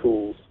these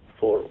tools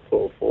for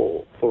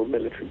a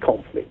military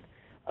conflict,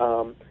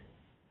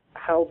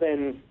 how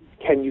then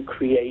can you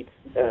create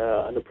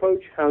an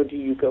approach? How do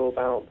you go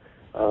about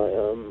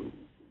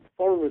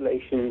foreign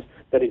relations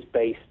that is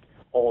based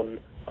on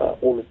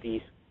all of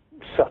these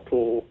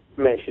subtle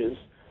measures,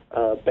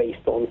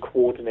 based on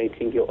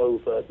coordinating your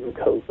overt and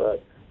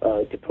covert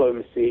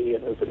diplomacy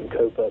and overt and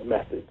covert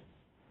methods?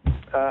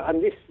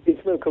 And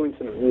it's no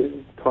coincidence. This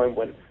is a time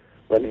when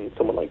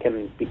someone like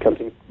Kennan becomes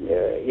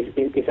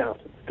is out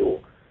of the door,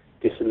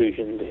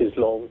 disillusioned. His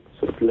long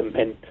sort of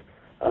lament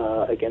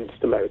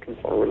against American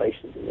foreign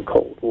relations in the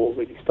Cold War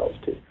really starts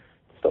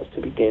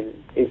to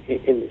begin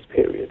in this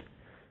period.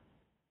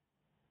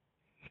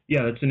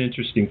 Yeah, that's an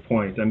interesting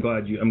point. I'm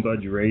glad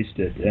you raised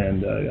it,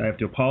 and I have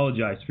to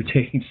apologize for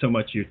taking so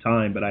much of your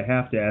time, but I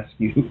have to ask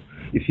you,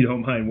 if you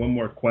don't mind, one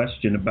more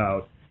question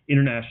about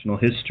international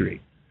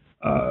history.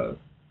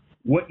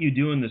 What you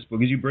do in this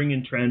book is you bring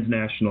in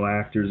transnational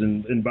actors,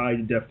 and by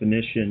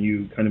definition,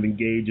 you kind of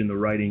engage in the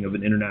writing of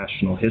an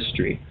international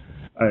history.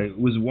 I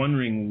was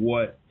wondering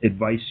what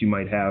advice you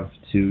might have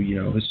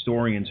to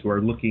historians who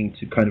are looking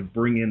to kind of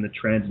bring in the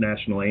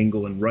transnational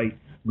angle and write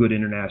good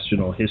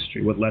international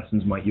history. What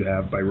lessons might you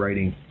have by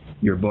writing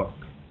your book?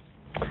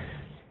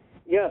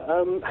 Yeah,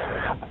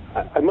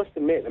 I must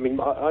admit, I mean,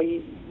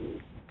 I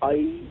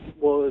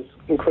was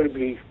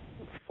incredibly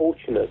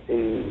fortunate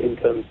in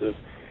terms of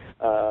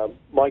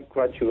my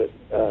graduate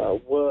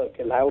work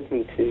allowed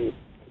me to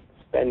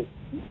spend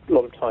a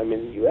lot of time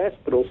in the US,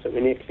 but also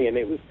in Italy, and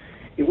it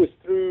was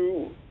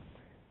through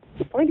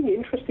finding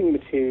interesting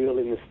material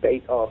in the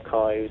state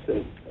archives,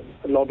 and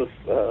a lot of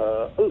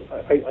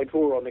I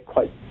draw on it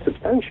quite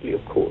substantially,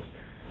 of course,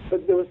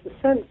 but there was the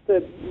sense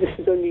that this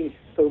is only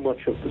so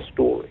much of the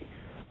story.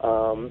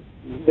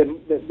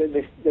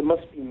 There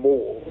must be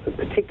more,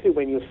 particularly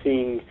when you're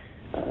seeing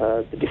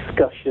the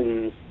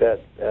discussions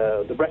that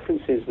the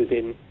references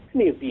within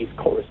any of these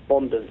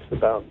correspondence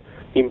about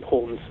the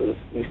importance of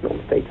these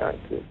non-state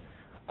actors.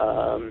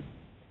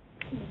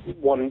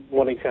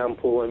 One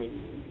example, I mean,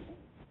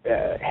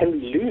 Henry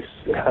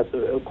Luce has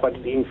quite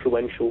an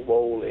influential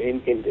role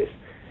in this,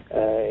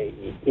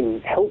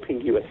 in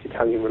helping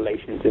U.S.-Italian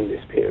relations in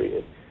this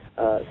period.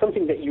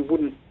 Something that you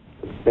wouldn't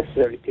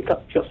necessarily pick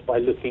up just by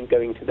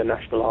going to the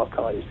National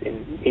Archives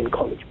in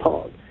College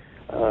Park.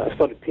 I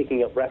started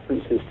picking up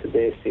references to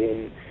this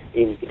in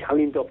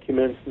Italian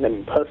documents and then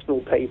in personal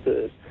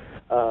papers.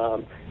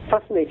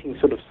 Fascinating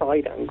sort of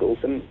side angles,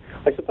 and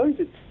I suppose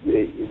it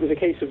was a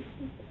case of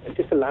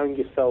just allowing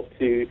yourself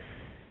to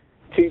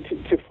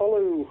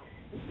follow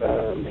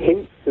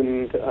hints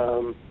and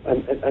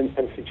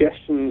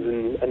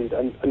suggestions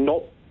and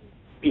not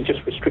be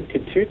just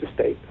restricted to the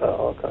state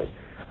archives.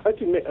 I have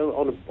to admit,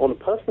 on a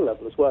personal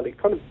level as well, it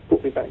kind of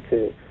brought me back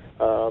to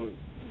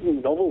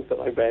novels that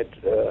I read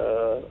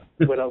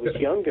when I was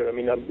younger. I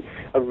mean,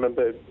 I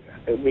remember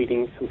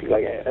reading something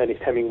like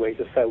Ernest Hemingway's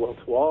A Farewell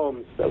to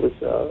Arms. That was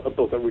a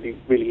book I really,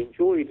 really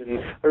enjoyed, and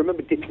I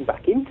remember dipping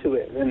back into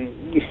it,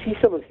 and you see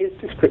some of his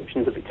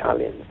descriptions of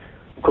Italians.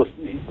 Of course,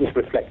 he's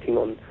reflecting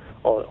on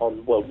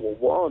World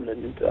War I,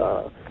 and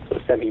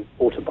sort of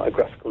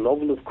semi-autobiographical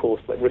novel, of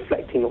course, like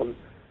reflecting on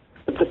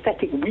the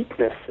pathetic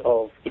weakness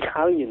of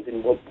Italians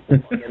in World War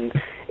I. And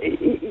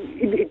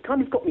it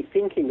kind of got me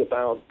thinking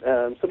about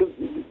sort of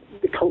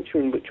the culture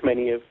in which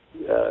many of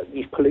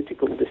these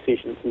political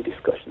decisions and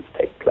discussions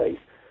take place.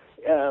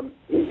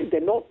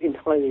 They're not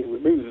entirely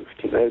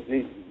removed, you know.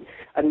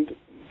 And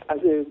as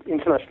an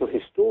international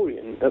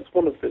historian, that's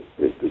one of the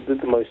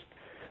most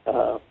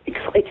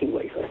exciting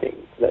ways, I think,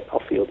 that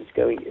our field is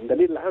going in. That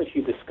it allows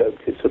you the scope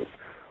to sort of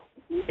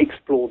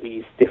explore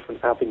these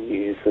different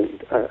avenues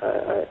and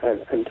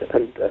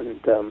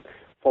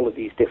follow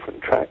these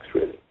different tracks,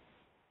 really.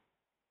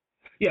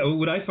 Yeah,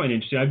 what I find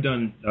interesting, I've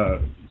done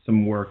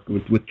some work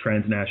with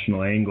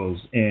transnational angles,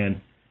 and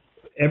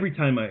every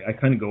time I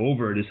kind of go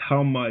over it is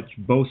how much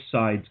both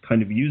sides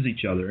kind of use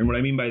each other. And what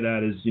I mean by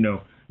that is, you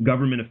know,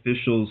 government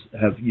officials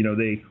have, you know,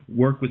 they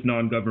work with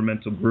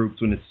non-governmental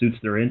groups when it suits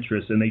their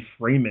interests, and they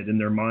frame it in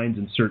their minds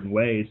in certain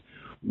ways,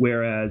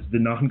 whereas the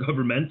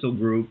non-governmental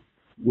group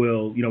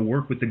will, you know,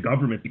 work with the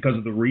government because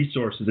of the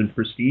resources and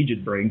prestige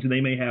it brings, and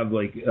they may have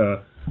like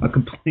a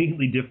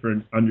completely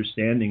different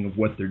understanding of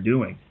what they're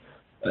doing.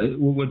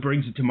 What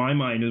brings it to my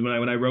mind is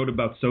when I wrote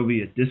about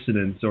Soviet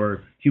dissidents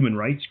or human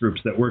rights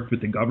groups that worked with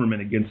the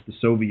government against the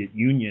Soviet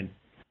Union,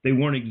 they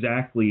weren't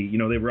exactly, you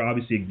know, they were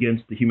obviously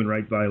against the human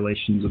rights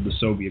violations of the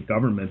Soviet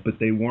government, but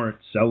they weren't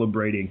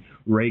celebrating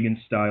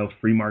Reagan-style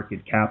free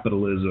market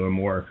capitalism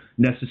or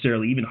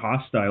necessarily even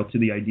hostile to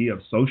the idea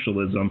of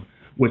socialism,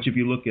 which if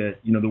you look at,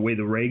 you know, the way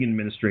the Reagan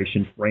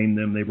administration framed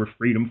them, they were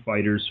freedom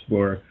fighters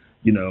for,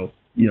 you know,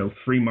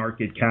 free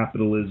market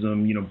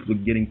capitalism, you know,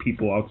 getting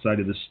people outside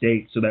of the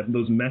state, so that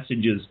those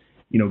messages,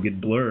 you know, get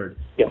blurred.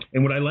 Yeah.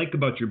 And what I like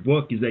about your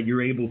book is that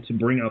you're able to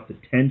bring out the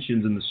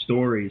tensions and the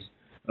stories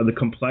of the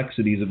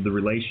complexities of the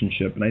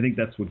relationship, and I think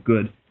that's what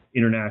good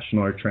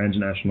international or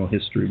transnational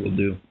history will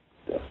do.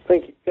 Yeah,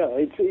 thank you. Yeah,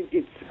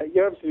 it's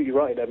you're absolutely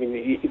right. I mean,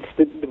 it's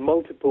the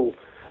multiple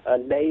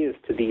layers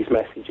to these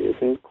messages,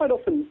 and quite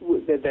often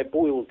they're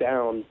boiled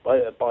down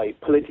by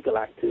political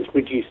actors,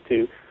 reduced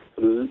to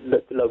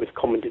the lowest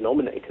common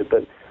denominator.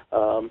 But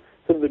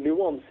sort of the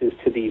nuances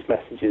to these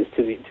messages,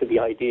 to the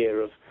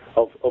idea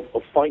of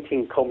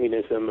fighting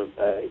communism,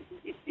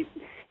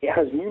 it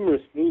has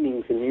numerous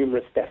meanings and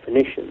numerous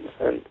definitions,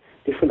 and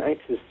different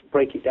actors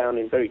break it down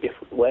in very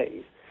different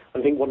ways.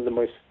 I think one of the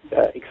most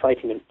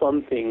exciting and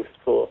fun things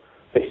for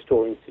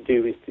historians to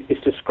do is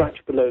to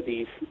scratch below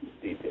the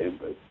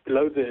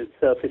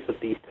surface of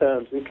these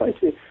terms and try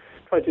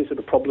to sort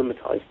of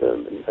problematize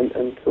them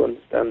and to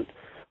understand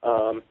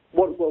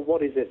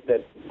what is it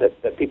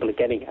that people are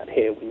getting at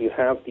here when you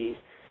have these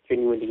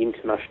genuinely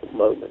international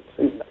moments.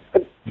 And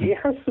it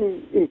has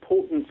some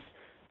importance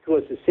to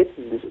us as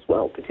citizens as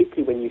well,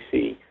 particularly when you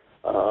see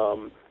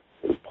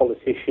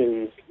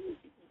politicians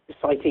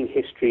citing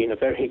history in a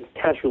very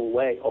casual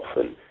way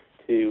often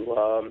to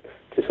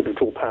sort of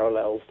draw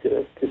parallels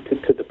to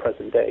the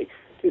present day,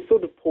 to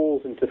sort of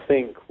pause and to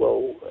think,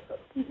 well,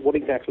 what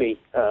exactly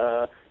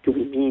do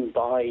we mean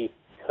by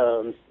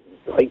terms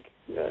like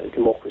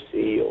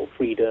democracy or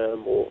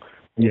freedom or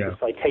the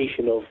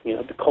citation of, you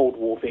know, the Cold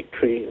War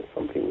victory or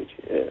something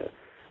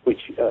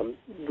which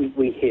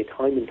we hear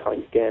time and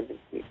time again.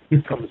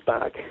 It comes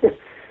back.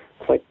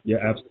 Yeah,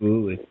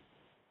 absolutely.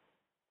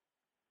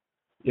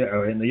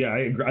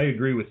 I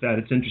agree with that.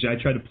 It's interesting.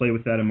 I try to play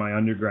with that in my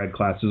undergrad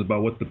classes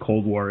about what the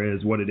Cold War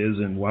is, what it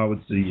isn't, how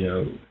it's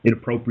an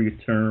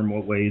inappropriate term,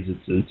 what ways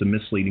it's a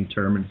misleading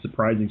term, and it's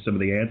surprising some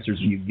of the answers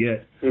you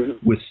get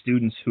with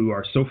students who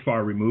are so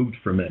far removed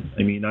from it.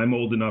 I mean, I'm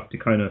old enough to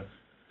kind of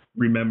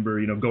remember,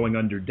 going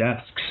under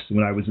desks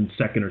when I was in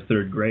second or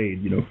third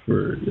grade,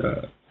 for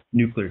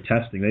nuclear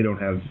testing. They don't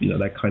have,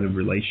 that kind of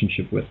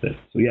relationship with it.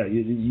 So yeah,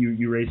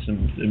 you raise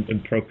some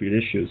appropriate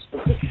issues.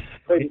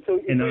 So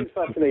it's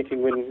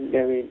fascinating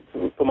when,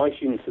 for my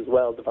students as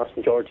well, the vast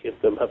majority of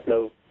them have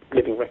no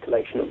living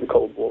recollection of the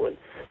Cold War, and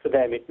for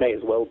them it may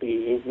as well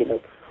be,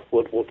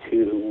 World War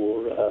II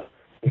or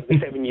the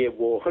 7-Year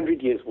War,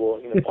 100 Years War,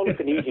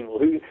 Peloponnesian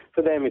War.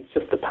 For them it's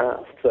just the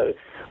past. So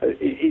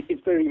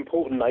it's very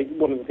important.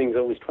 One of the things I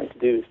always try to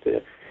do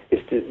is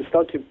to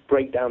start to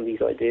break down these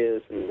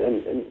ideas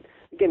and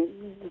again,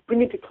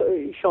 bring into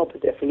sharper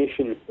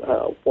definition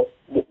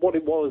what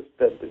it was,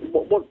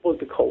 what was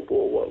the Cold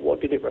War,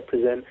 what did it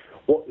represent,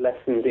 what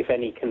lessons, if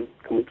any, can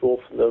we draw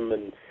from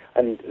them,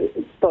 and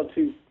start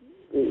to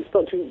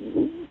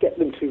get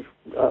them to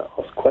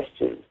ask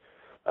questions,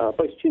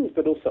 both students,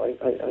 but also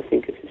I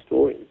think as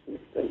historians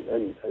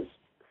and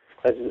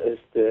as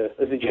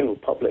the general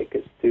public,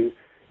 as to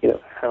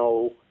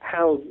how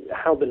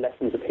the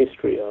lessons of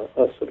history are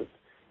sort of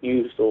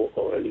used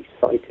or at least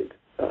cited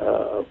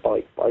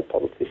by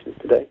politicians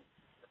today.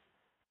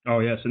 Oh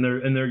yes, and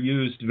they're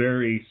used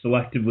very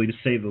selectively, to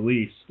say the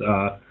least.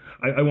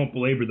 I won't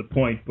belabor the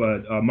point,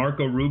 but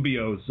Marco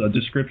Rubio's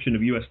description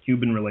of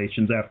U.S.-Cuban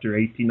relations after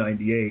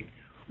 1898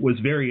 was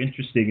very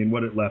interesting in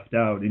what it left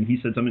out. And he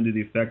said something to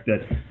the effect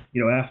that,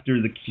 after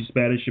the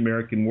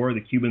Spanish-American War, the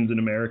Cubans and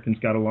Americans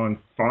got along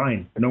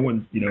fine. No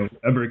one,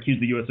 ever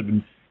accused the U.S. of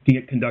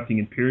conducting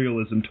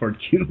imperialism toward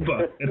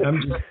Cuba. And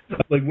I'm just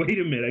like, wait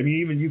a minute. I mean,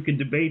 even you can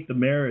debate the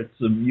merits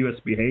of U.S.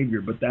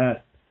 behavior, but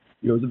that,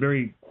 is a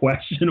very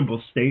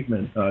questionable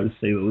statement, to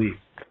say the least.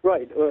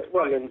 Right.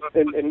 Well, and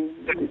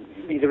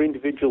these are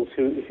individuals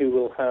who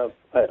will have,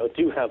 or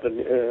do have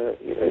a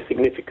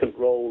significant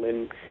role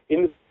in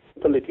the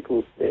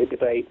political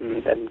debate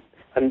and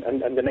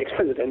the next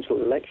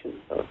presidential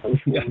election. I'm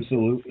sure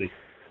absolutely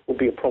will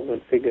be a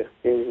prominent figure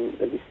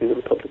at least in the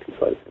Republican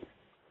side of things.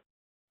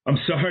 I'm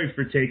sorry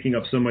for taking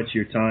up so much of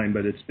your time,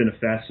 but it's been a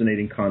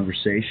fascinating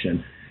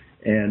conversation.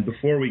 And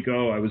before we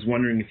go, I was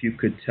wondering if you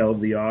could tell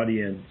the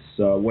audience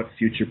what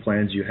future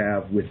plans you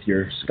have with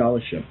your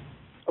scholarship.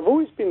 I've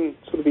always been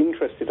sort of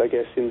interested, I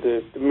guess, in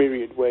the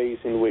myriad ways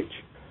in which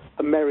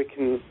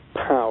American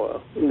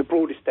power, in the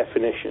broadest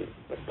definition,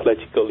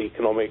 political,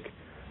 economic,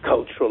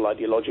 cultural,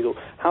 ideological,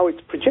 how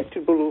it's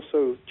projected but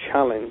also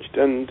challenged.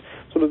 And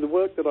sort of the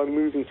work that I'm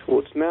moving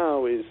towards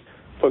now is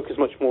focus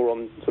much more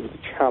on sort of the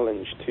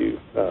challenge to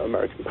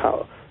American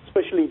power,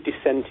 especially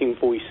dissenting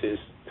voices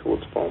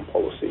towards foreign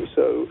policy.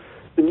 So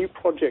the new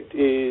project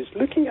is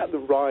looking at the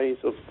rise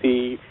of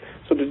the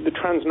sort of the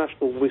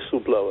transnational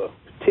whistleblower,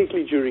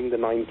 particularly during the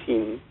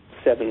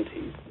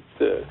 1970s.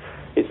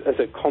 As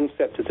a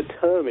concept, as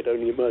a term, it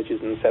only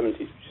emerges in the 70s,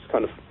 which is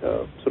kind of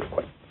sort of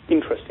quite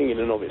interesting in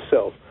and of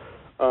itself.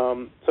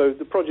 So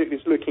the project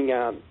is looking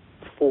at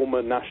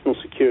former national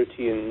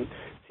security and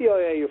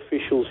CIA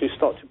officials who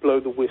start to blow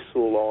the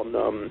whistle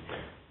on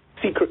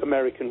secret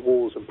American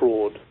wars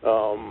abroad.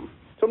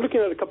 So I'm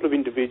looking at a couple of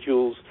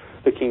individuals,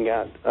 looking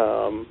at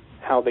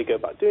how they go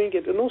about doing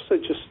it, and also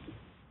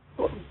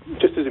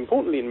just as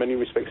importantly in many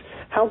respects,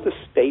 how the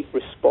state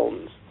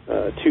responds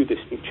to this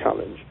new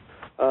challenge.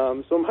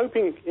 So I'm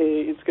hoping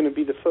it's going to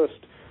be the first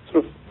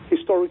sort of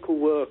historical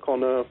work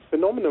on a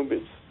phenomenon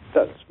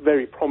that's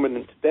very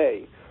prominent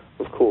today,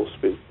 of course,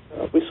 with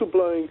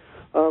whistleblowing,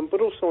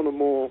 but also on a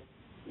more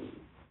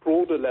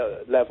broader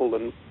level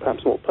and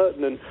perhaps more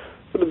pertinent,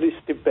 sort of this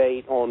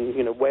debate on,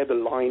 where the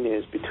line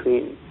is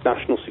between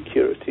national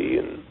security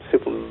and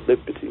civil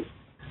liberties.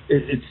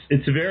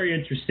 It's a very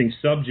interesting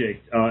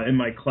subject. In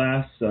my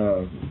class,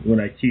 when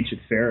I teach at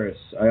Ferris,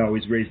 I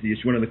always raise the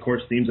issue. One of the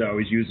course themes I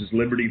always use is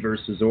liberty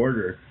versus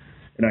order.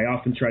 And I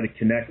often try to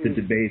connect the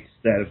debates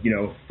that,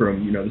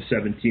 from, the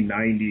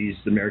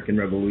 1790s, the American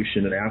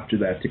Revolution, and after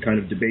that, to kind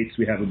of debates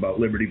we have about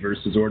liberty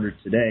versus order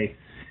today.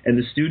 And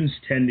the students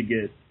tend to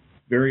get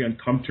very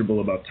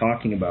uncomfortable about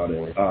talking about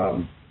it.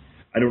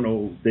 I don't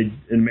know,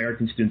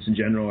 American students in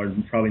general are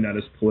probably not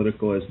as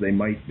political as they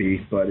might be,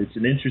 but it's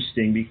an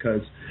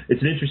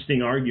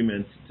interesting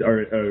argument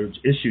or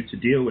issue to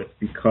deal with,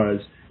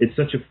 because it's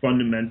such a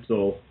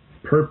fundamental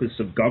purpose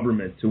of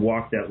government to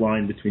walk that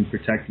line between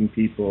protecting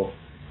people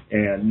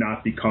and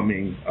not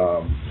becoming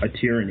a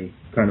tyranny,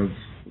 kind of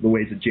the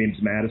ways that James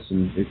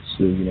Madison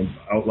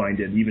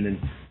outlined it, even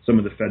in some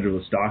of the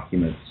Federalist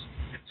documents.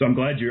 So I'm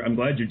glad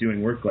you're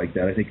doing work like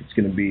that. I think it's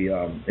going to be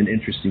an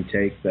interesting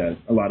take that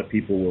a lot of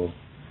people will,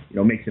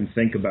 make them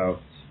think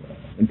about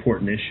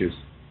important issues.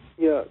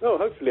 Yeah, no,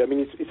 hopefully. I mean,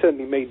 it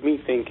certainly made me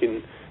think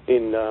in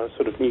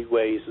sort of new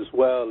ways as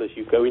well as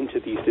you go into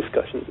these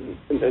discussions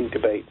and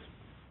debates.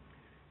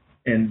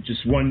 And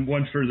just one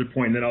further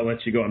point, then I'll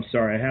let you go. I'm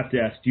sorry, I have to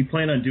ask, do you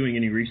plan on doing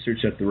any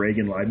research at the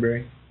Reagan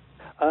Library?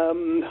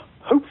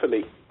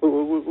 Hopefully,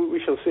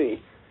 we shall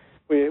see.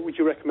 Would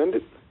you recommend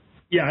it?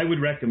 Yeah, I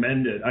would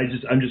recommend it.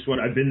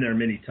 I've been there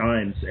many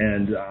times,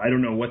 and I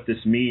don't know what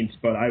this means,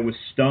 but I was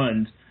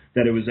stunned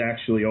that it was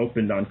actually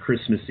opened on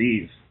Christmas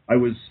Eve. I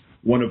was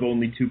one of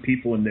only 2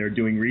 people in there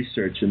doing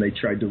research, and they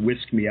tried to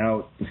whisk me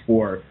out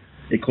before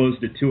it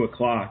closed at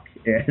 2:00,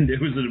 and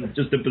it was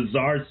just a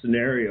bizarre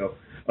scenario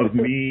of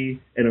me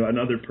and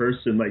another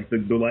person. Like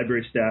the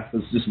library staff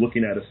was just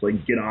looking at us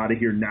like, "Get out of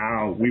here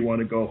now! We want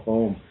to go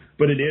home."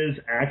 But it is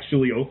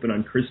actually open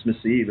on Christmas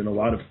Eve, and a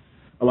lot of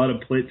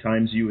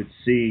times you would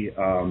see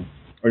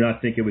or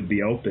not think it would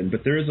be open.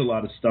 But there is a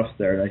lot of stuff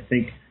there, and I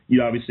think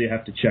you obviously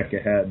have to check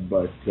ahead.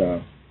 But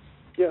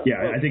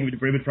I think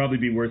it would probably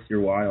be worth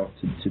your while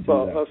to do that.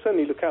 Well, I'll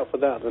certainly look out for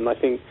that, and I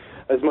think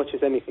as much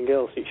as anything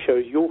else, it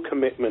shows your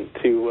commitment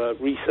to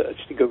research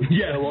to go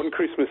on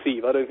Christmas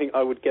Eve. I don't think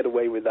I would get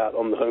away with that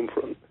on the home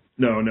front.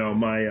 No,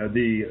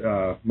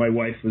 my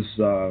wife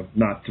was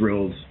not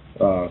thrilled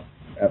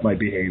at my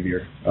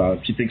behavior.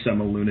 She thinks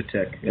I'm a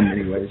lunatic in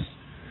many ways.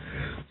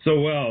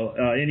 So,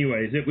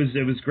 anyways, it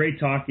was great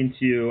talking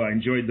to you. I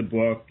enjoyed the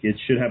book. It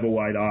should have a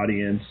wide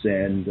audience,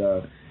 and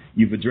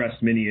you've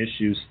addressed many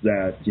issues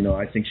that,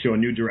 I think show a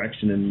new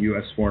direction in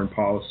U.S. foreign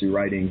policy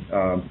writing,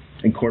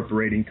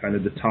 incorporating kind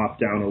of the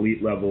top-down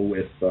elite level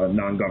with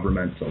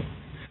non-governmental.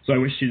 So I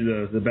wish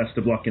you the best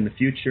of luck in the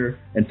future,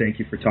 and thank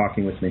you for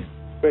talking with me.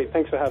 Great.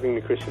 Thanks for having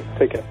me, Christian.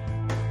 Take care.